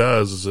it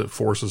does is it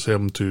forces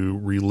him to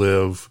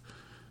relive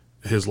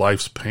his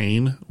life's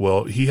pain.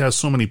 Well, he has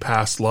so many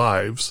past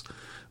lives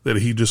that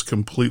he just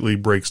completely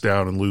breaks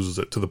down and loses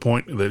it to the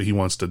point that he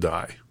wants to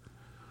die.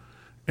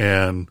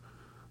 And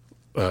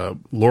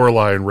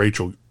Lorelei and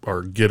Rachel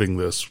are getting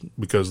this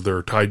because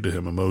they're tied to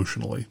him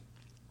emotionally.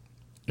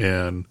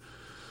 And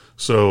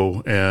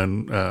so,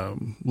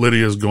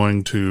 Lydia's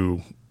going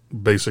to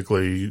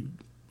basically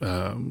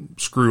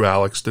screw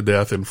Alex to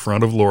death in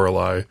front of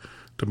Lorelei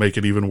to make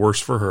it even worse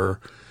for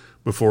her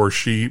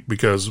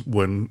because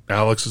when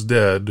Alex is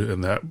dead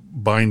and that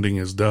binding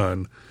is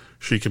done,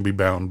 she can be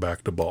bound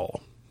back to Baal.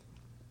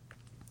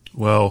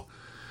 Well,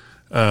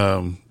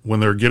 when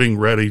they're getting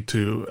ready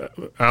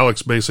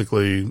Alex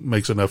basically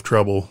makes enough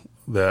trouble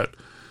that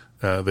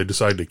they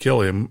decide to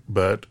kill him,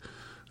 but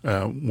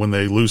when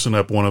they loosen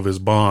up one of his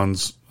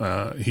bonds,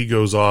 he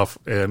goes off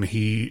and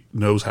he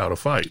knows how to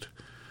fight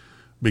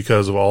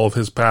because of all of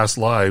his past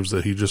lives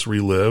that he just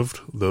relived,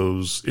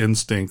 those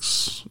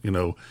instincts,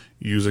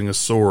 using a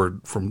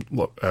sword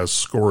as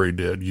Scory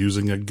did,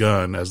 using a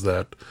gun as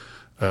that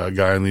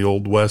guy in the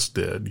Old West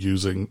did,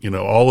 using,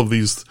 all of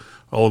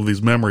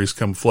these memories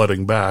come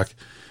flooding back,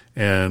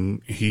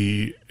 and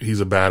he's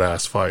a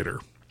badass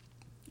fighter.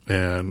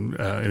 And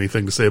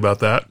anything to say about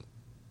that?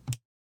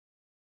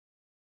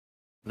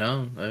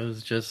 No, it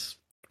was just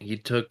he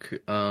took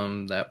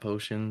that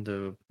potion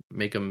to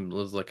make him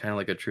kind of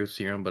like a truth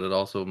serum, but it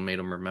also made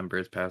him remember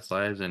his past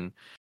lives, and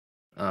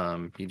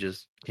he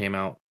just came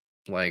out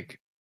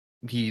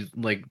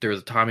there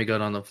was a Tommy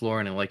gun on the floor,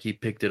 and he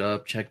picked it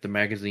up, checked the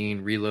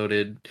magazine,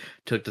 reloaded,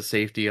 took the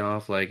safety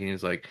off, and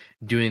he's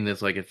doing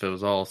this if it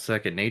was all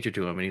second nature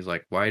to him, and he's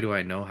like, why do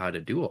I know how to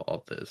do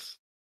all this?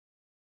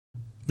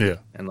 Yeah.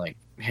 And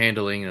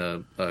handling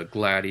a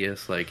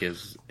gladius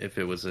as if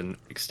it was an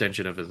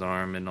extension of his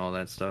arm and all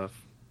that stuff.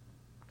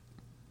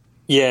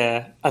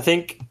 Yeah, I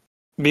think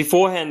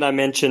beforehand I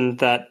mentioned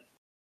that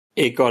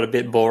it got a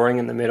bit boring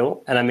in the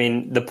middle. And I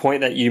mean, the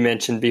point that you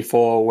mentioned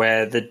before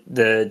where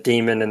the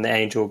demon and the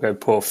angel go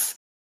poof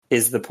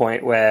is the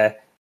point where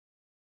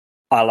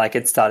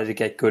it started to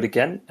get good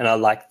again. And I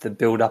liked the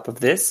build up of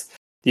this.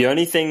 The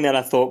only thing that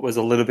I thought was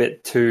a little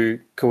bit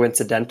too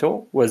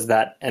coincidental was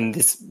that, and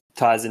this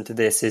ties into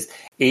this, is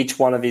each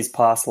one of his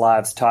past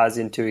lives ties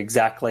into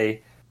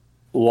exactly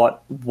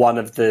what one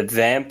of the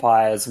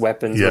vampire's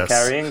weapons were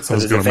carrying. So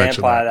there's a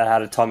vampire that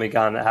had a Tommy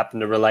gun that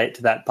happened to relate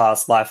to that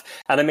past life.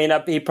 And I mean,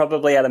 he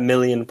probably had 1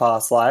 million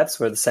past lives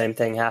where the same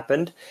thing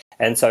happened.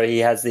 And so he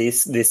has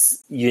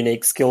this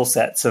unique skill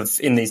sets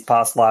in these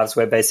past lives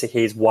where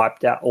basically he's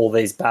wiped out all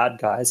these bad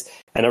guys.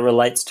 And it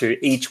relates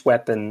to each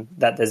weapon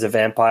that there's a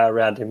vampire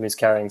around him who's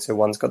carrying. So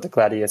one's got the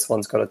gladius,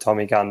 one's got a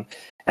Tommy gun.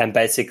 And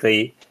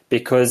basically,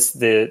 because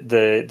the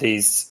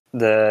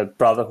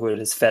Brotherhood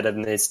is fed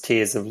him these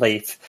tears of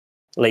Leith,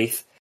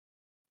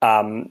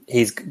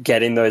 he's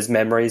getting those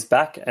memories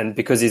back, and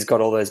because he's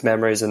got all those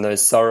memories and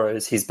those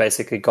sorrows, he's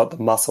basically got the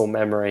muscle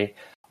memory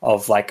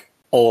of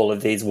all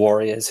of these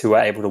warriors who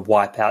are able to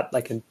wipe out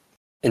in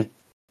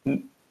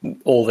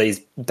all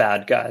these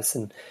bad guys,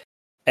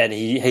 and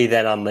he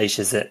then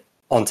unleashes it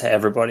onto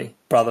everybody,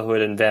 Brotherhood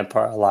and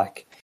vampire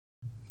alike.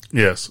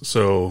 Yes.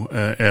 So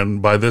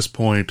and by this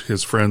point,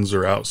 his friends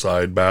are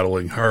outside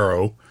battling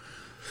Harrow.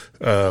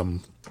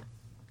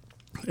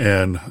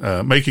 And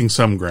making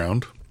some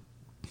ground,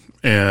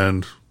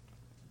 and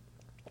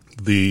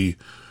the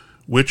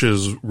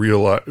witches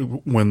realize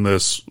when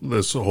this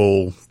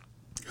whole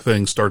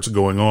thing starts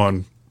going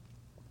on,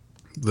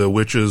 the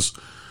witches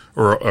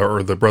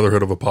or the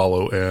Brotherhood of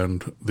Apollo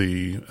and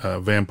the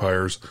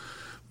vampires,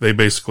 they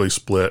basically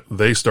split.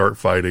 They start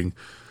fighting.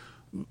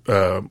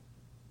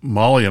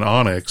 Molly and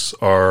Onyx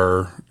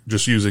are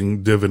just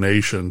using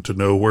divination to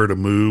know where to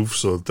move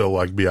so that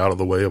they'll be out of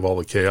the way of all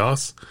the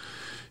chaos.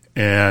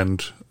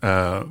 And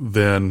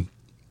then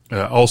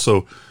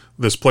also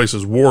this place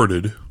is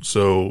warded,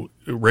 so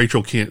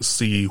Rachel can't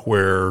see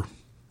where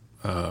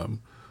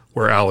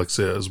Alex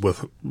is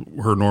with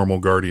her normal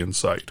guardian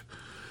sight.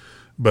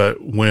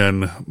 But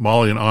when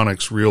Molly and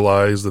Onyx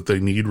realize that they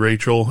need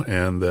Rachel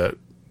and that,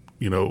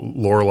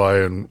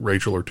 Lorelai and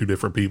Rachel are two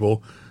different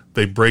people,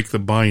 they break the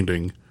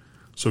binding.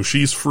 So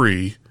she's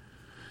free.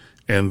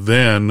 And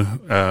then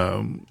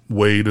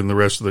Wade and the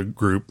rest of the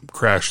group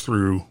crash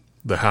through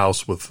the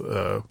house with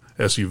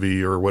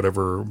SUV or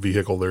whatever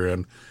vehicle they're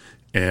in,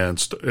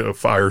 and a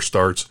fire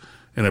starts,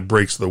 and it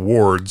breaks the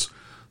wards.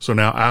 So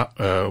now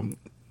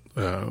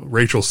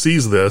Rachel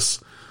sees this,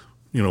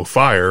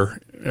 fire.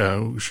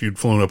 She'd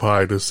flown up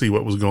high to see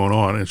what was going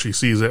on, and she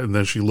sees it, and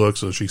then she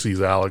looks, and she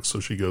sees Alex, so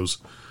she goes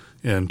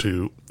in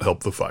to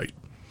help the fight.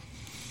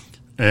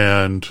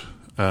 And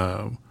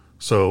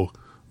so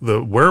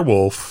the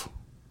werewolf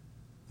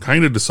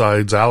kind of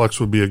decides Alex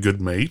would be a good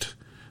mate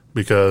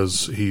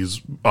because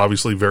he's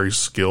obviously very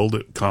skilled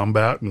at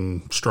combat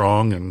and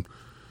strong, and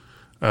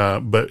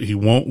but he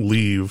won't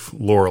leave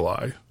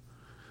Lorelai.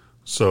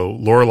 So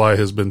Lorelai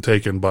has been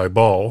taken by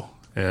Ball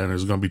and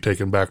is going to be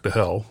taken back to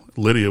hell.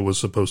 Lydia was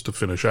supposed to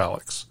finish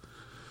Alex.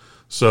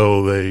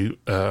 So they,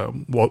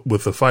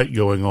 with the fight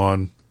going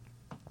on,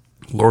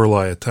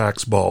 Lorelai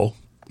attacks Ball,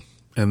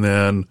 and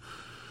then,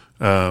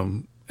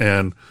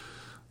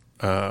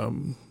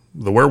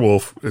 the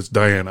werewolf is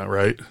Diana,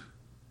 right?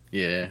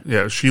 Yeah.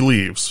 Yeah, she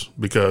leaves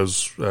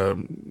because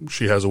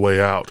she has a way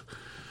out.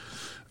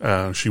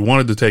 She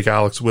wanted to take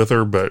Alex with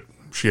her, but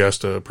she has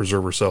to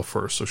preserve herself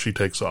first, so she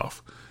takes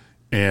off.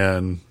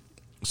 And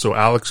so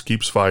Alex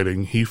keeps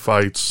fighting. He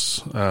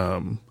fights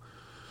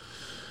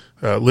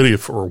Lydia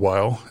for a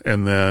while,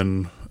 and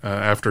then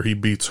after he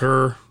beats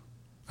her,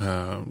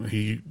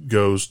 he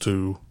goes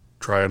to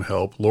try and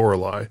help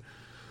Lorelai.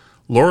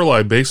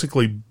 Lorelai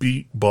basically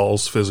beat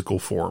Ball's physical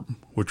form,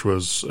 which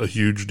was a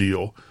huge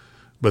deal.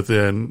 But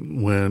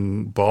then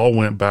when Ball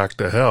went back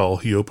to hell,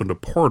 he opened a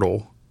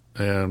portal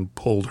and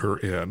pulled her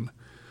in.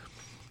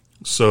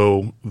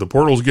 So the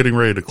portal's getting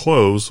ready to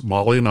close.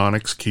 Molly and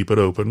Onyx keep it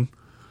open.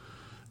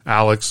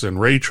 Alex and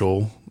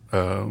Rachel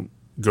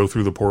go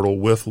through the portal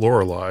with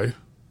Lorelai.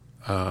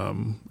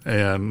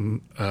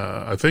 And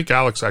I think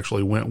Alex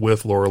actually went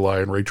with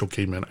Lorelai and Rachel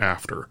came in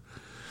after.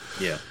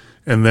 Yeah.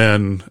 And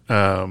then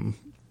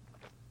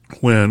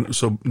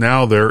so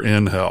now they're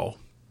in hell.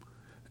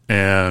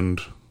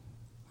 And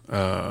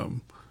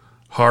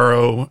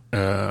Harrow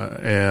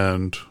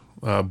and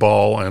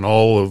Ball and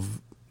all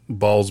of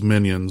Ball's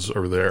minions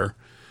are there.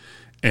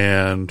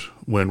 And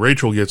when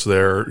Rachel gets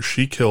there,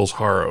 she kills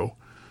Harrow,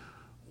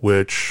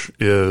 which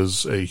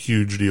is a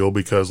huge deal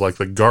because, like,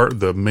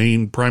 the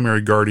main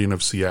primary guardian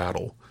of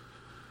Seattle,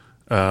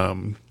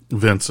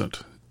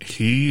 Vincent,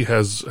 he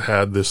has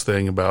had this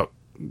thing about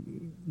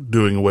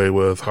doing away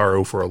with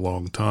Harrow for a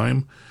long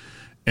time,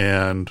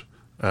 and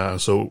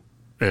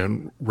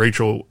and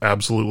Rachel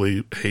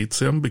absolutely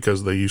hates him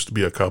because they used to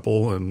be a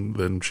couple, and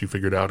then she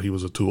figured out he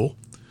was a tool,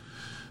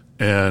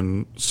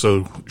 and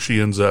so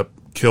she ends up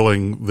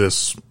killing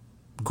this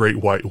great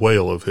white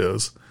whale of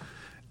his,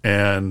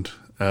 and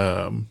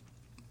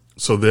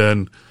so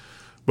then,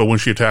 but when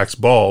she attacks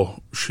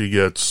Ball, she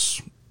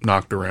gets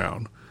knocked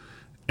around.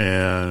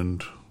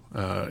 And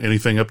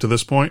anything up to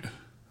this point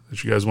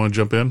that you guys want to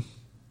jump in?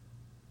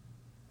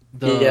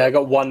 Yeah, I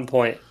got 1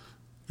 point.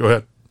 Go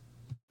ahead.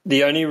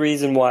 The only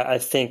reason why I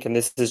think, and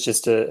this is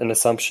just an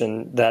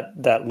assumption, that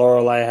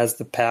Lorelai has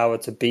the power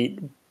to beat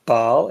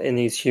Baal in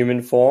his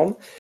human form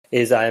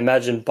is I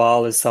imagine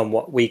Baal is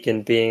somewhat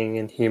weakened being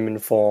in human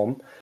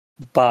form,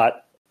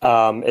 but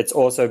it's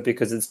also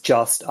because it's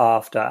just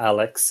after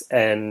Alex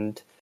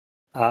and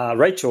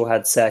Rachel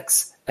had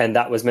sex, and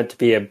that was meant to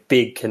be a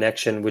big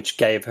connection, which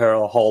gave her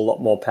a whole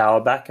lot more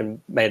power back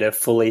and made her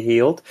fully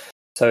healed.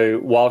 So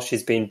while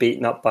she's been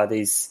beaten up by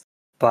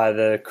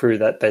the crew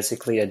that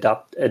basically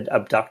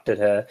abducted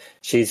her,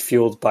 she's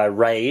fueled by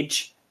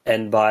rage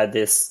and by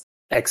this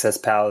excess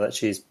power that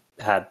she's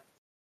had.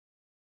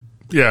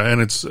 Yeah,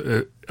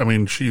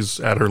 and she's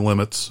at her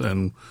limits,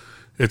 and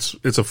it's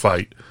a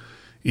fight.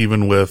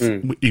 Even with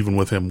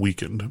him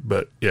weakened,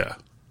 but yeah.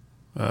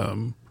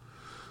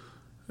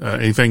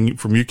 Anything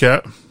from you,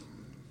 Catt?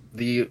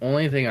 The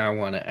only thing I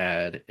want to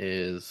add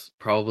is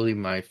probably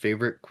my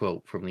favorite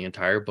quote from the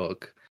entire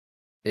book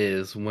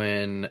is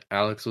when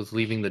Alex was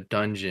leaving the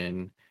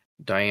dungeon,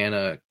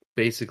 Diana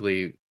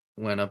basically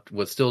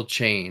was still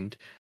chained,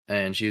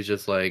 and she was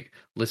just like,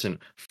 "Listen,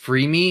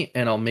 free me,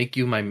 and I'll make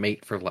you my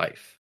mate for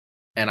life."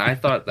 And I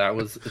thought that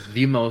was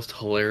the most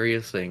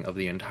hilarious thing of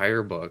the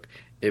entire book.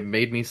 It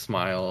made me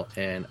smile,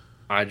 and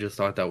I just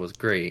thought that was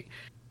great.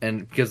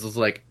 And because it's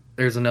like,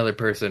 there's another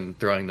person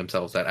throwing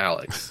themselves at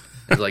Alex.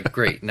 It's like,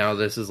 great, now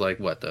this is like,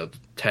 what, the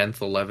 10th,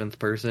 11th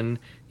person?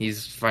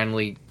 He's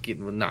finally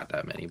getting, not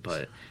that many,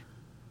 but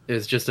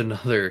it's just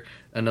another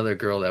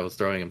girl that was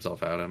throwing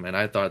himself at him, and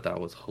I thought that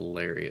was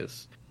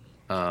hilarious.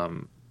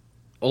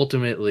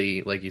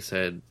 Ultimately, like you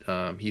said,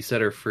 he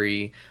set her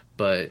free,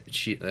 but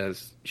she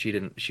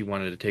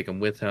wanted to take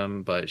him with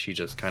him, but she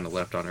just kind of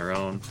left on her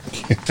own.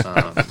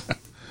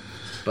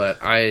 But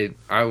I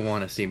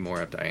want to see more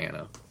of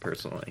Diana,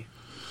 personally.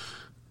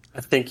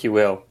 I think you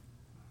will.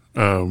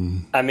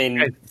 I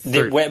mean,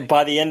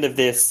 by the end of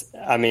this,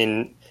 I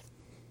mean,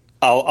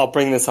 I'll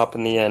bring this up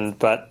in the end,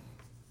 but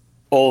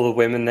all the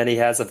women that he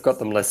has, I've got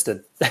them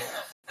listed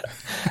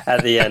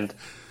at the end.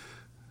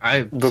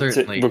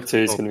 Book two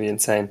is going to be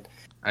insane.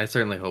 I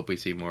certainly hope we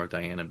see more of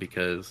Diana,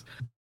 because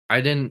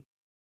I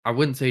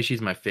wouldn't say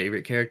she's my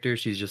favorite character.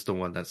 She's just the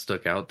one that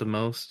stuck out the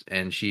most,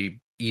 and she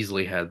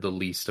easily had the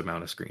least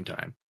amount of screen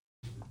time.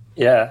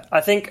 Yeah,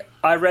 I think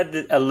I read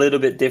it a little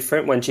bit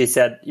different when she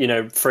said,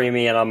 free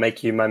me and I'll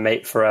make you my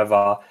mate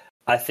forever.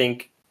 I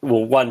think,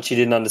 well, one, she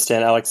didn't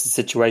understand Alex's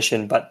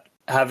situation, but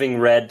having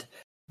read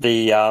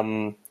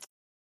the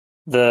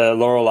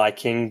Lorelei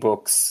King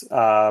books,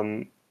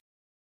 Wind,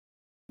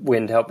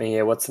 help me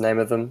here, what's the name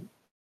of them?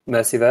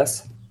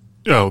 Mercyverse?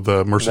 Oh,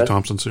 the Mercy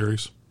Thompson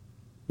series.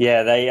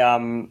 Yeah, they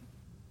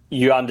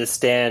you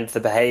understand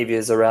the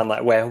behaviors around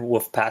like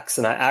werewolf packs,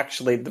 and I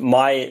actually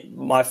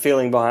my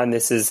feeling behind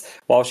this is,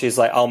 while she's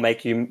like, I'll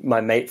make you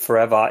my mate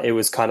forever, it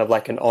was kind of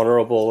like an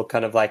honorable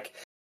kind of like,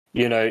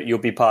 you'll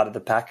be part of the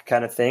pack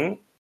kind of thing,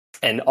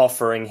 and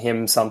offering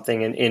him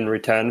something in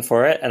return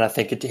for it. And I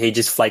think he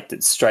just flaked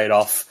it straight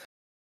off,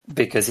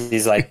 because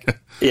he's like,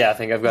 yeah, I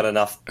think I've got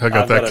enough. I've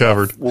got that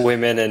covered.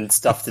 Women and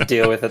stuff to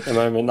deal with at the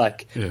moment.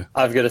 Like, yeah.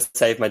 I've got to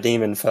save my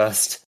demon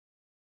first.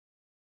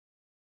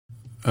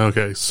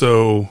 Okay,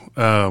 so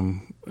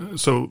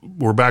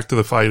we're back to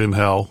the fight in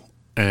hell,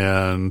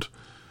 and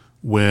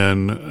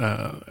when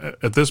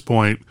at this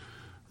point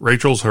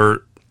Rachel's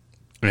hurt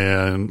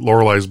and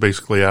Lorelei's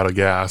basically out of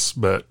gas,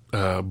 but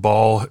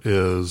Ball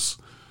is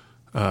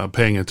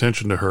paying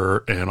attention to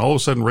her, and all of a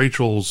sudden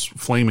Rachel's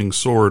flaming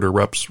sword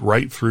erupts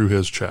right through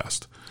his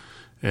chest,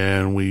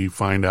 and we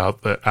find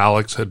out that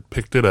Alex had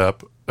picked it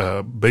up,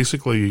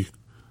 basically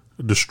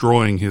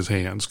destroying his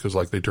hands, because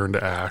like they turned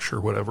to ash or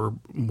whatever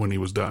when he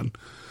was done.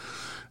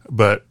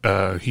 But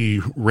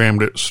he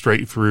rammed it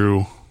straight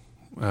through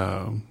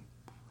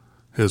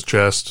his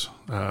chest,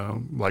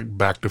 like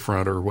back to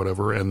front or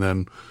whatever, and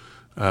then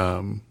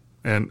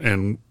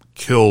and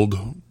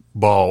killed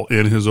Ball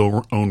in his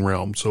own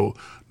realm. So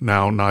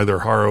now neither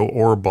Harrow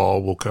or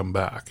Ball will come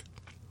back.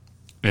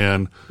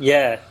 And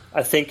yeah,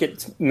 I think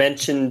it's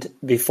mentioned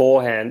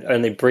beforehand,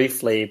 only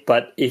briefly,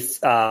 but if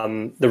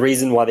the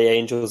reason why the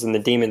angels and the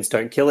demons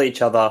don't kill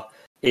each other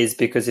is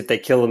because if they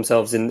kill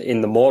themselves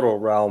in the mortal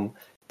realm,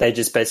 they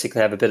just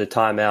basically have a bit of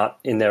time out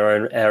in their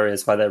own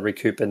areas while they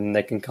recoup and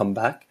they can come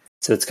back.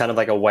 So it's kind of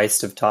like a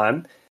waste of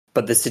time.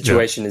 But the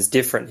situation is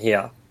different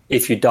here.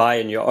 If you die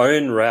in your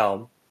own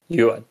realm,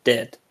 you are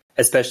dead,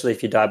 especially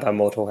if you die by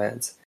mortal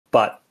hands.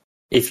 But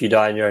if you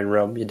die in your own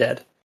realm, you're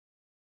dead.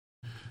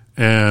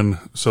 And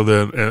so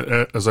then,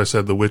 as I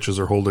said, the witches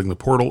are holding the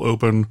portal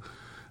open.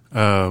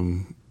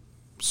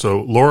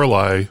 So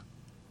Lorelei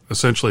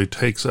essentially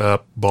takes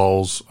up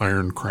Ball's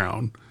iron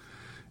crown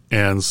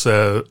and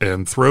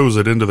throws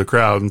it into the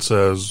crowd and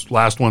says,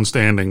 "Last one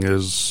standing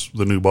is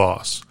the new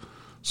boss."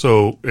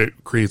 So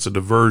it creates a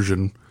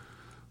diversion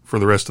for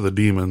the rest of the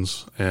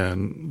demons,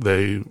 and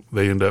they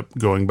end up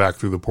going back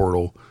through the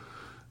portal,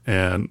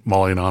 and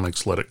Molly and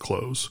Onyx let it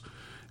close.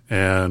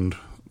 And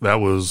that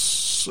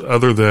was,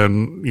 other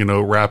than,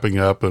 wrapping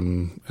up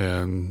and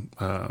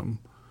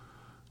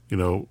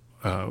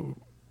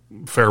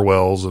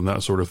farewells and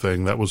that sort of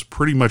thing, that was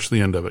pretty much the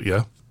end of it,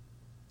 yeah?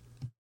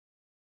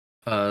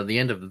 The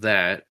end of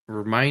that.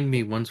 Remind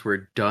me once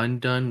we're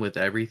done with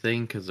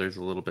everything, because there's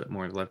a little bit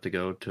more left to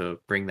go, to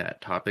bring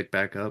that topic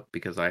back up,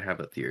 because I have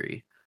a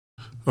theory.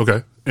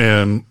 Okay.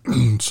 And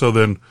so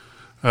then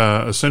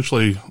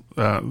essentially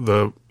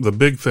the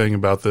big thing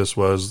about this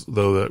was,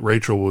 though, that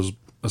Rachel was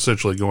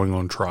essentially going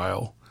on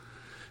trial,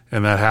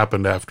 and that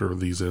happened after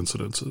these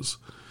incidences.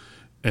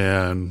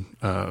 And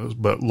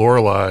but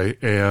Lorelei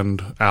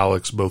and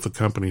Alex both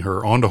accompany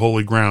her onto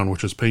holy ground,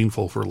 which is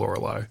painful for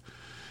Lorelei.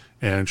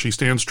 And she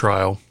stands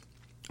trial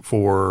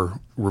for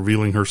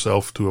revealing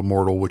herself to a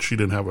mortal, which she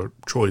didn't have a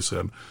choice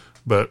in,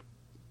 but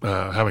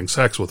having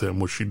sex with him,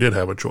 which she did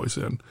have a choice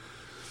in.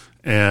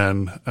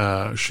 And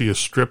she is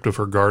stripped of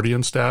her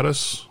guardian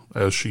status,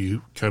 as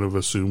she kind of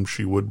assumed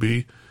she would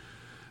be.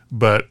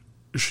 But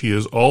she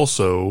is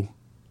also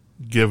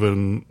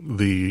given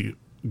the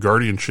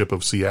guardianship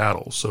of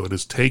Seattle, so it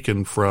is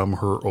taken from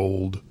her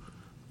old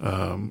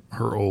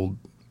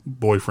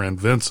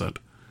boyfriend Vincent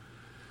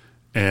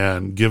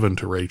and given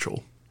to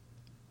Rachel.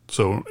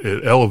 So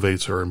it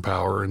elevates her in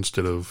power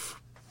instead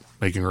of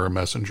making her a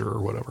messenger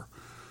or whatever.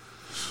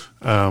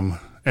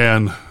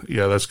 And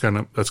yeah, that's kind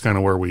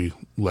of where we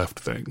left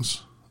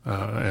things.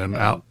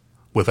 And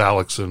with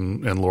Alex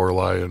and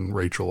Lorelei and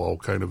Rachel all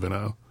kind of in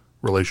a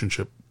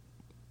relationship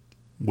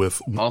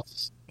with one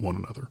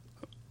another.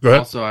 Go ahead.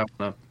 Also,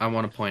 I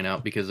want to point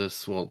out, because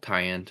this will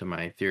tie into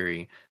my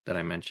theory that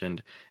I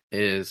mentioned,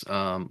 is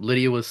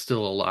Lydia was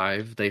still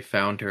alive. They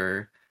found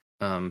her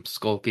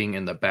skulking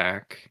in the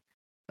back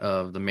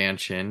of the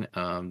mansion.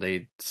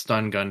 They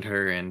stun-gunned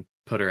her and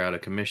put her out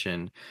of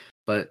commission.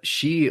 But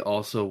she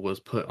also was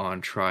put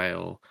on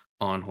trial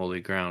on holy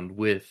ground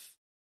with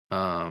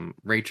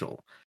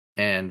Rachel.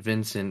 And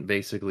Vincent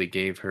basically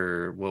gave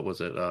her, what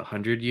was it,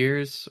 100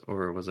 years?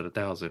 Or was it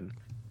 1,000?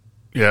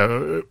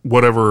 Yeah,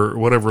 whatever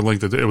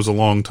length it was a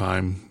long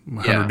time,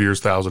 100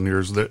 years, 1,000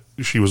 years, that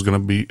she was going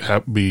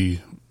to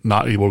be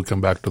not able to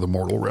come back to the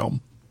mortal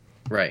realm.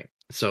 Right.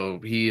 So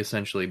he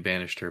essentially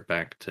banished her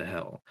back to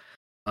hell.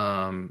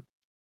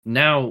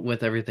 Now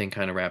with everything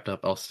kind of wrapped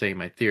up, I'll say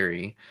my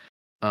theory.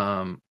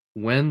 When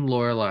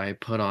Lorelai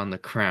put on the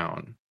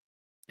crown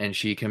and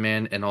she came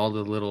in and all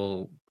the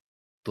little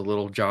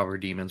jobber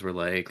demons were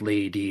like,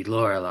 Lady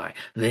Lorelai,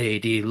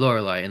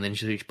 and then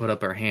she put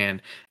up her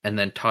hand and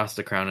then tossed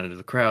the crown into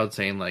the crowd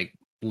saying, like,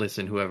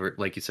 listen, whoever,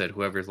 like you said,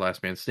 whoever's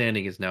last man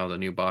standing is now the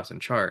new boss in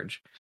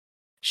charge.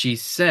 She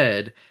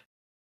said,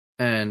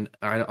 and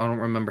I don't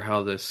remember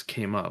how this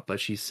came up, but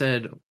she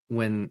said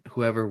when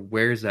whoever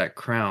wears that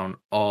crown,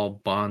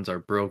 all bonds are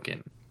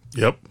broken.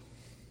 Yep.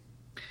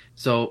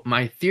 So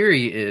my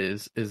theory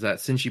is that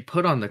since she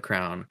put on the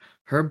crown,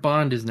 her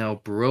bond is now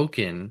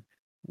broken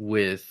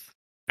with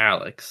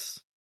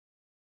Alex.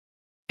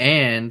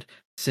 And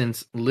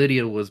since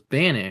Lydia was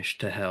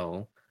banished to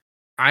hell,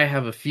 I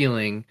have a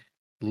feeling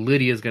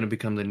Lydia is going to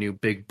become the new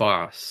big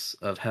boss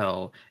of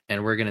hell,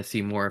 and we're going to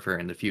see more of her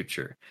in the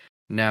future.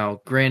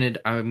 Now, granted,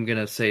 I'm going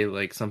to say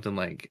like something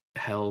like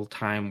hell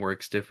time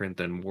works different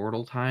than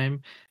mortal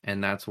time,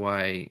 and that's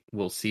why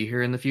we'll see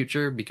her in the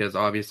future, because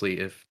obviously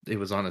if it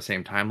was on the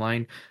same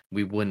timeline,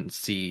 we wouldn't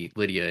see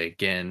Lydia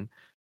again,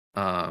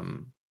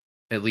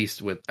 at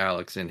least with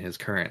Alex in his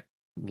current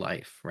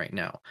life right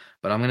now.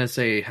 But I'm going to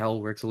say hell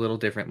works a little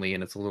differently,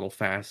 and it's a little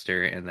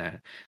faster, and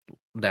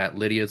that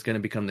Lydia is going to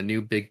become the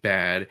new big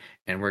bad,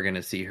 and we're going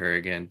to see her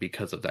again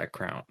because of that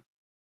crown.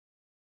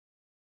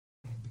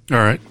 All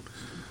right.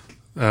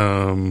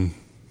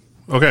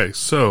 Okay,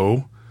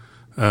 so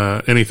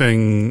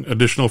anything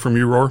additional from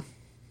you, Roar?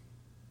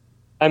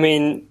 I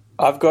mean,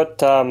 I've got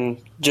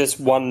just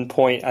one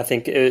point. I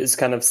think is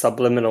kind of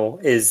subliminal.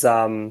 Is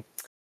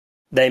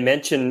they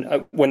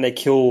mention when they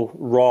kill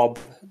Rob,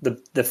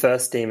 the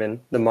first demon,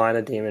 the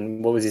minor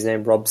demon. What was his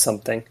name? Rob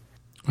something.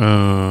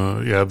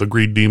 Yeah, the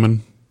greed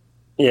demon.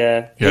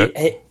 Yeah.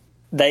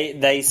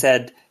 They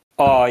said,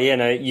 oh,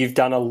 you've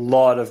done a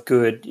lot of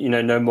good.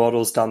 No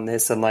mortal's done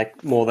this in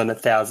like more than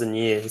 1,000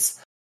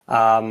 years.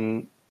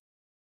 You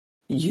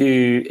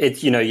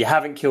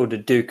haven't killed a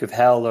Duke of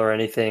Hell or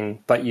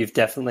anything, but you've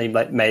definitely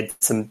like made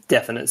some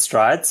definite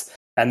strides.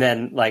 And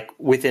then like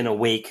within a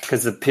week,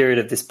 because the period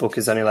of this book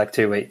is only like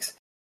 2 weeks,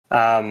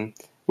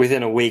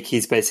 within a week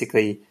he's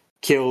basically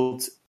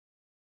killed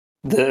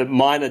the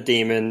minor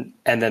demon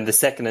and then the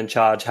second in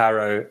charge,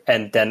 Harrow,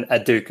 and then a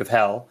Duke of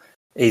Hell.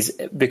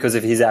 Because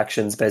of his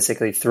actions,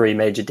 basically 3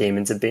 major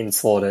demons have been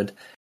slaughtered.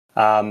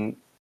 And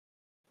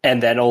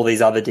then all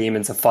these other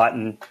demons are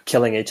fighting,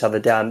 killing each other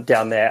down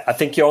there. I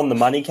think you're on the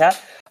money,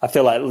 Catt. I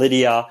feel like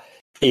Lydia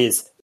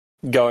is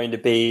going to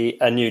be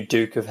a new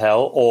Duke of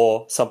Hell,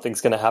 or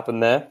something's going to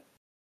happen there.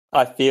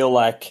 I feel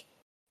like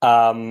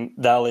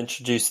they'll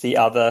introduce the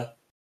other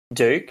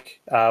Duke.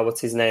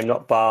 What's his name?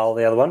 Not Baal,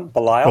 the other one.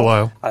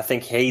 Belial. I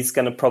think he's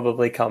going to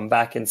probably come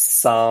back in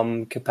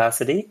some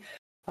capacity.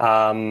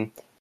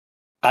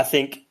 I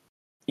think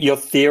your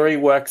theory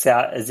works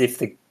out as if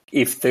the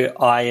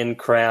Iron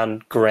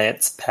Crown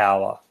grants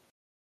power.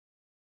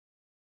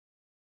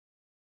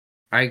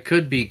 I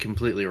could be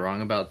completely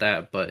wrong about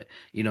that, but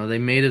they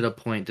made it a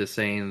point to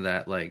saying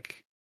that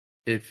like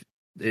if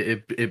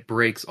it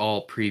breaks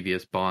all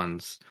previous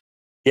bonds.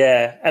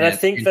 Yeah, and I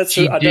think that's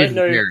I don't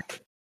know.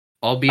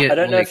 Albeit, I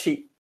don't know if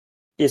she.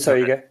 Yeah, sorry,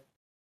 you go.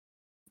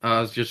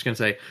 I was just gonna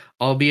say,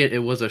 albeit it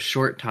was a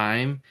short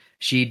time,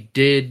 she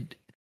did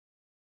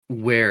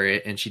wear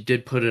it and she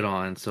did put it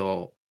on.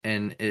 So,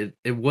 and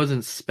it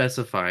wasn't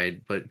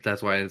specified, but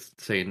that's why I was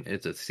saying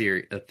it's a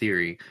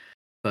theory.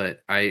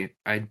 But I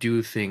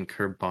do think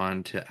her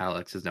bond to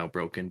Alex is now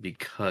broken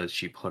because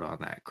she put on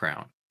that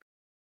crown.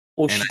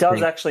 Well, she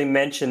does actually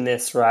mention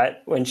this, right?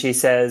 When she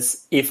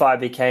says, if I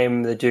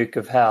became the Duke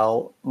of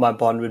Hell, my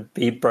bond would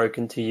be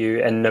broken to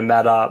you. And no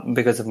matter,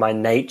 because of my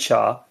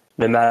nature,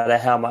 no matter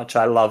how much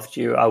I loved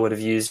you, I would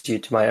have used you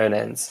to my own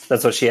ends.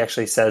 That's what she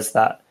actually says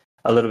that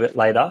a little bit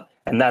later.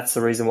 And that's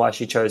the reason why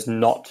she chose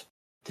not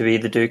to be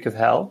the Duke of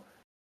Hell.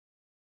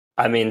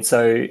 I mean,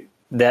 so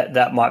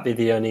that might be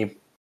the only...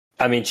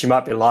 I mean, she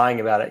might be lying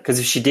about it. Because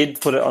if she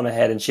did put it on her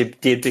head and she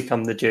did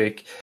become the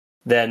Duke,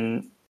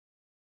 then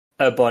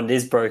her bond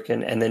is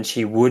broken, and then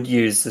she would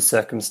use the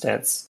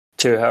circumstance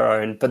to her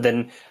own. But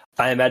then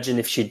I imagine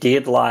if she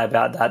did lie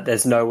about that,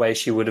 there's no way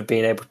she would have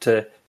been able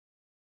to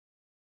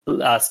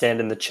stand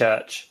in the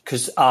church.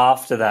 Because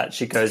after that,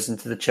 she goes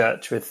into the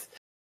church with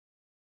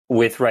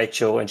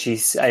Rachel, and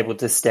she's able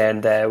to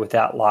stand there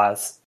without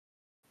lies,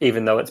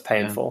 even though it's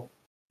painful.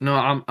 Yeah.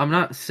 No, I'm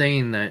not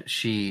saying that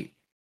she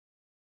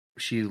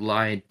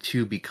lied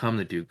to become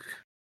the Duke.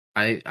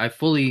 I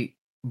fully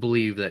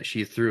believe that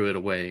she threw it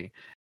away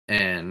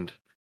and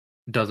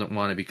doesn't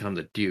want to become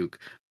the Duke.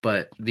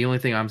 But the only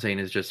thing I'm saying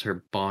is just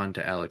her bond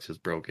to Alex is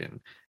broken,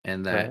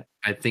 and that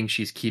I think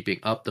she's keeping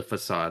up the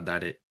facade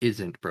that it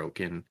isn't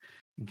broken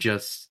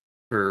just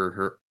for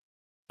her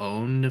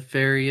own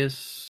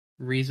nefarious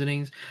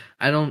reasonings.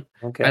 I don't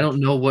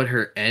know what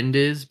her end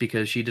is,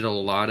 because she did a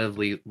lot of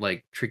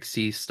like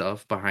tricksy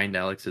stuff behind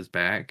Alex's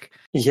back.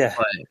 Yeah.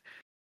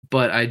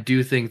 But I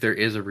do think there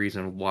is a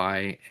reason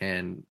why,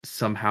 and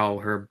somehow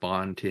her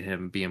bond to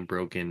him being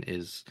broken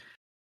is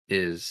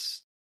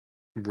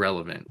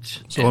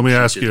relevant. So let me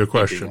ask you a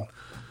question.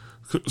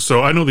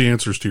 So I know the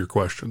answers to your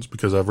questions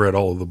because I've read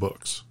all of the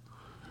books.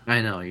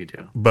 I know you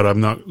do. But I'm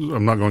not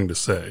going to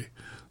say.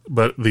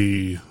 But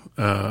did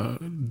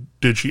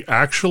she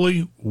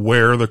actually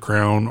wear the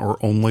crown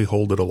or only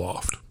hold it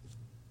aloft?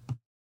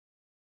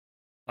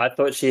 I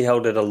thought she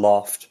held it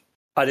aloft.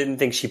 I didn't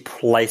think she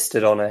placed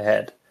it on her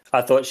head.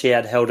 I thought she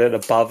had held it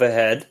above her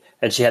head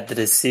and she had the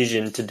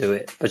decision to do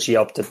it, but she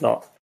opted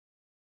not.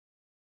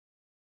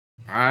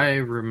 I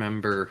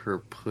remember her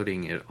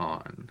putting it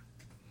on,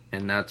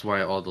 and that's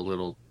why all the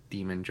little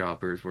demon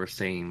jobbers were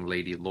saying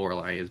Lady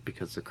Lorelei, is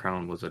because the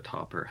crown was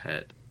atop her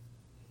head.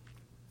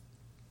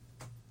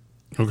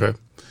 Okay.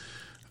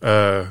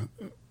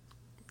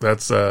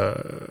 That's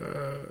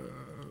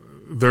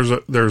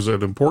there's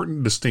an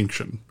important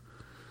distinction.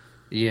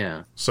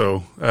 Yeah.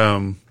 So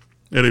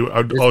anyway,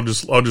 I'll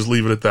just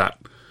leave it at that.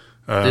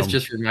 This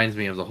just reminds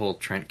me of the whole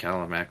Trent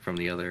Calamack from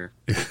the other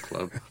book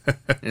club.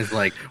 It's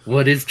like,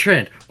 what is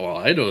Trent? Well,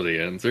 I know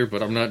the answer,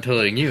 but I'm not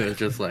telling you. It's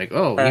just like,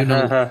 oh, you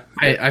know,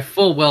 I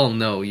full well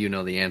know you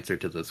know the answer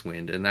to this,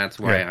 Wind, and that's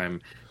why I'm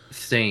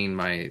saying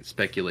my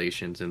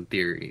speculations and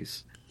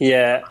theories.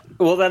 Yeah,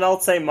 well then I'll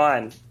say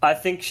mine. I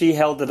think she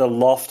held it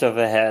aloft of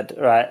her head,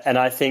 right? And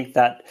I think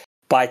that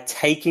by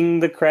taking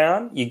the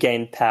crown, you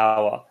gain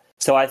power.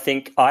 So I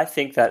think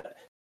that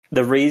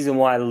the reason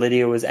why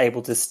Lydia was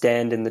able to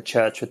stand in the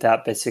church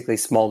without basically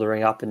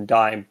smoldering up and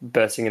dying,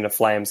 bursting into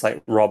flames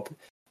like Rob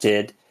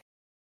did,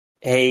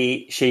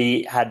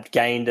 she had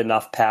gained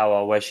enough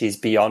power where she's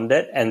beyond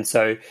it. And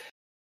so,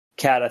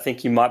 Catt, I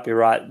think you might be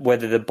right.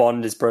 Whether the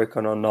bond is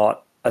broken or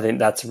not, I think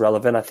that's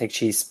irrelevant. I think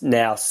she's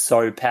now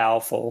so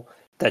powerful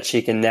that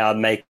she can now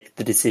make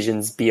the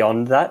decisions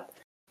beyond that.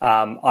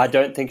 I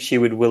don't think she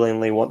would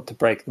willingly want to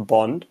break the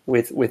bond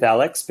with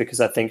Alex, because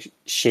I think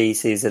she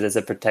sees it as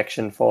a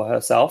protection for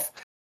herself.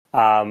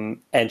 And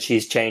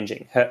she's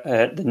changing.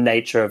 The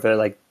nature of her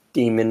like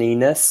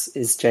demoniness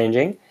is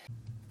changing.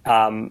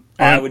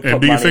 I would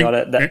put money on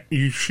it. That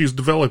she's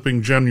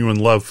developing genuine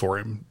love for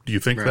him. Do you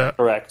think that?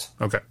 Correct.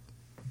 Okay.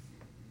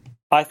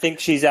 I think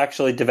she's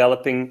actually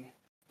developing.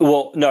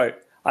 Well, no.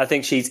 I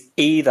think she's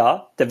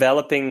either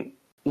developing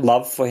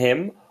love for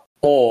him,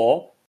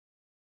 or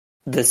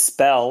the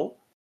spell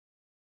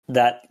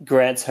that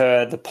grants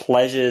her the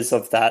pleasures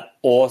of that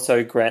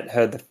also grant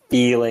her the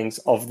feelings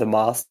of the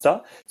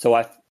master.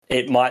 So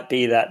it might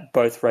be that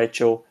both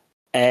Rachel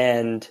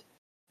and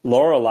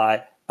Lorelei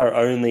are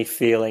only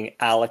feeling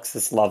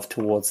Alex's love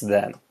towards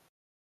them,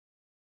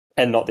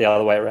 and not the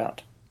other way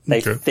around. They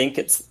think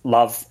it's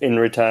love in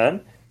return,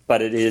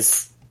 but it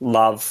is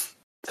love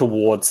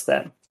towards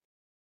them.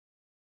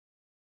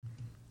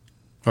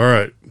 All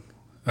right.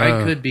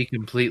 I could be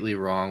completely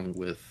wrong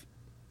with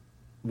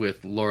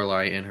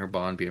Lorelei and her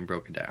bond being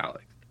broken to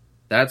Alex.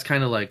 That's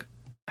kind of like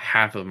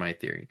half of my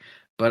theory.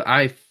 But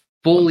I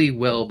fully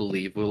well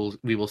believe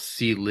we will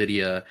see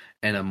Lydia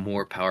in a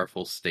more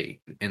powerful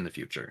state in the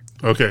future.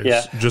 Okay.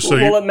 Yeah.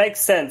 It makes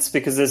sense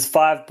because there's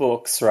 5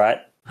 books, right?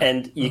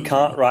 And you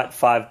can't write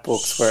 5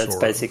 books where it's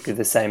basically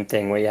the same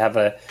thing, where you have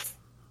a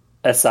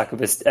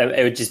succubus.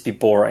 It would just be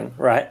boring,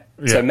 right?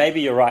 Yeah. So maybe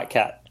you're right,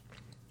 Catt.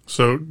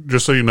 So,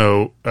 just so you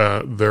know,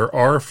 there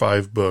are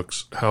 5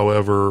 books.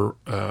 However,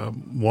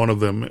 one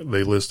of them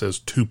they list as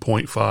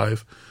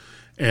 2.5,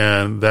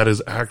 and that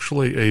is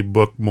actually a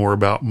book more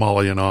about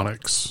Molly and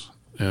Onyx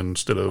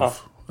instead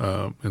of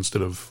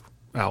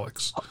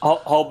Alex.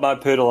 Hold my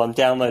poodle. I'm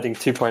downloading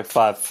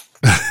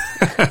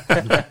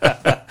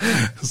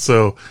 2.5.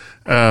 So,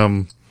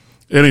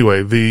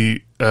 anyway,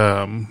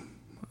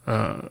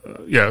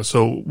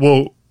 So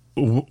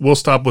we'll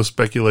stop with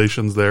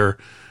speculations there.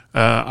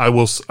 I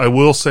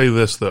will say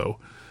this though.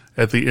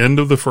 At the end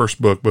of the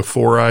first book,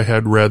 before I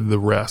had read the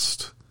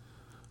rest,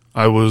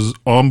 I was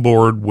on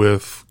board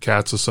with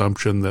Catt's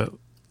assumption that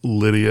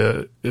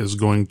Lydia is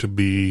going to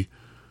be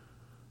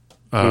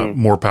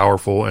more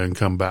powerful and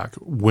come back.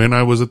 When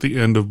I was at the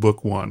end of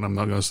book 1, I'm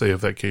not going to say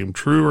if that came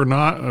true or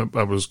not.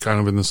 I was kind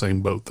of in the same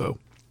boat though.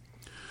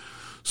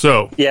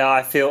 So yeah,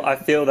 I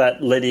feel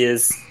that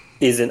Lydia's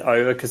isn't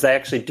over, because they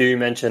actually do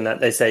mention that.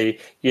 They say,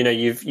 you know,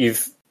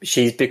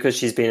 because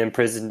she's been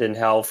imprisoned in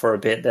hell for a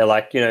bit, they're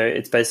like, you know,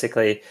 it's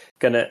basically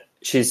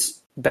she's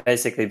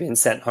basically been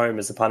sent home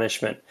as a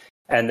punishment.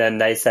 And then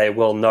they say,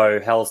 well, no,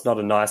 hell's not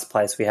a nice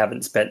place. We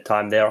haven't spent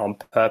time there on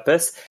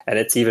purpose. And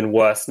it's even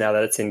worse now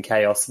that it's in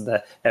chaos.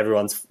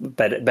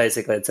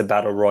 Basically it's a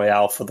battle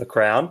royale for the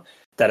crown,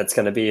 that it's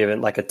going to be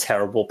even like a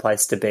terrible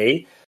place to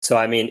be. So,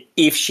 I mean,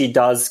 if she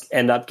does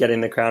end up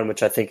getting the crown,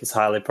 which I think is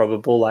highly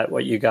probable, like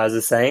what you guys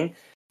are saying,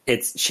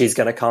 she's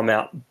going to come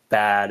out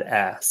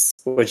badass.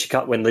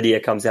 When Lydia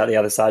comes out the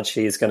other side,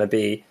 she is going to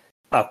be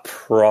a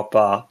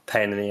proper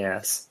pain in the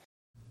ass.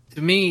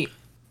 To me,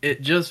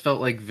 it just felt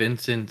like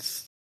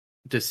Vincent's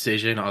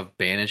decision of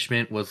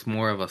banishment was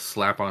more of a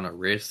slap on a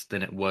wrist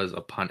than it was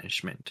a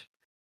punishment.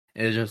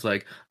 It's just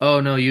like,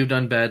 oh no, you've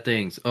done bad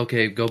things.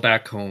 Okay, go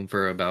back home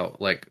for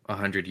about like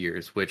 100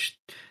 years, which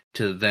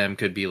to them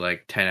could be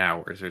like 10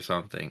 hours or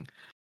something.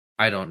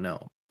 I don't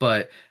know.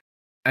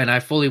 And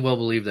I fully well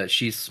believe that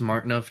she's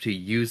smart enough to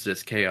use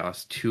this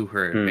chaos to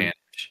her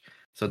advantage.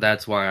 So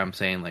that's why I'm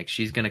saying like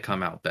she's going to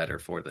come out better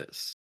for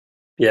this.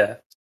 Yeah.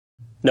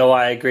 No,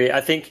 I agree.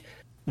 I think,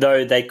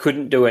 though, they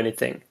couldn't do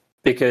anything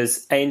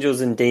because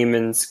angels and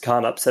demons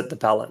can't upset the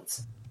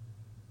balance.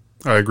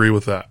 I agree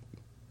with that.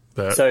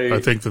 I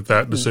think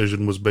that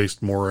decision was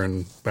based more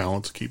in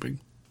balance keeping.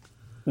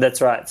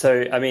 That's right.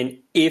 So, I mean,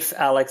 if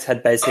Alex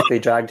had basically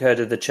dragged her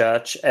to the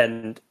church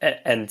and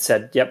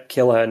said, yep,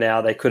 kill her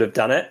now, they could have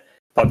done it.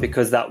 But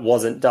because that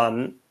wasn't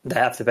done, they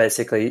have to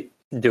basically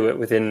do it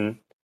within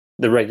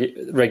the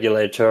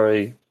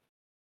regulatory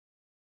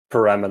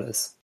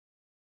parameters.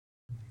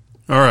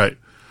 All right.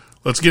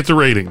 Let's get to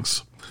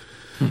ratings.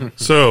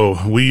 So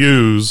we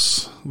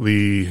use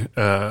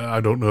I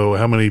don't know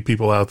how many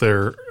people out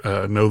there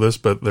know this,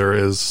 but there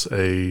is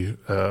a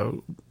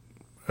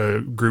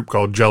group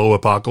called Jello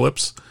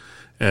Apocalypse,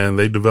 and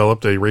they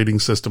developed a rating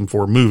system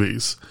for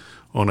movies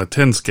on a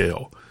 10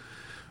 scale.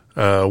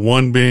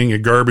 1 being a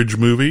garbage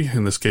movie,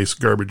 in this case,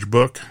 garbage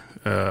book,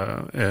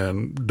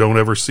 and don't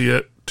ever see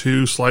it.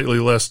 2, slightly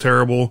less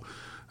terrible.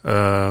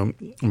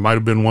 Might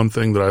have been one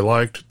thing that I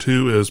liked.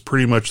 2 is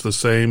pretty much the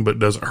same, but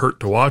doesn't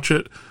hurt to watch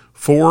it.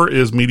 4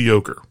 is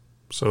mediocre.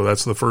 So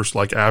that's the first,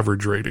 like,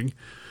 average rating.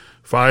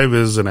 5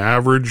 is an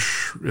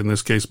average, in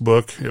this case,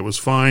 book. It was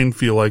fine.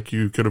 Feel like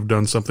you could have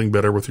done something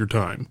better with your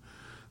time.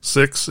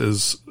 6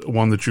 is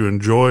one that you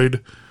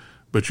enjoyed,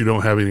 but you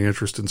don't have any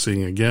interest in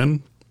seeing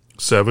again.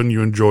 7,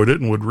 you enjoyed it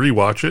and would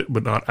rewatch it,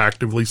 but not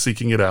actively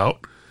seeking it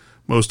out.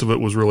 Most of it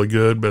was really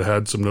good, but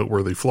had some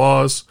noteworthy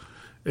flaws.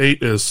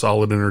 8 is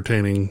solid,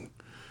 entertaining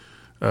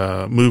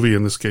movie,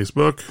 in this case,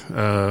 book.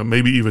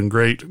 Maybe even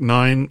great.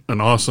 9,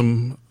 an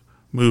awesome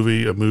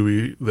movie, a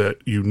movie that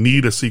you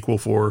need a sequel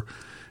for.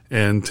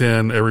 And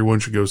 10, everyone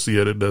should go see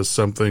it. It does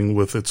something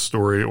with its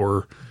story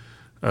or,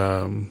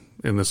 in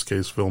this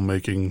case,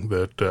 filmmaking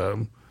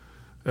that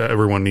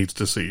everyone needs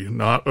to see.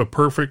 Not a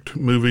perfect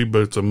movie,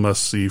 but it's a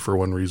must-see for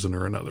one reason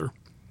or another.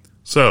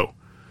 So,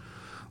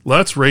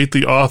 let's rate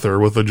the author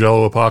with the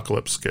Jello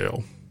Apocalypse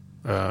scale.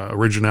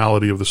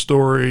 Originality of the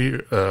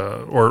story,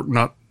 or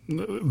not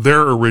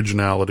their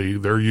originality,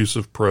 their use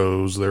of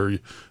prose, their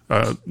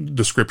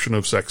description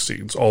of sex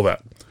scenes, all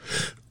that.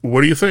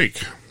 What do you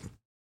think?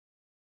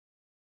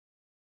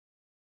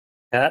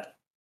 Catt?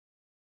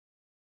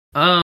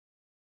 Okay,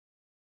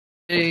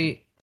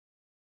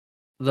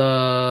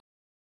 the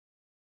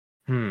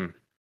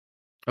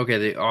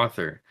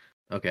author.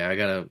 Okay, I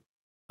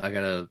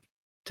gotta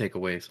take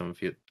away some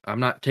few. I'm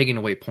not taking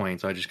away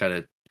points. I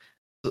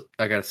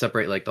gotta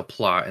separate like the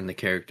plot and the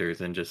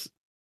characters and just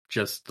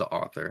the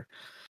author.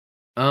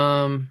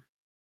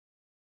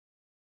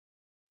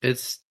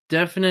 It's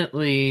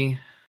definitely,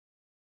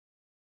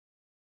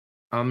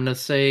 I'm gonna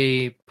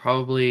say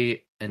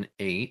probably an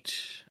 8.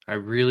 I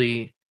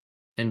really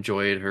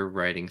enjoyed her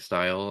writing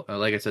style.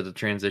 Like I said, the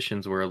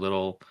transitions were a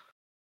little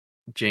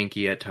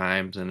janky at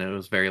times, and it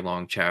was very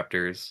long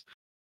chapters.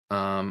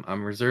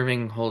 I'm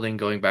reserving holding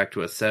going back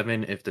to a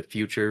 7 if the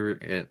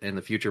future and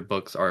the future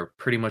books are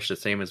pretty much the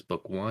same as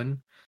book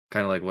 1.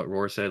 Kind of like what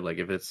Roar said, like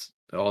if it's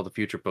all the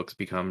future books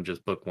become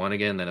just book 1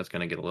 again, then it's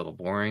going to get a little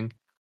boring.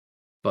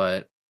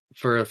 But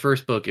for a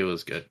first book, it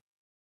was good.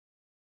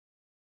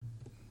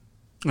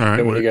 All right.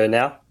 You want to go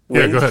now?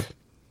 Yeah, go ahead.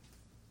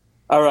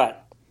 All right.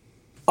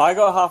 I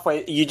got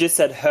halfway. You just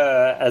said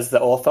her as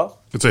the author.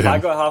 It's a him. I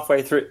got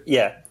halfway through.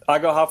 Yeah, I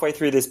got halfway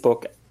through this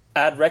book.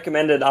 I'd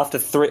recommended after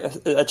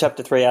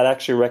chapter 3. I'd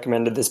actually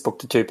recommended this book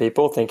to 2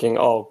 people, thinking,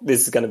 "Oh,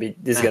 this is going to be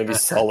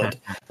solid.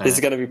 This is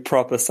going to be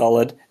proper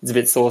solid. It's a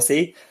bit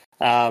saucy,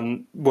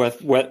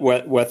 worth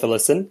a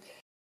listen."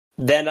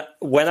 Then,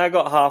 when I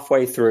got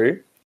halfway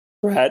through,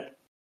 right,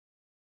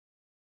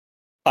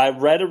 I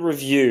read a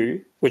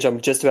review, which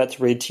I'm just about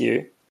to read to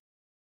you,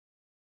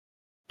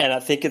 and I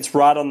think it's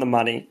right on the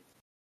money.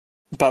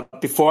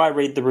 But before I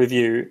read the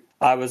review,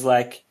 I was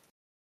like,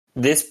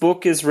 this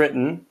book is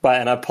written by,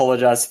 and I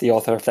apologize to the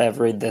author if they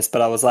ever read this,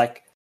 but I was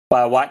like,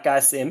 by a white guy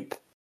simp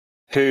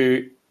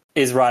who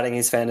is writing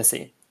his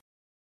fantasy.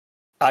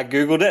 I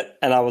Googled it,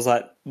 and I was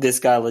like, this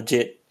guy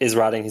legit is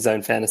writing his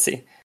own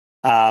fantasy.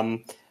 I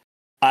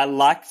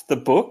liked the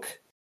book,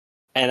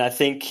 and I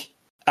think,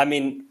 I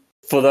mean,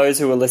 for those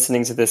who are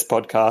listening to this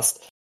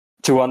podcast,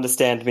 to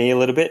understand me a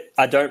little bit,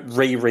 I don't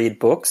reread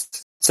books.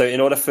 So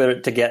in order for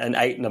it to get an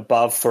 8 and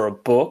above for a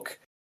book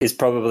is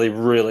probably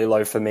really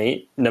low for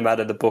me. No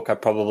matter the book, I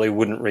probably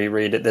wouldn't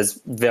reread it. There's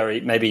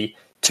maybe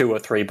 2 or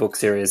 3 book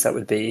series that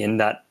would be in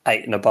that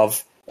 8 and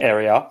above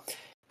area.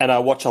 And I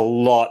watch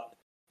a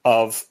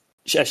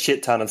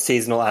shit ton of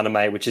seasonal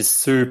anime, which is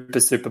super,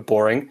 super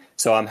boring.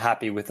 So I'm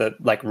happy with a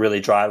like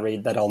really dry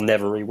read that I'll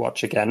never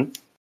rewatch again.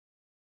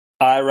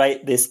 I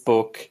rate this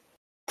book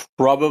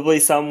probably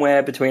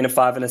somewhere between a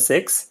 5 and a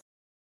 6.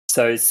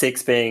 So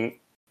 6 being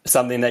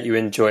something that you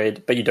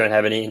enjoyed, but you don't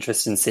have any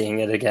interest in seeing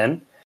it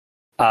again,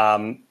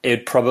 it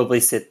would probably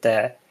sit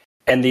there.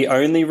 And the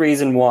only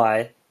reason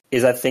why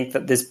is I think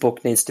that this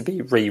book needs to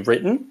be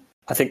rewritten.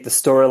 I think the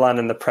storyline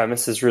and the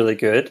premise is really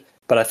good,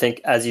 but I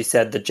think, as you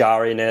said, the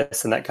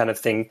jarriness and that kind of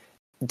thing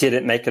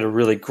didn't make it a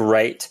really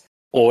great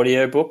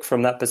audiobook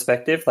from that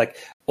perspective. Like,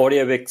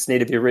 audiobooks need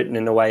to be written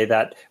in a way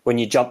that when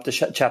you jump to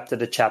chapter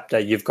to chapter,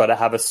 you've got to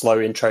have a slow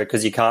intro,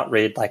 because you can't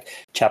read like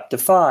chapter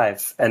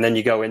 5 and then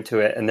you go into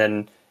it, and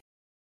then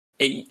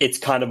it's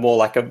kind of more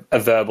like a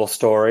verbal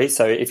story.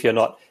 So if you're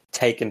not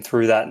taken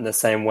through that in the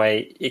same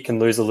way, it can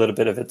lose a little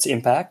bit of its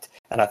impact.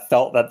 And I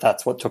felt that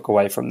that's what took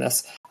away from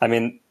this. I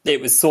mean,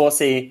 it was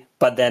saucy,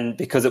 but then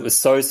because it was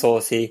so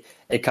saucy,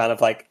 it kind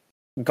of like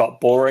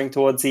got boring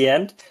towards the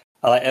end.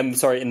 I'm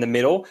sorry, in the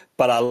middle,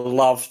 but I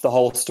loved the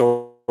whole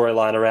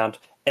storyline around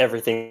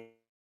everything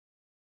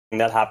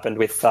that happened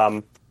with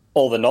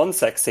all the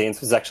non-sex scenes.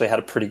 Was actually had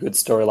a pretty good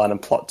storyline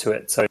and plot to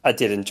it. So I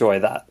did enjoy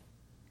that.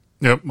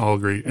 Yep, I'll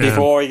agree.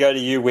 Before we go to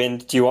you,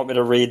 Wind, do you want me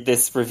to read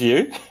this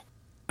review?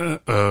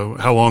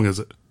 How long is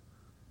it?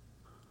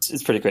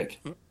 It's pretty quick.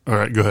 All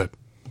right, go ahead.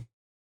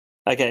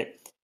 Okay.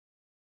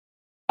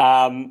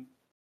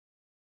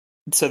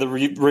 So the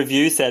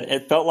review said,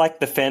 it felt like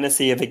the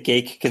fantasy of a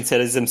geek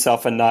considers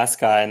himself a nice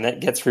guy and that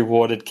gets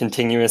rewarded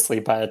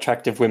continuously by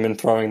attractive women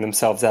throwing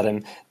themselves at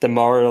him. The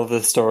moral of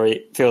the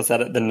story feels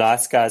that the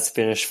nice guys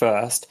finish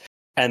first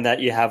and that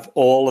you have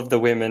all of the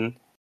women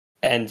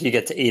and you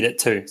get to eat it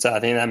too. So I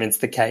think that means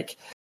the cake.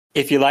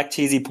 If you like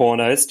cheesy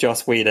pornos,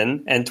 Joss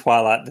Whedon, and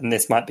Twilight, then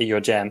this might be your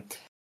jam.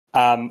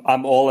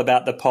 I'm all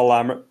about the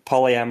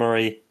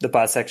polyamory, the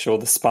bisexual,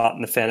 the smart,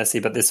 and the fantasy,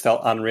 but this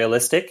felt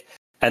unrealistic.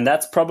 And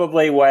that's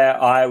probably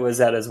where I was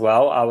at as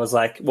well. I was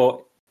like,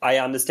 well, I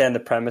understand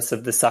the premise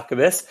of the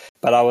succubus,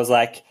 but I was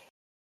like,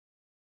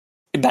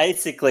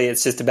 basically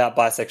it's just about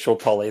bisexual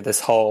poly,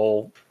 this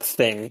whole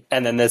thing.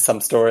 And then there's some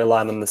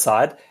storyline on the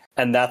side.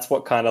 And that's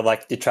what kind of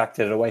like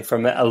detracted it away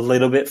from it a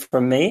little bit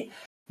from me.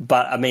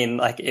 But I mean,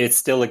 like, it's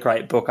still a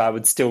great book. I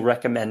would still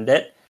recommend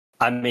it.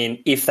 I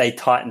mean, if they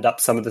tightened up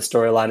some of the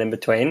storyline in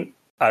between,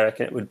 I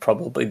reckon it would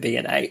probably be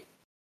an 8.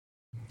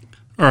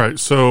 All right.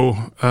 So,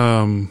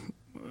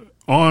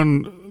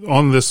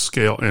 on this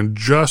scale, and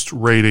just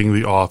rating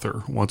the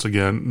author, once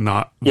again,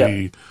 not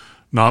the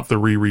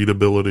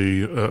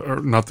rereadability,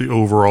 or not the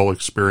overall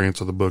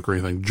experience of the book or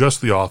anything,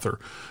 just the author,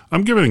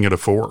 I'm giving it a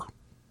 4.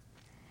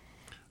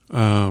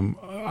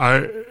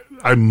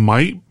 I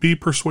might be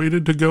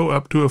persuaded to go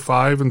up to a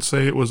 5 and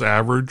say it was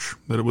average,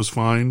 that it was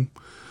fine.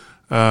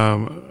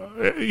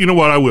 You know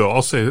what? I will.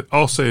 I'll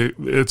say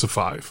it's a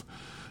 5.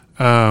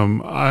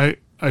 I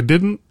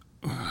didn't.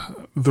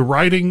 The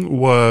writing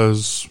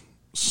was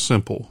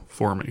simple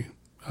for me.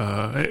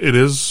 It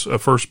is a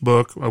first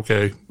book,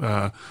 okay,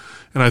 and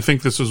I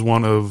think this is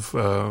one of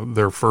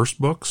their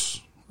first books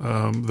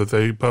that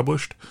they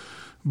published.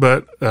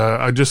 But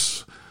I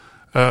just.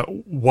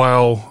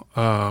 While,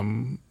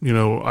 you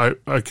know,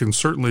 I can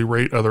certainly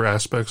rate other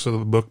aspects of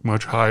the book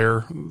much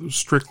higher,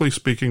 strictly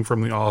speaking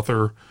from the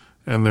author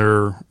and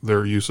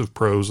their use of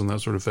prose and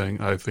that sort of thing,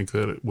 I think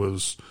that it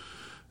was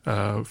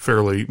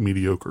fairly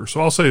mediocre.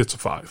 So I'll say it's a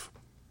 5.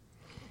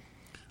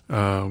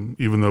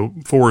 Even though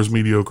 4 is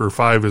mediocre,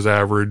 5 is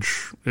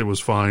average, it was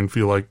fine,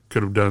 feel like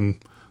could have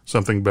done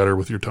something better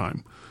with your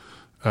time.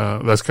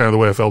 That's kind of the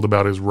way I felt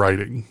about his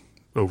writing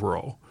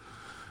overall.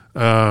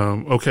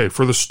 Okay,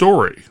 for the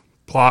story,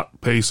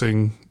 plot,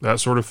 pacing, that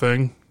sort of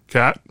thing.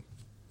 Catt?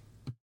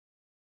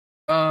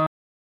 I'm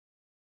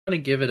going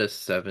to give it a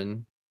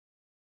 7.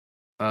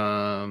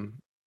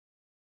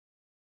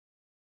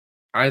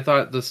 I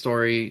thought the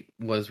story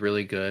was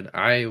really good.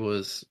 I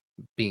was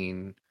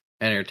being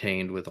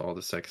entertained with all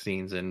the sex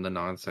scenes and the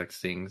non-sex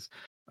scenes.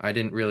 I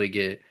didn't really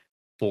get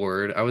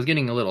bored. I was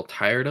getting a little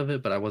tired of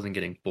it, but I wasn't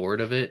getting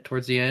bored of it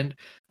towards the end.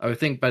 I would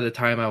think by the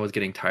time I was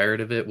getting tired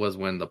of it was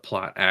when the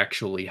plot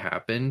actually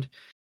happened,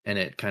 and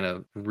it kind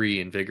of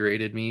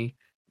reinvigorated me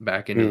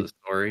back into the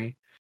story.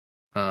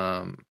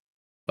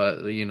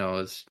 But you know,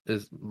 it's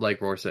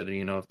like Roar said,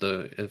 you know,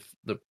 if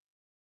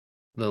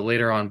the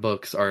later on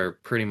books are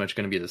pretty much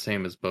going to be the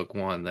same as book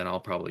 1, then I'll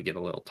probably get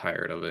a little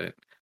tired of it.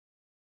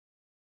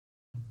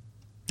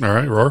 All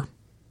right, Roar.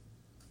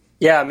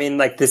 Yeah, I mean,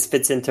 like, this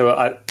fits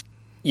into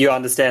you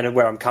understand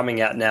where I'm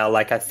coming at now.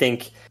 Like, I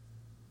think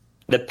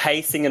the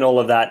pacing and all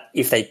of that,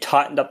 if they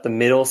tightened up the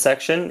middle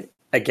section,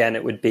 again,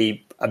 it would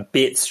be a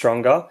bit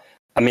stronger.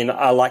 I mean,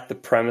 I like the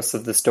premise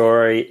of the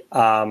story.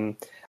 I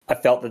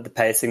felt that the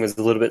pacing was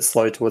a little bit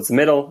slow towards the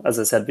middle, as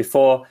I said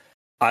before.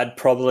 I'd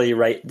probably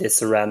rate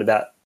this around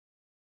about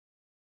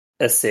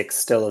a 6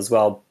 still as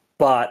well.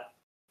 But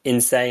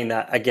in saying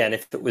that, again,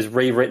 if it was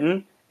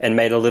rewritten and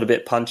made a little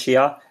bit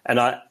punchier, and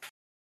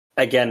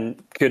again,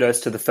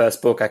 kudos to the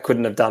first book. I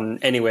couldn't have done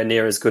anywhere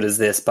near as good as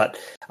this, but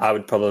I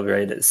would probably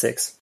rate it a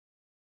 6.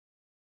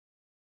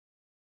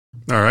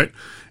 All right.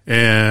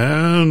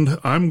 And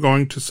I'm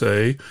going to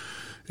say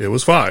it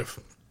was 5.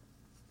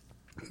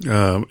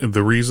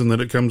 The reason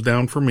that it comes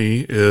down for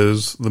me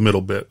is the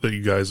middle bit that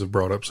you guys have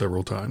brought up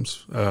several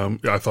times.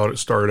 I thought it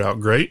started out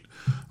great.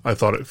 I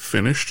thought it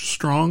finished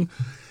strong.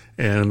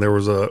 And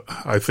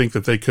I think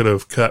that they could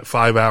have cut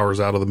 5 hours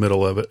out of the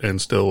middle of it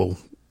and still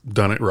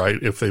done it right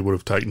if they would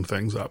have tightened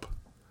things up.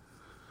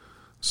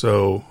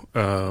 So,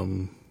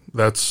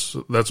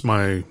 that's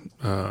my,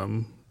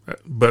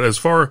 but as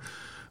far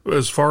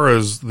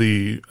as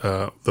the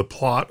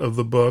plot of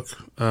the book,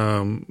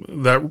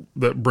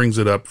 that brings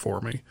it up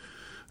for me.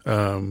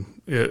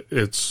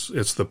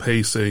 It's the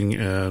pacing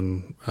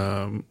and,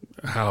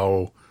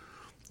 how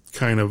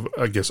kind of,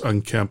 I guess,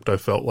 unkempt I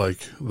felt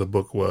like the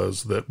book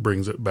was that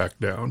brings it back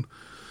down.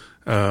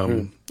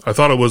 I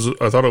thought it was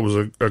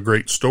a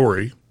great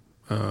story,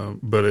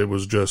 but it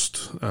was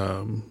just,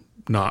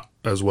 not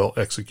as well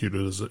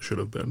executed as it should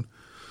have been.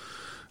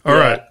 All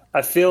right.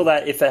 I feel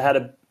that if it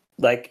had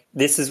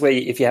this is where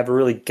if you have a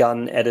really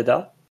gun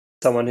editor,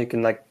 someone who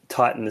can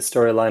tighten the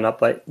storyline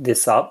up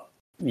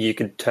you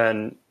could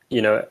turn,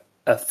 a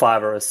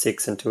 5 or a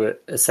 6 into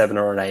a 7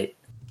 or an 8.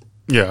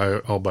 Yeah,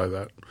 I'll buy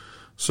that.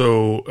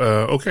 So,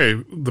 okay,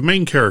 the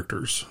main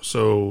characters.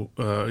 So,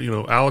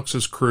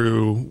 Alex's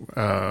crew,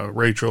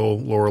 Rachel,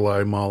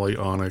 Lorelai, Molly,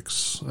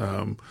 Onyx,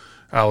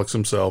 Alex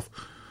himself.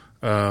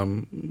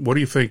 What do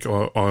you think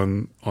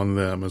on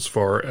them as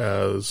far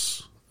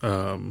as,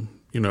 your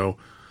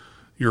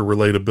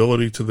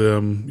relatability to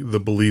them, the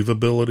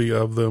believability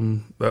of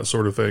them, that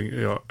sort of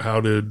thing? How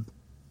did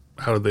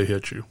they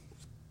hit you?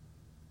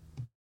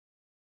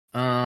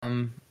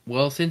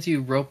 Well, since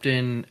you roped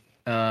in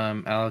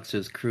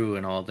Alex's crew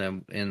and all of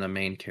them in the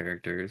main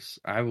characters,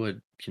 I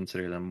would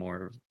consider them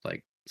more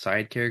like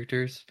side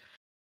characters.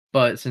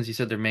 But since you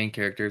said they're main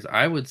characters,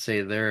 I would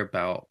say they're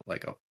about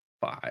a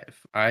 5.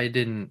 I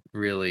didn't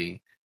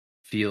really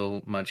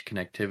feel much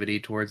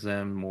connectivity towards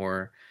them.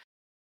 More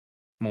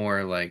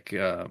like,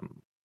 I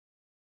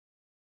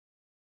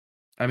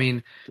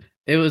mean,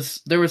 there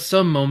was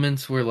some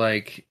moments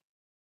where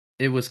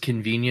it was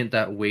convenient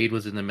that Wade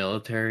was in the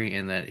military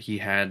and that he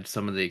had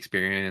some of the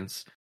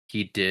experience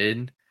he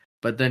did.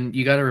 But then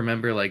you got to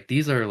remember,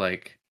 these are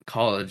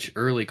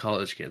early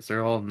college kids.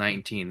 They're all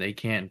 19. They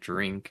can't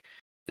drink.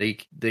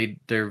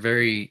 They're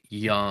very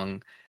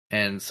young.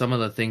 And some of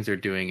the things they're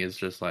doing is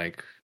just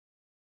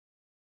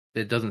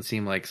it doesn't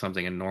seem like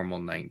something a normal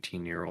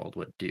 19-year-old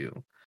would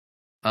do.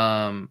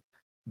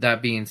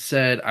 That being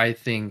said, I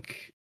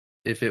think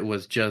if it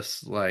was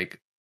just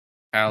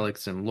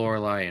Alex and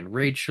Lorelai and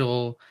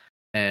Rachel,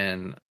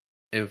 and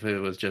if it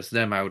was just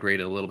them, I would rate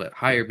it a little bit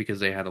higher because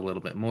they had a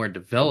little bit more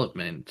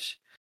development.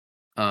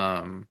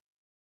 And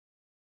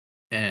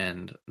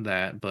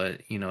that,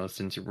 but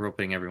since you're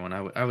roping everyone,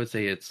 I would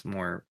say it's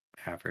more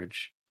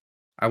average.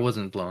 I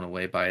wasn't blown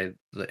away by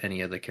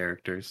any of the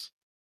characters.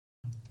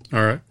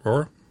 All right,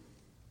 Aura?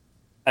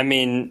 I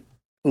mean,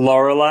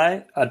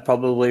 Lorelai, I'd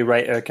probably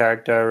rate her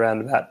character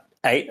around about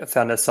 8. I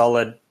found her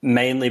solid,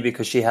 mainly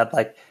because she had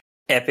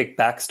epic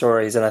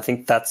backstories, and I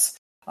think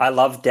I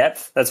love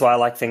depth. That's why I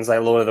like things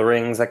like Lord of the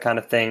Rings, that kind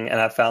of thing.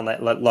 And I found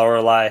that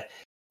Lorelai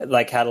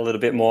had a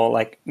little bit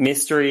more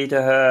mystery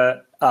to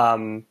her.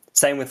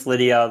 Same with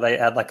Lydia, they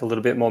had a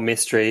little bit more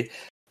mystery.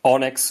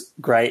 Onyx,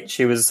 great.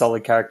 She was a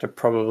solid character,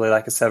 probably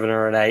a 7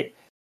 or an 8.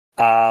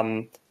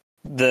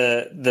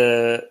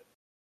 The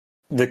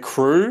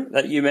crew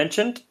that you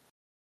mentioned,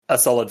 a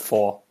solid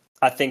 4.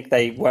 I think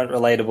they weren't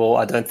relatable.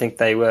 I don't think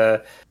they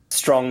were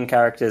strong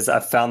characters.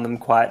 I found them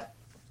quite...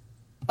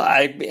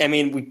 I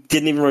mean, we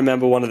didn't even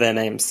remember one of their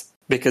names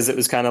because it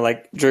was kind of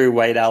Drew,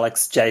 Wade,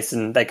 Alex,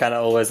 Jason. They kind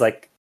of always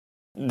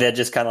they're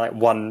just kind of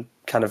one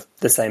kind of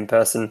the same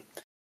person,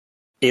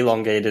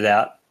 elongated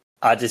out.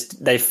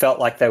 They felt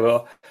like they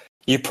were...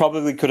 You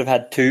probably could have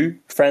had 2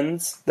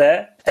 friends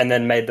there and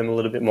then made them a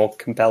little bit more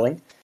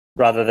compelling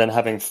rather than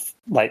having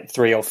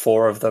 3 or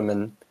 4 of them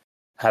and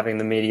having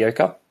them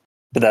mediocre.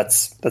 But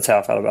that's how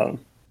I felt about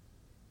them.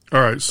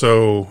 All right,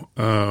 so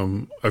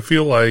I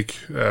feel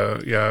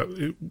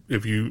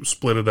if you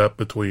split it up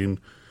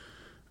between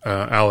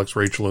Alex,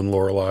 Rachel, and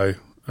Lorelai,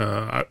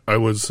 I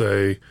would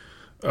say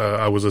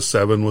I was a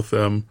 7 with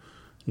them.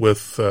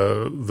 With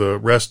the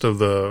rest of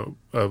the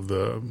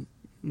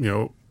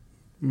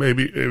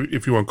maybe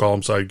if you want to call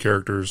them side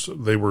characters,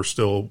 they were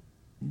still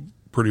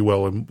pretty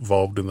well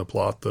involved in the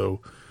plot, though.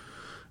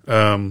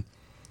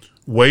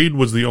 Wade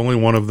was the only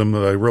one of them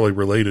that I really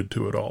related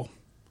to at all.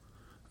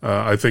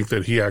 I think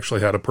that he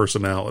actually had a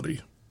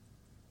personality.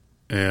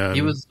 And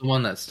he was the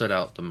one that stood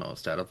out the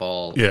most out of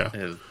all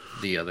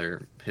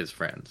his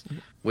friends.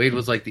 Wade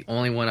was the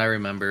only one I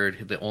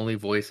remembered, the only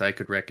voice I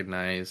could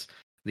recognize,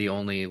 the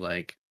only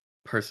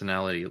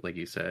personality, like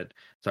you said.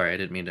 Sorry, I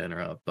didn't mean to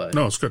interrupt, but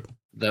no, it's good.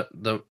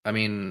 The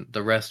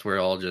rest were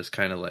all just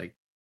kind of like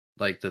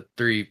the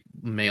 3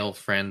 male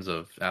friends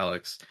of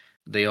Alex.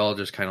 They all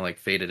just kind of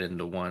faded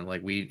into one.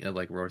 Like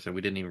Rory said,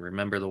 we didn't even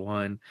remember the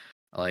one.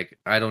 I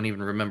don't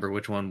even remember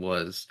which one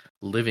was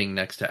living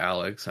next to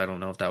Alex. I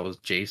don't know if that was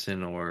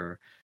Jason or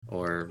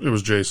it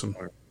was Jason.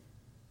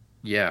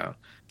 Yeah,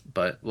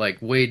 but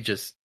Wade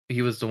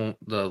he was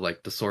the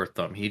sore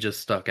thumb. He just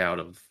stuck out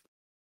of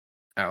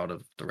out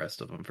of the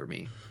rest of them for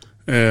me.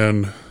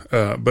 And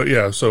but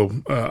yeah, so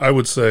I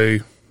would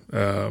say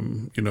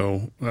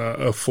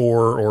a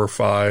 4 or a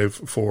 5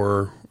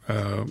 for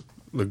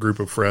the group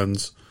of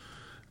friends.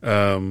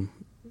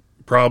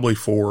 Probably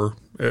 4.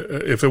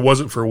 If it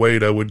wasn't for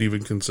Wade, I wouldn't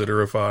even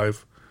consider a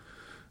 5.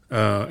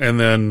 And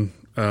then,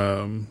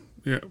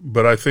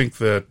 but I think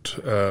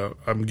that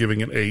I'm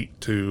giving an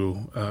 8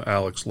 to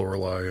Alex,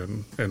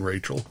 Lorelai, and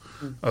Rachel.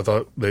 I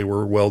thought they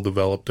were well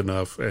developed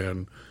enough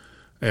and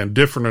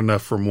different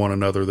enough from one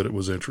another that it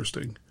was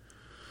interesting.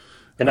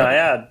 Can I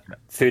add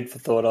food for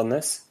thought on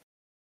this?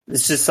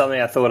 It's just something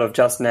I thought of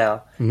just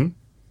now. Mm-hmm.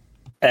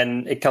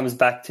 And it comes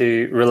back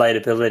to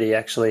relatability,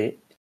 actually.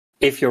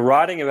 If you're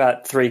writing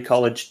about 3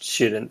 college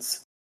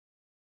students,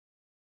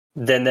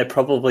 then they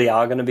probably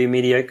are going to be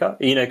mediocre,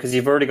 because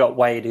you've already got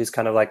Wade, who's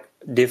kind of like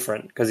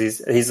different because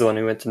he's the one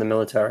who went to the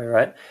military,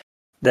 right?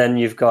 Then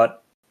you've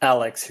got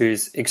Alex,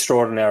 who's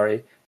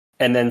extraordinary.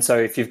 And then so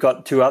if you've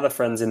got 2 other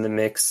friends in the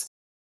mix,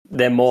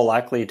 they're more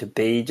likely to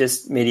be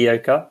just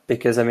mediocre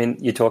because, I mean,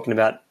 you're talking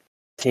about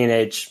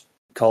teenage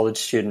college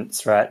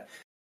students, right?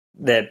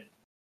 They're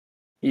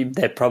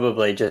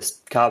probably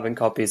just carbon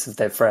copies of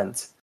their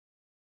friends.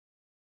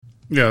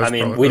 Yeah, I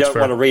mean, we don't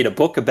want to read a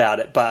book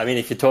about it, but I mean,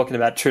 if you're talking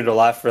about true to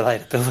life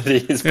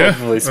relatability, it's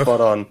probably spot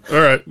on.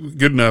 All right,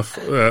 good enough.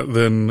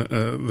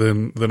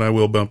 Then I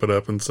will bump it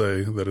up and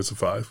say that it's a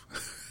 5.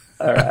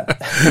 All right,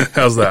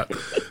 how's that?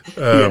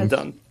 Yeah,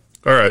 done.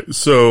 All right,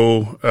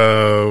 so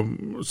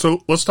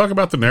let's talk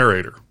about the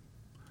narrator,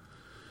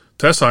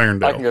 Tess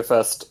Irondale. I can go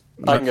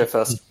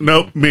first.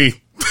 No,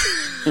 me.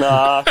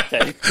 Nah,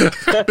 okay.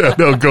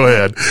 No, go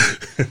ahead.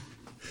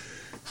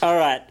 All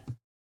right.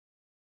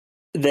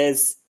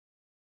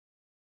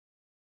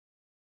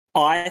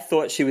 I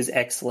thought she was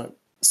excellent.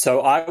 So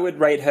I would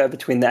rate her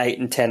between the 8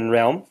 and 10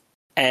 realm.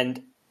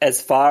 And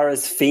as far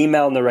as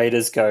female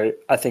narrators go,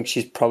 I think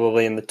she's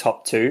probably in the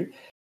top 2.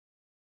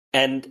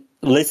 And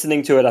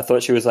listening to it, I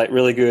thought she was like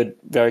really good,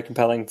 very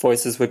compelling.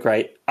 Voices were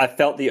great. I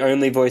felt the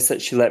only voice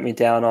that she let me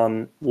down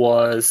on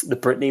was the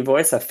Brittany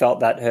voice. I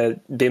felt that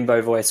her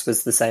bimbo voice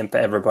was the same for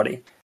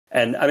everybody.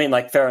 And I mean,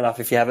 like, fair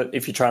enough. If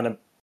you're trying to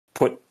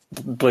put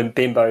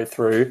bimbo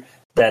through,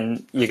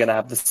 then you're going to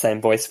have the same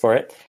voice for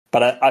it.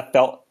 But I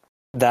felt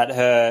that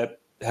her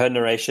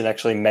narration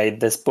actually made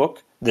this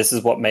book. This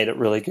is what made it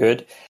really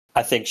good.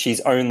 I think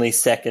she's only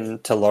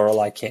second to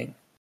Lorelai King.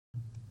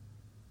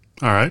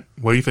 All right.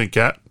 What do you think,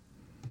 Catt?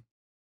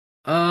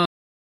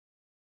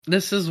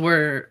 This is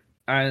where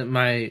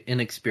my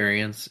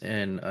inexperience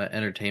in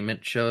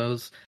entertainment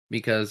shows,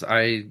 because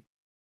I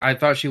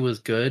thought she was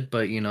good,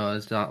 but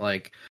it's not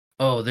like,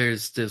 oh,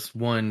 there's this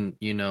one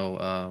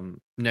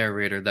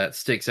narrator that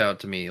sticks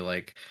out to me,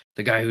 like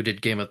the guy who did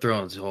Game of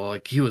Thrones. Oh,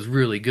 like he was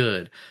really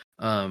good.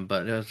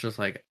 But it was just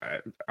like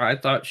I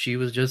thought she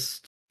was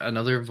just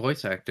another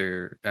voice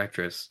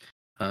actress.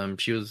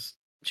 She was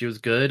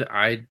good.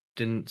 I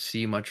didn't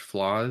see much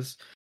flaws.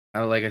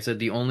 Like I said,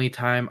 the only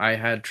time I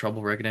had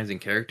trouble recognizing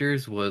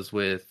characters was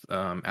with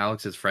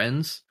Alex's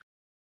friends,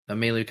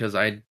 mainly because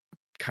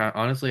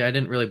honestly I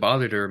didn't really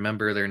bother to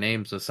remember their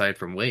names aside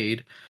from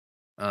Wade.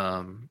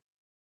 So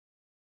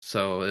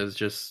it was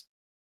just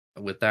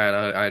with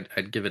that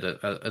I'd give it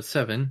a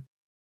 7.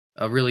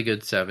 A really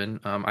good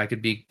 7. I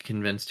could be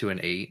convinced to an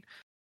 8,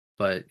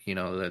 but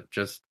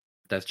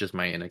that's just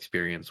my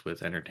inexperience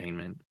with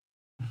entertainment.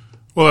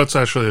 Well, that's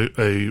actually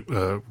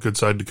a good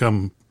side to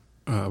come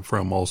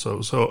from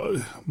also.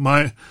 So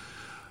my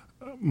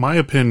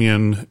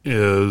opinion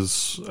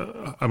is,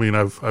 I mean,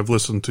 I've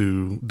listened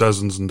to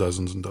dozens and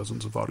dozens and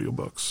dozens of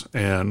audiobooks,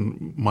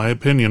 and my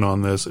opinion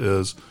on this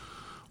is,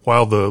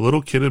 while the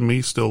little kid in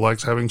me still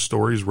likes having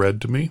stories read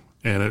to me,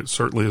 and it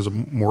certainly is a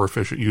more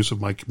efficient use of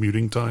my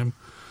commuting time,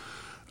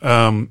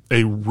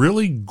 a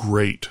really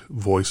great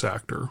voice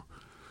actor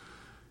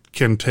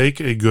can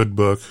take a good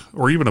book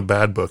or even a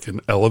bad book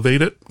and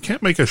elevate it.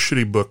 Can't make a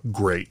shitty book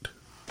great,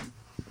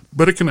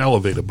 but it can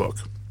elevate a book.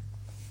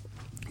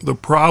 The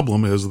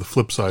problem is the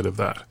flip side of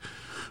that,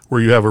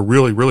 where you have a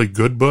really, really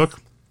good book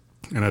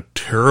and a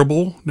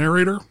terrible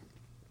narrator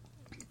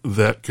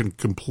that can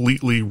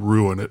completely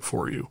ruin it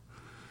for you.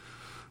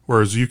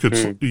 Whereas you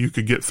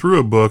could get through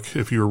a book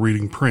if you were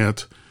reading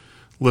print,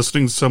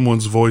 listening to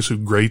someone's voice who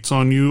grates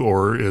on you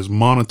or is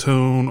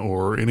monotone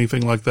or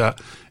anything like that.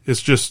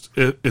 It's just,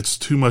 it's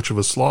too much of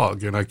a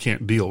slog and I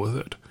can't deal with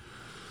it.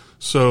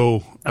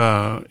 So,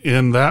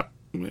 in that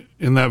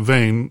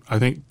vein, I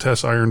think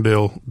Tess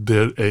Irondale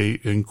did a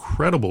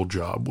incredible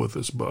job with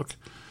this book.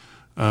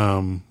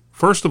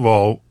 First of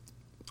all,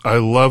 I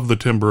love the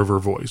timbre of her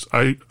voice.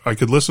 I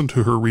could listen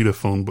to her read a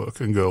phone book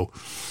and go,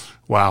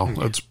 wow,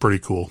 that's pretty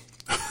cool.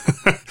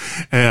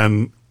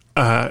 And,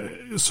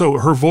 so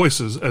her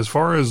voices, as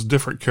far as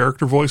different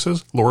character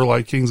voices,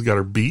 Lorelai King's got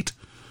her beat,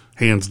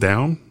 hands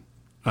down.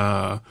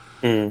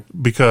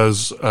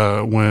 Because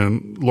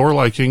when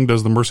Lorelai King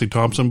does the Mercy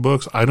Thompson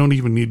books, I don't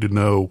even need to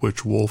know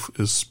which wolf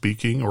is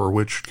speaking or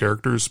which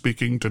character is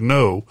speaking to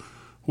know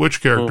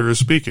which character is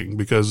speaking,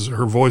 because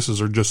her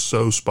voices are just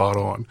so spot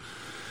on.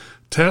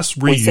 Tess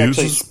We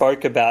actually reuses.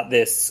 spoke about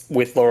this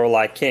with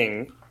Lorelei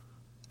King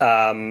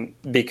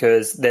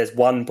because there's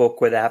one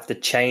book where they have to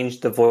change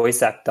the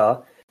voice actor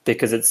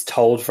because it's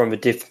told from a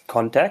different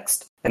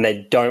context, and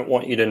they don't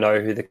want you to know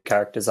who the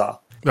characters are.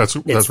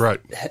 That's right.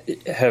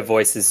 Her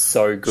voice is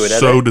so good.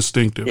 So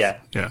distinctive. Yeah.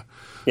 Yeah.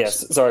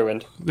 Yes. Sorry,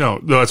 Wind. No,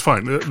 that's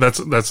fine.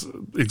 That's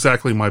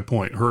exactly my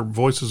point. Her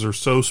voices are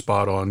so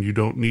spot on. You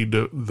don't need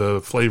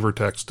the flavor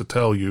text to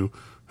tell you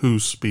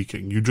who's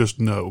speaking. You just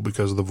know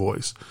because of the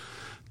voice.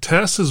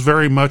 Tess is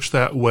very much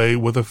that way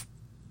with a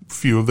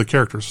few of the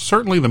characters.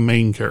 Certainly the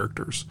main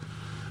characters.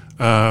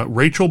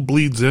 Rachel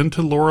bleeds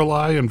into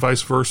Lorelei and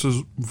vice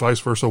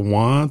versa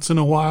once in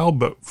a while,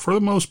 but for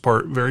the most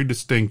part, very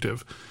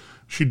distinctive.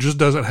 She just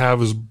doesn't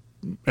have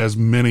as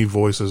many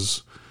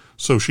voices,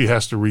 so she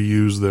has to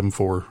reuse them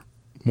for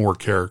more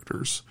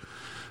characters.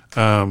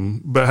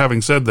 But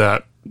having said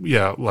that,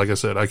 yeah, like I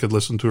said, I could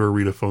listen to her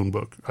read a phone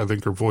book. I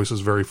think her voice is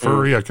very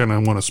furry. I kind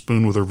of want to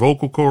spoon with her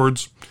vocal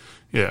cords.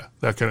 Yeah,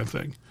 that kind of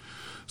thing.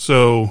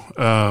 So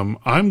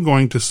I'm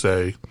going to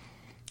say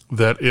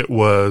that it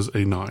was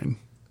a 9.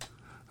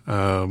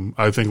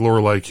 I think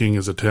Lorelei King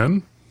is a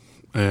 10.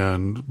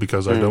 And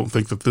because I don't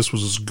think that this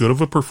was as good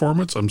of a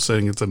performance, I'm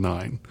saying it's a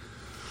 9.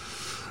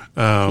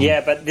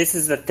 Yeah, but this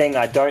is the thing.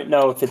 I don't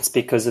know if it's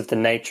because of the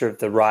nature of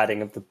the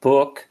writing of the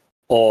book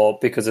or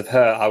because of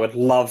her. I would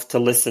love to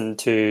listen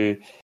to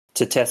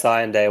Tess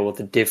Irondale with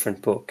a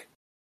different book.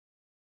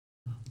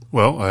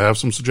 Well, I have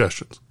some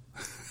suggestions.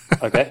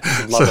 Okay,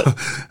 love it.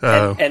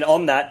 And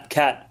on that,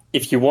 Catt,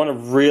 if you want a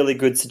really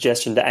good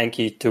suggestion to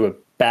anchor you to a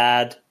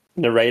bad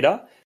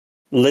narrator,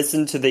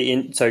 listen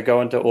to so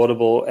go into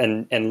Audible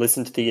and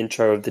listen to the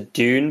intro of the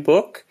Dune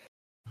book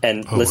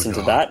and listen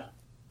to that.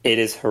 It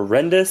is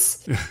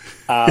horrendous.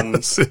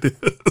 Yes, it is.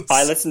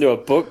 I listened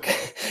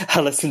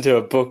to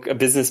a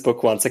business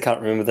book once. I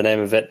can't remember the name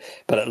of it,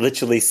 but it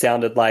literally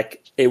sounded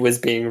like it was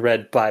being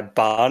read by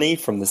Barney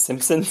from The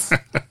Simpsons,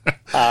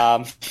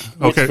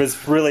 which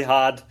was really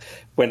hard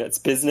when it's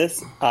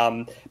business.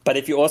 But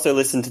if you also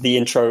listen to the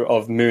intro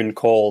of Moon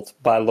Called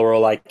by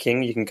Lorelei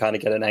King, you can kind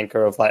of get an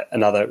anchor of like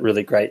another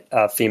really great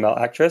female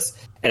actress.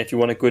 And if you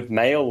want a good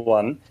male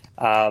one,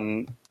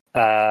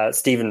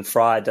 Stephen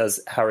Fry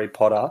does Harry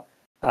Potter.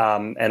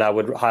 And I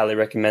would highly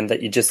recommend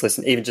that you just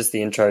listen, even just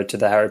the intro to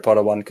the Harry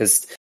Potter one,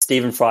 because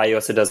Stephen Fry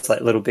also does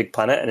like Little Big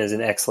Planet and is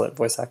an excellent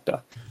voice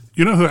actor.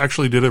 You know who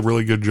actually did a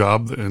really good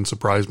job and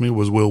surprised me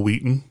was Will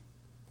Wheaton,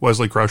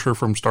 Wesley Crusher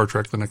from Star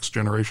Trek The Next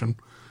Generation.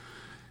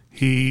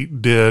 He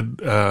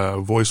did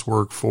voice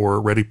work for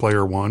Ready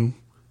Player One,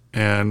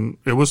 and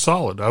it was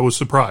solid. I was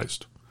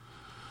surprised.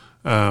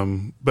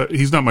 But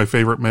he's not my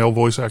favorite male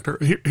voice actor.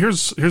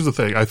 Here's the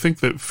thing. I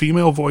think that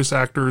female voice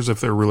actors, if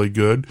they're really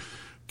good,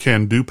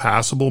 can do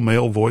passable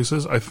male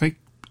voices. I think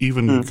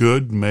even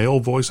good male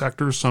voice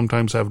actors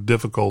sometimes have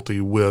difficulty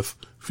with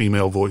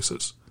female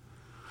voices.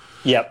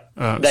 Yep.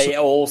 They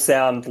all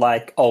sound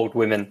like old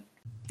women.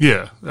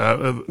 Yeah.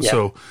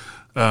 So,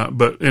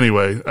 but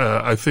anyway,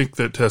 I think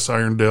that Tess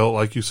Irondale,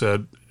 like you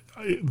said,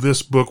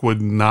 this book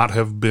would not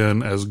have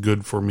been as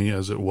good for me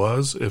as it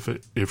was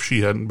if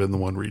she hadn't been the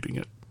one reading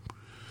it.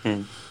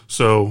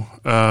 So,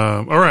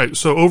 all right.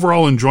 So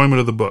overall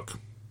enjoyment of the book.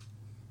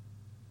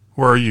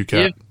 Where are you,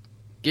 Catt?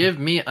 Give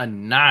me a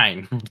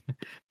 9.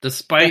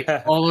 Despite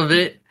all of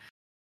it,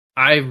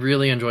 I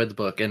really enjoyed the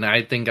book, and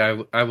I think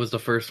I was the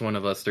first one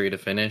of us 3 to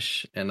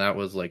finish, and that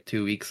was like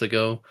 2 weeks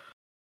ago.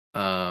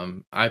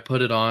 I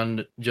put it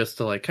on just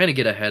to like kind of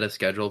get ahead of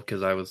schedule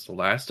because I was the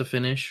last to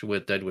finish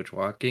with Dead Witch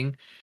Walking.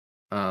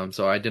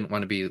 So I didn't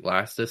want to be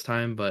last this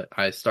time, but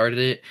I started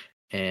it,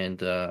 and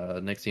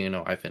next thing you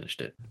know, I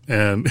finished it.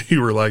 And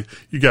you were like,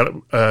 you got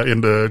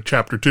into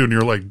chapter 2, and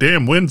you're like,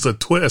 damn, when's a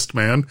twist,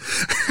 man?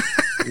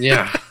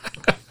 Yeah.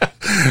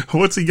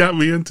 What's he got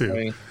me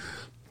into?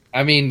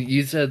 I mean,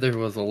 you said there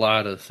was a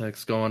lot of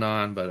sex going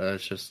on, but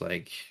it's just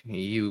like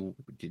you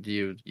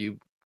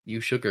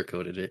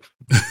sugarcoated it.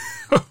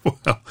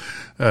 Well,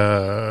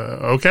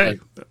 okay.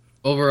 But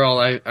overall,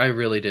 I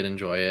really did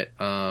enjoy it.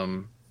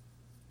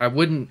 I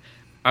wouldn't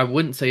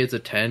say it's a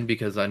 10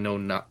 because I know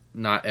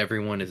not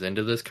everyone is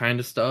into this kind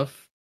of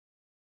stuff.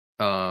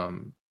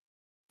 And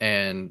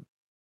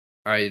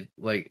I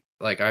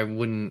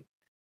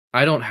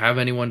don't have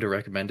anyone to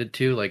recommend it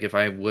to. Like, if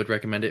I would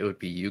recommend it, it would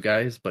be you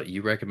guys, but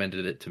you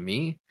recommended it to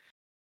me.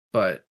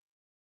 But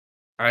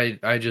I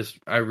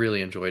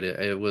really enjoyed it.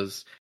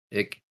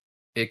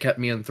 It kept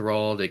me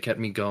enthralled. It kept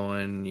me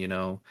going, you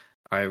know.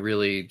 I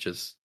really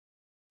just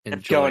enjoyed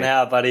it. Kept going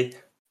how, buddy?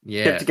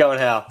 Yeah. Kept going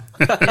how?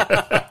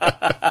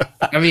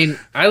 I mean,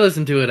 I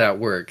listened to it at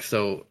work,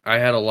 so I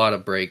had a lot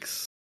of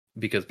breaks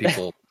because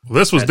people...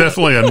 This was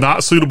definitely a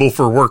not suitable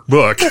for work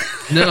book.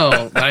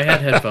 No, I had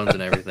headphones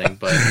and everything,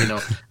 but, you know,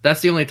 that's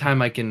the only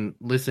time I can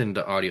listen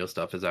to audio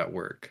stuff is at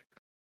work.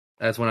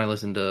 That's when I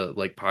listen to,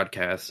 like,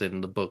 podcasts,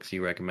 and the books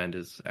you recommend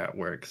is at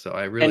work, so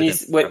I really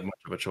didn't have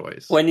much of a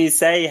choice. When you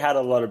say you had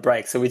a lot of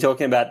breaks, are we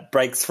talking about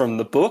breaks from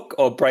the book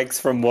or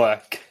breaks from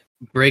work?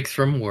 Breaks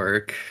from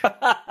work.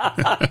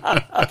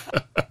 I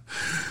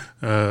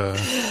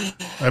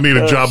need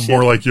a job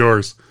more like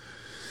yours.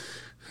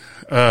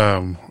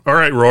 All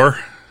right, Roar.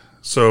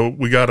 So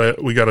we got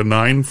a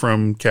 9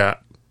 from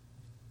Catt.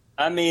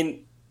 I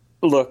mean,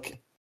 look,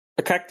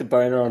 I cracked a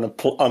boner on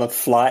a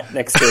flight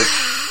next to a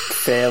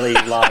fairly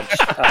large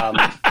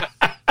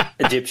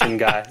Egyptian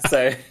guy.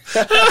 So,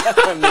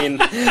 I mean,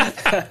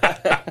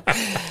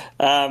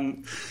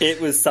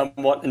 it was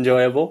somewhat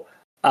enjoyable.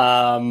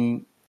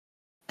 However,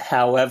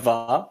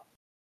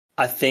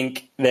 I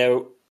think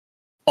there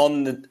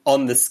on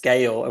the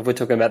scale, if we're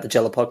talking about the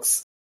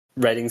Jellypox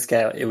rating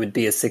scale, it would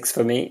be a 6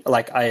 for me.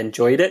 Like, I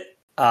enjoyed it,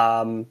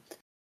 but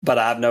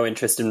I have no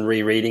interest in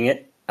rereading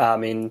it. I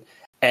mean,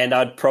 and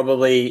I'd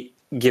probably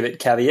give it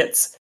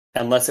caveats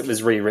unless it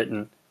was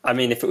rewritten. I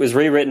mean, if it was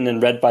rewritten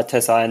and read by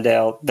Tess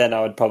Irondale, then I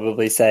would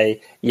probably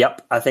say,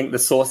 yep, I think the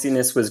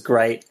sauciness was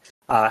great.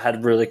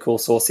 Had really cool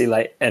saucy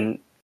and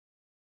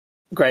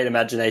great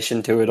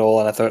imagination to it all,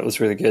 and I thought it was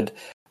really good.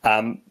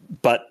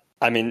 But,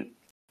 I mean,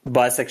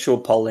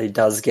 bisexual poly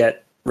does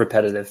get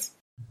repetitive.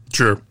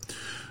 Sure.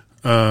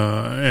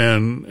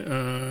 And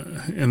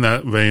in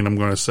that vein, I'm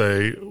going to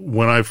say,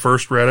 when I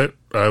first read it,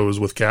 I was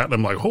with Catt, and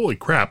I'm like, holy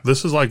crap,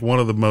 this is like one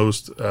of the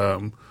most,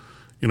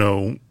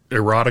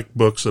 erotic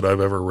books that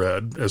I've ever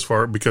read,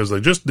 because they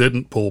just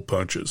didn't pull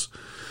punches.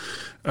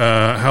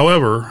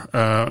 However,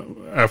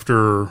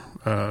 after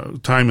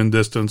time and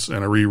distance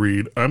and a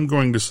reread, I'm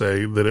going to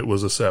say that it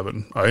was a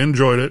 7. I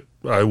enjoyed it.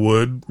 I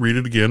would read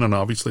it again, and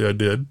obviously I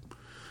did.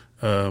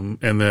 But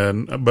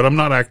I'm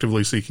not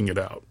actively seeking it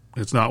out.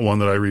 It's not one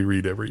that I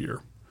reread every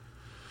year.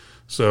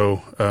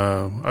 So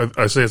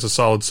I say it's a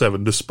solid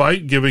 7.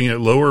 Despite giving it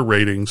lower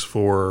ratings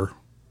for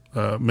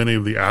many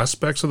of the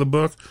aspects of the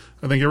book,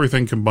 I think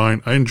everything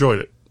combined, I enjoyed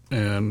it,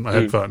 and I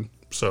had fun.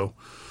 So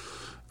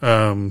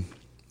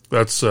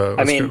that's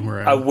I mean, kind of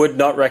where I would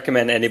not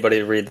recommend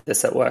anybody read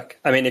this at work.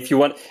 I mean, if you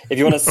want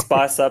to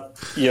spice up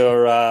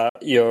your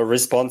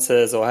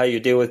responses or how you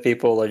deal with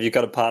people, or if you've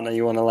got a partner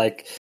you want to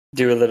like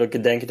do a little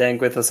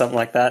gadank with or something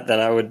like that, then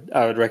I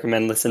would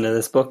recommend listening to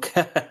this book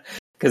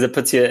because it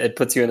puts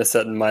you in a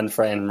certain mind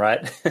frame,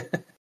 right?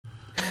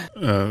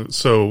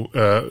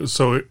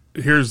 So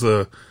here's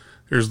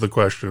the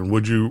question: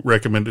 would you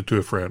recommend it to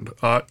a friend?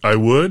 I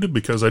would,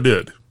 because I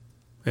did.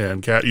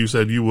 And Catt, you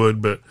said you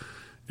would, but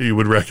you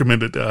would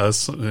recommend it to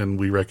us, and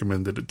we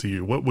recommended it to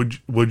you. What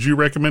would you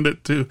recommend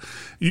it to?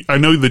 I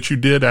know that you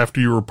did after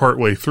you were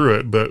partway through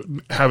it, but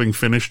having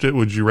finished it,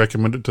 would you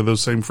recommend it to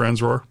those same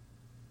friends, Roar?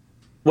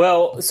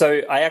 Well,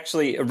 so I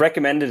actually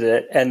recommended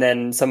it, and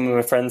then some of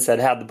my friends said,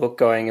 how'd the book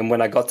going? And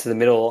when I got to the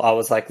middle, I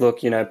was like,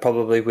 look,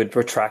 probably would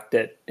retract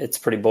it. It's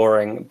pretty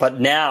boring. But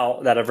now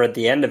that I've read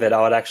the end of it,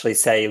 I would actually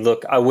say,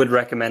 look, I would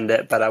recommend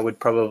it, but I would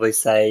probably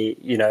say,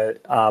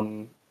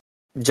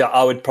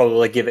 I would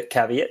probably give it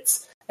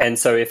caveats. And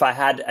so if I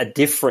had a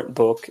different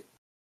book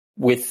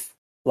with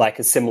like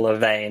a similar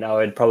vein, I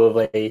would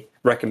probably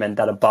recommend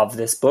that above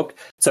this book.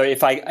 So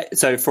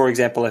for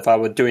example, if I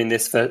were doing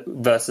this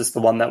versus the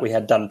one that we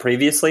had done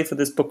previously for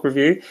this book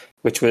review,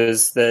 which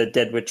was the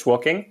Dead Witch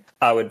Walking,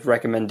 I would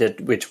recommend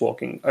Dead Witch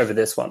Walking over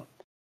this one.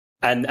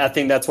 And I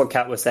think that's what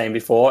Catt was saying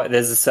before.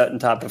 There's a certain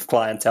type of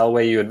clientele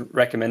where you would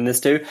recommend this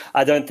to.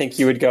 I don't think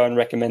you would go and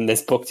recommend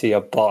this book to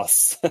your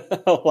boss.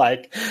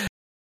 Like,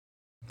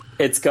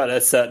 it's got a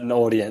certain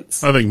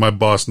audience. I think my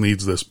boss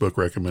needs this book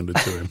recommended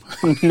to him.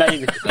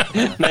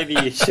 Maybe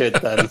you should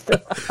then.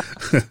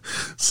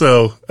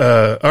 So,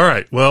 all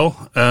right.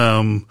 Well,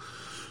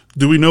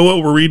 do we know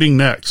what we're reading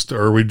next,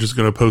 or are we just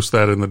going to post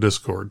that in the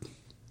Discord?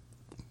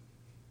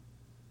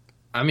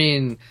 I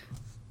mean,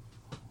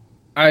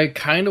 I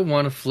kind of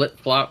want to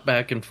flip-flop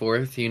back and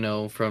forth,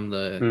 from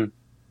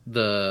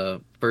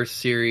the first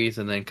series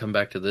and then come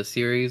back to this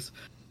series.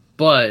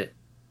 But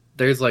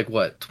there's like,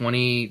 what,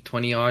 20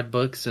 odd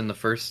books in the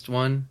first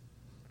one,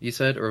 you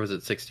said? Or was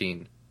it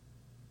 16?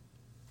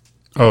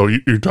 Oh,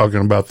 you're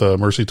talking about the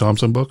Mercy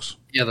Thompson books?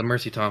 Yeah, the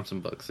Mercy Thompson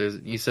books.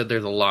 You said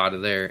there's a lot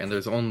of there, and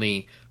there's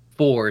only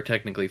 4,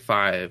 technically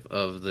 5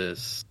 of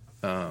this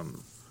one.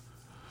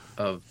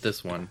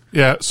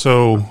 Yeah,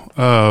 so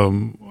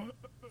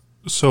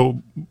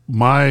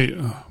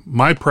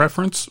my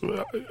preference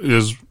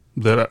is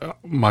that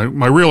my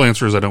real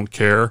answer is I don't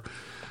care.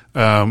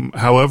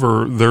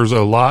 However, there's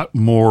a lot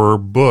more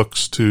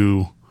books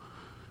a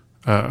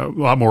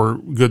lot more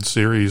good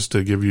series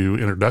to give you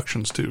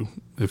introductions to,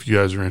 if you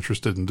guys are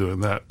interested in doing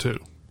that too.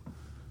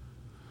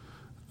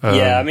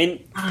 Yeah, I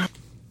mean,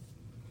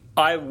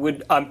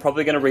 I'm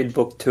probably going to read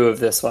book 2 of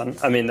this one.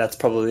 I mean, that's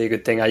probably a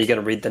good thing. Are you going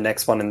to read the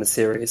next one in the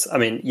series? I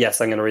mean, yes,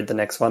 I'm going to read the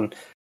next one.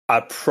 I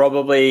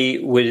probably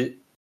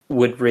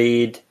would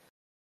read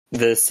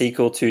the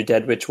sequel to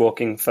Dead Witch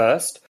Walking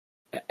first.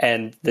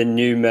 And the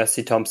new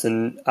Mercy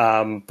Thompson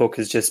book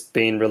has just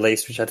been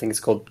released, which I think is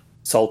called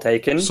Soul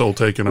Taken. Soul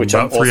Taken. I'm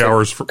about 3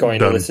 hours done.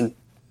 To listen.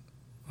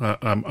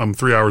 I'm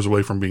 3 hours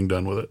away from being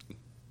done with it.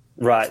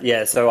 Right.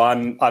 Yeah. So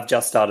I've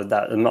just started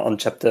that. I'm on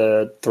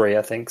chapter 3,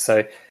 I think.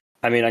 So,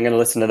 I mean, I'm going to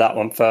listen to that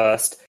one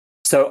first.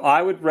 So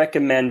I would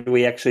recommend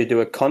we actually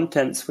do a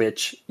content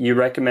switch. You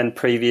recommend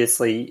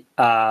previously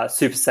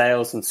Super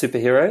Sales and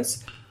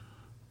Superheroes.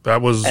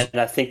 That was,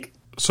 and I think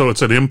So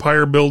it's an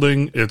empire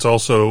building. It's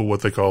also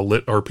what they call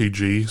lit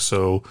RPG.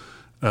 So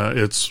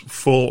it's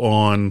full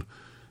on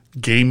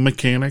game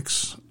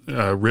mechanics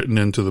written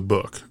into the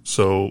book.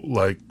 So,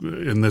 like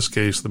in this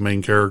case, the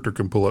main character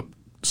can pull up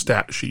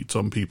stat sheets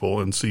on people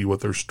and see what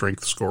their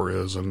strength score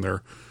is and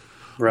their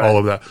all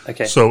of that.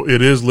 Okay. So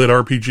it is lit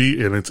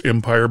RPG and it's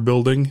empire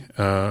building.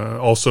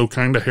 Also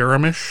kind of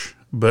haremish,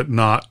 but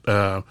not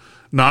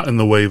in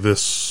the way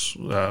this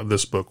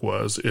book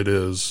was. It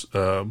is,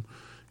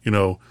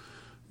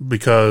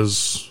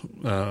 because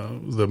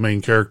the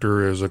main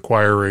character is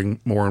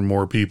acquiring more and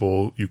more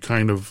people, you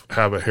kind of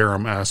have a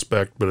harem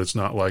aspect, but it's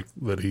not like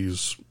that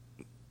he's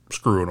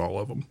screwing all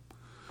of them.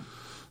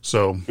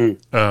 So,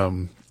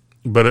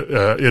 but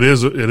it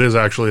is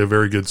actually a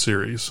very good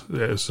series.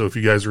 So if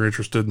you guys are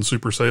interested in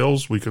super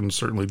sales, we can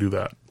certainly do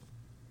that.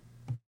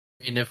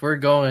 And if we're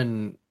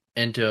going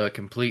into a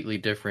completely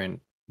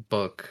different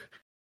book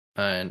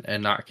and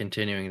not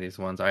continuing these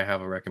ones, I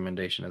have a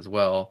recommendation as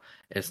well.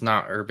 It's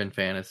not urban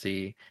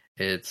fantasy.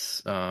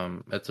 It's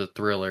a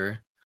thriller.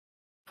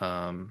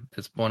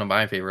 It's one of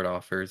my favorite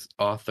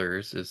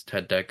authors is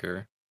Ted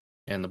Dekker,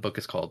 and the book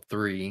is called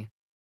 3.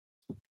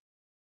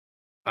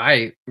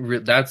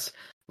 That's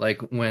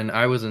like when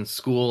I was in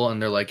school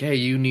and they're like, hey,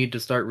 you need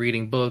to start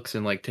reading books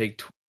and like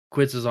take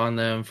quizzes on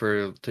them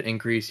to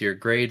increase your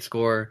grade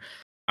score.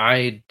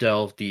 I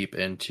delve deep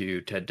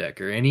into Ted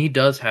Dekker, and he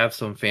does have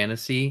some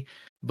fantasy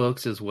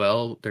books as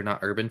well. They're not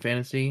urban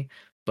fantasy,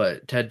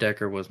 but Ted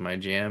Dekker was my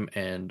jam,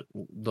 and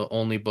the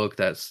only book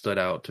that stood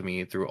out to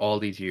me through all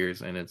these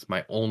years, and it's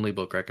my only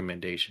book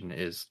recommendation,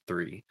 is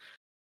 3.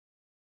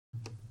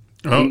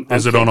 Oh,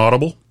 is it on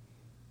Audible?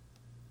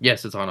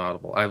 Yes, it's on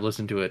Audible. I've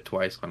listened to it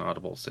twice on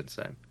Audible since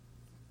then.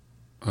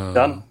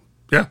 Done.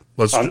 Yeah,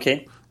 let's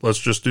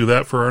just do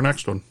that for our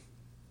next one.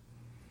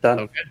 Done.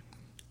 Okay.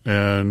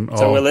 And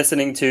so we're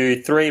listening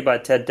to 3 by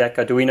Ted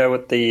Dekker. Do we know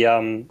what the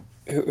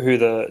who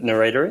the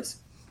narrator is?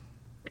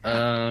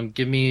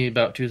 Give me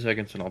about 2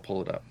 seconds and I'll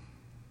pull it up.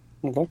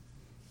 Okay.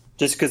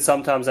 Just because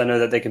sometimes I know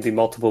that there can be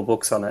multiple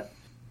books on it.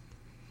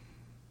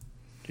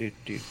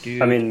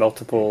 I mean,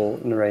 multiple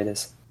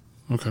narrators.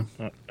 Okay.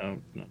 No.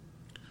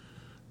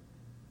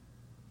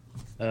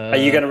 Are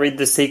you going to read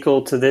the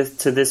sequel to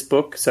this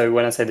book? So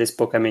when I say this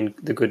book, I mean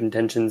the Good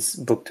Intentions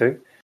book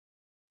 2.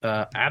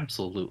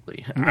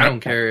 Absolutely. I don't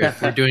care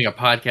if we're doing a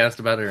podcast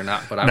about it or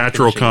not. But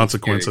Natural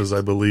Consequences,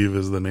 I believe,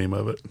 is the name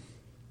of it.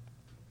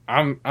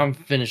 I'm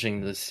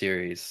finishing this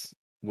series,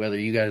 whether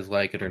you guys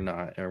like it or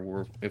not,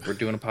 or if we're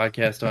doing a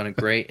podcast on it,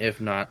 great. If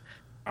not,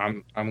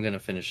 I'm gonna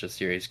finish the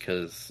series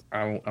because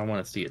I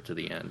want to see it to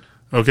the end.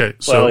 Okay,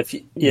 so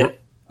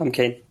I'm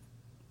keen.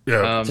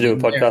 Yeah, to do a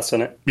podcast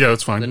on it. Yeah,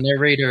 that's fine. The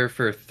narrator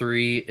for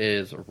 3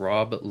 is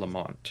Rob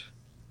Lamont.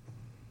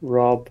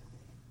 Rob,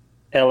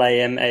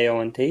 Lamont.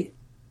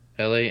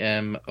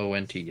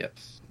 Lamont,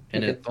 yes,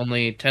 and it's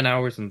only 10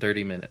 hours and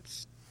 30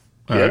 minutes.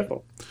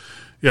 Beautiful. Right.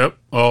 Yep.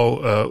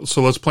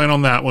 So let's plan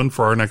on that one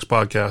for our next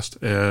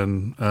podcast,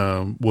 and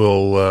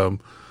we'll,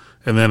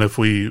 and then if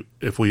we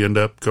end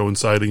up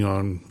coinciding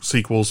on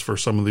sequels for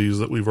some of these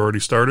that we've already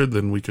started,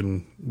 then we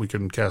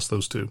can cast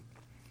those too.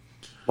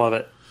 Love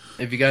it.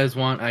 If you guys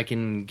want, I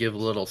can give a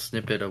little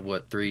snippet of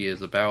what 3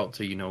 is about,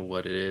 so you know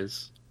what it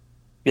is.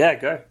 Yeah,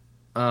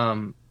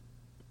 go.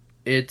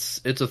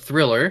 It's a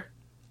thriller.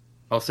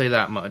 I'll say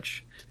that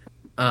much.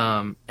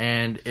 And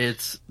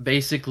it's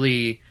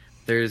basically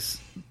there's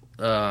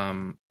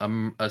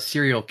a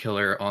serial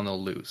killer on the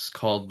loose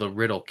called the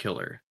Riddle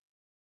Killer,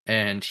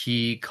 and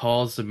he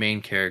calls the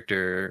main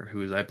character,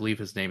 who I believe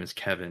his name is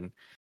Kevin.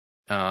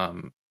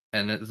 And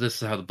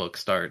this is how the book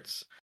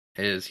starts: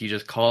 is he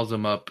just calls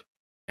him up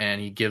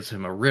and he gives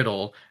him a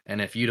riddle, and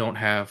if you don't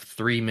have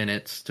 3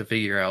 minutes to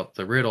figure out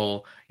the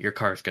riddle, your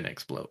car's gonna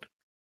explode.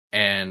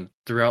 And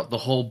throughout the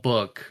whole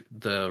book,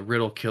 the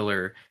Riddle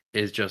Killer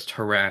is just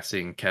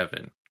harassing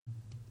Kevin.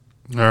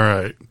 All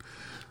right.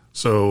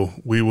 So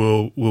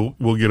we'll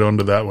get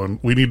onto that one.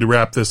 We need to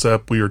wrap this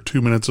up. We are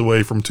 2 minutes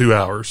away from 2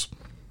 hours.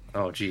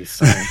 Oh, geez.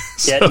 Sorry.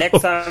 Yeah, next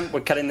time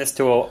we're cutting this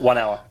to 1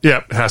 hour.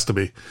 Yeah, it has to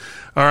be.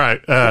 All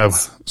right.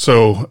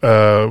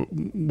 So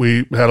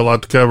we had a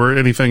lot to cover.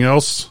 Anything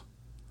else?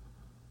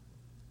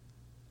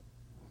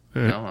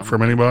 No,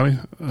 from anybody?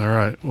 All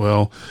right.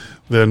 Well,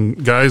 then,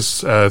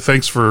 guys,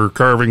 thanks for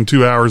carving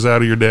 2 hours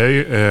out of your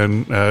day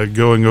and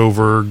going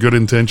over Good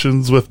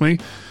Intentions with me.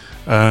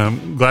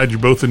 Glad you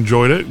both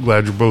enjoyed it.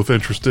 Glad you're both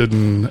interested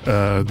in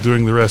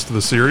doing the rest of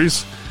the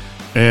series.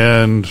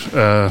 And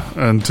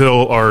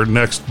until our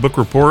next book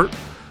report,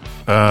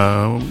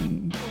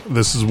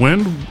 this is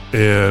Wind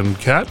and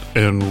Catt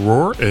and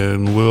Roar,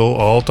 and we'll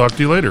all talk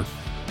to you later.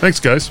 Thanks,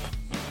 guys.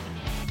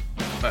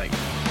 Bye.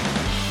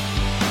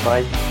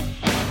 Bye.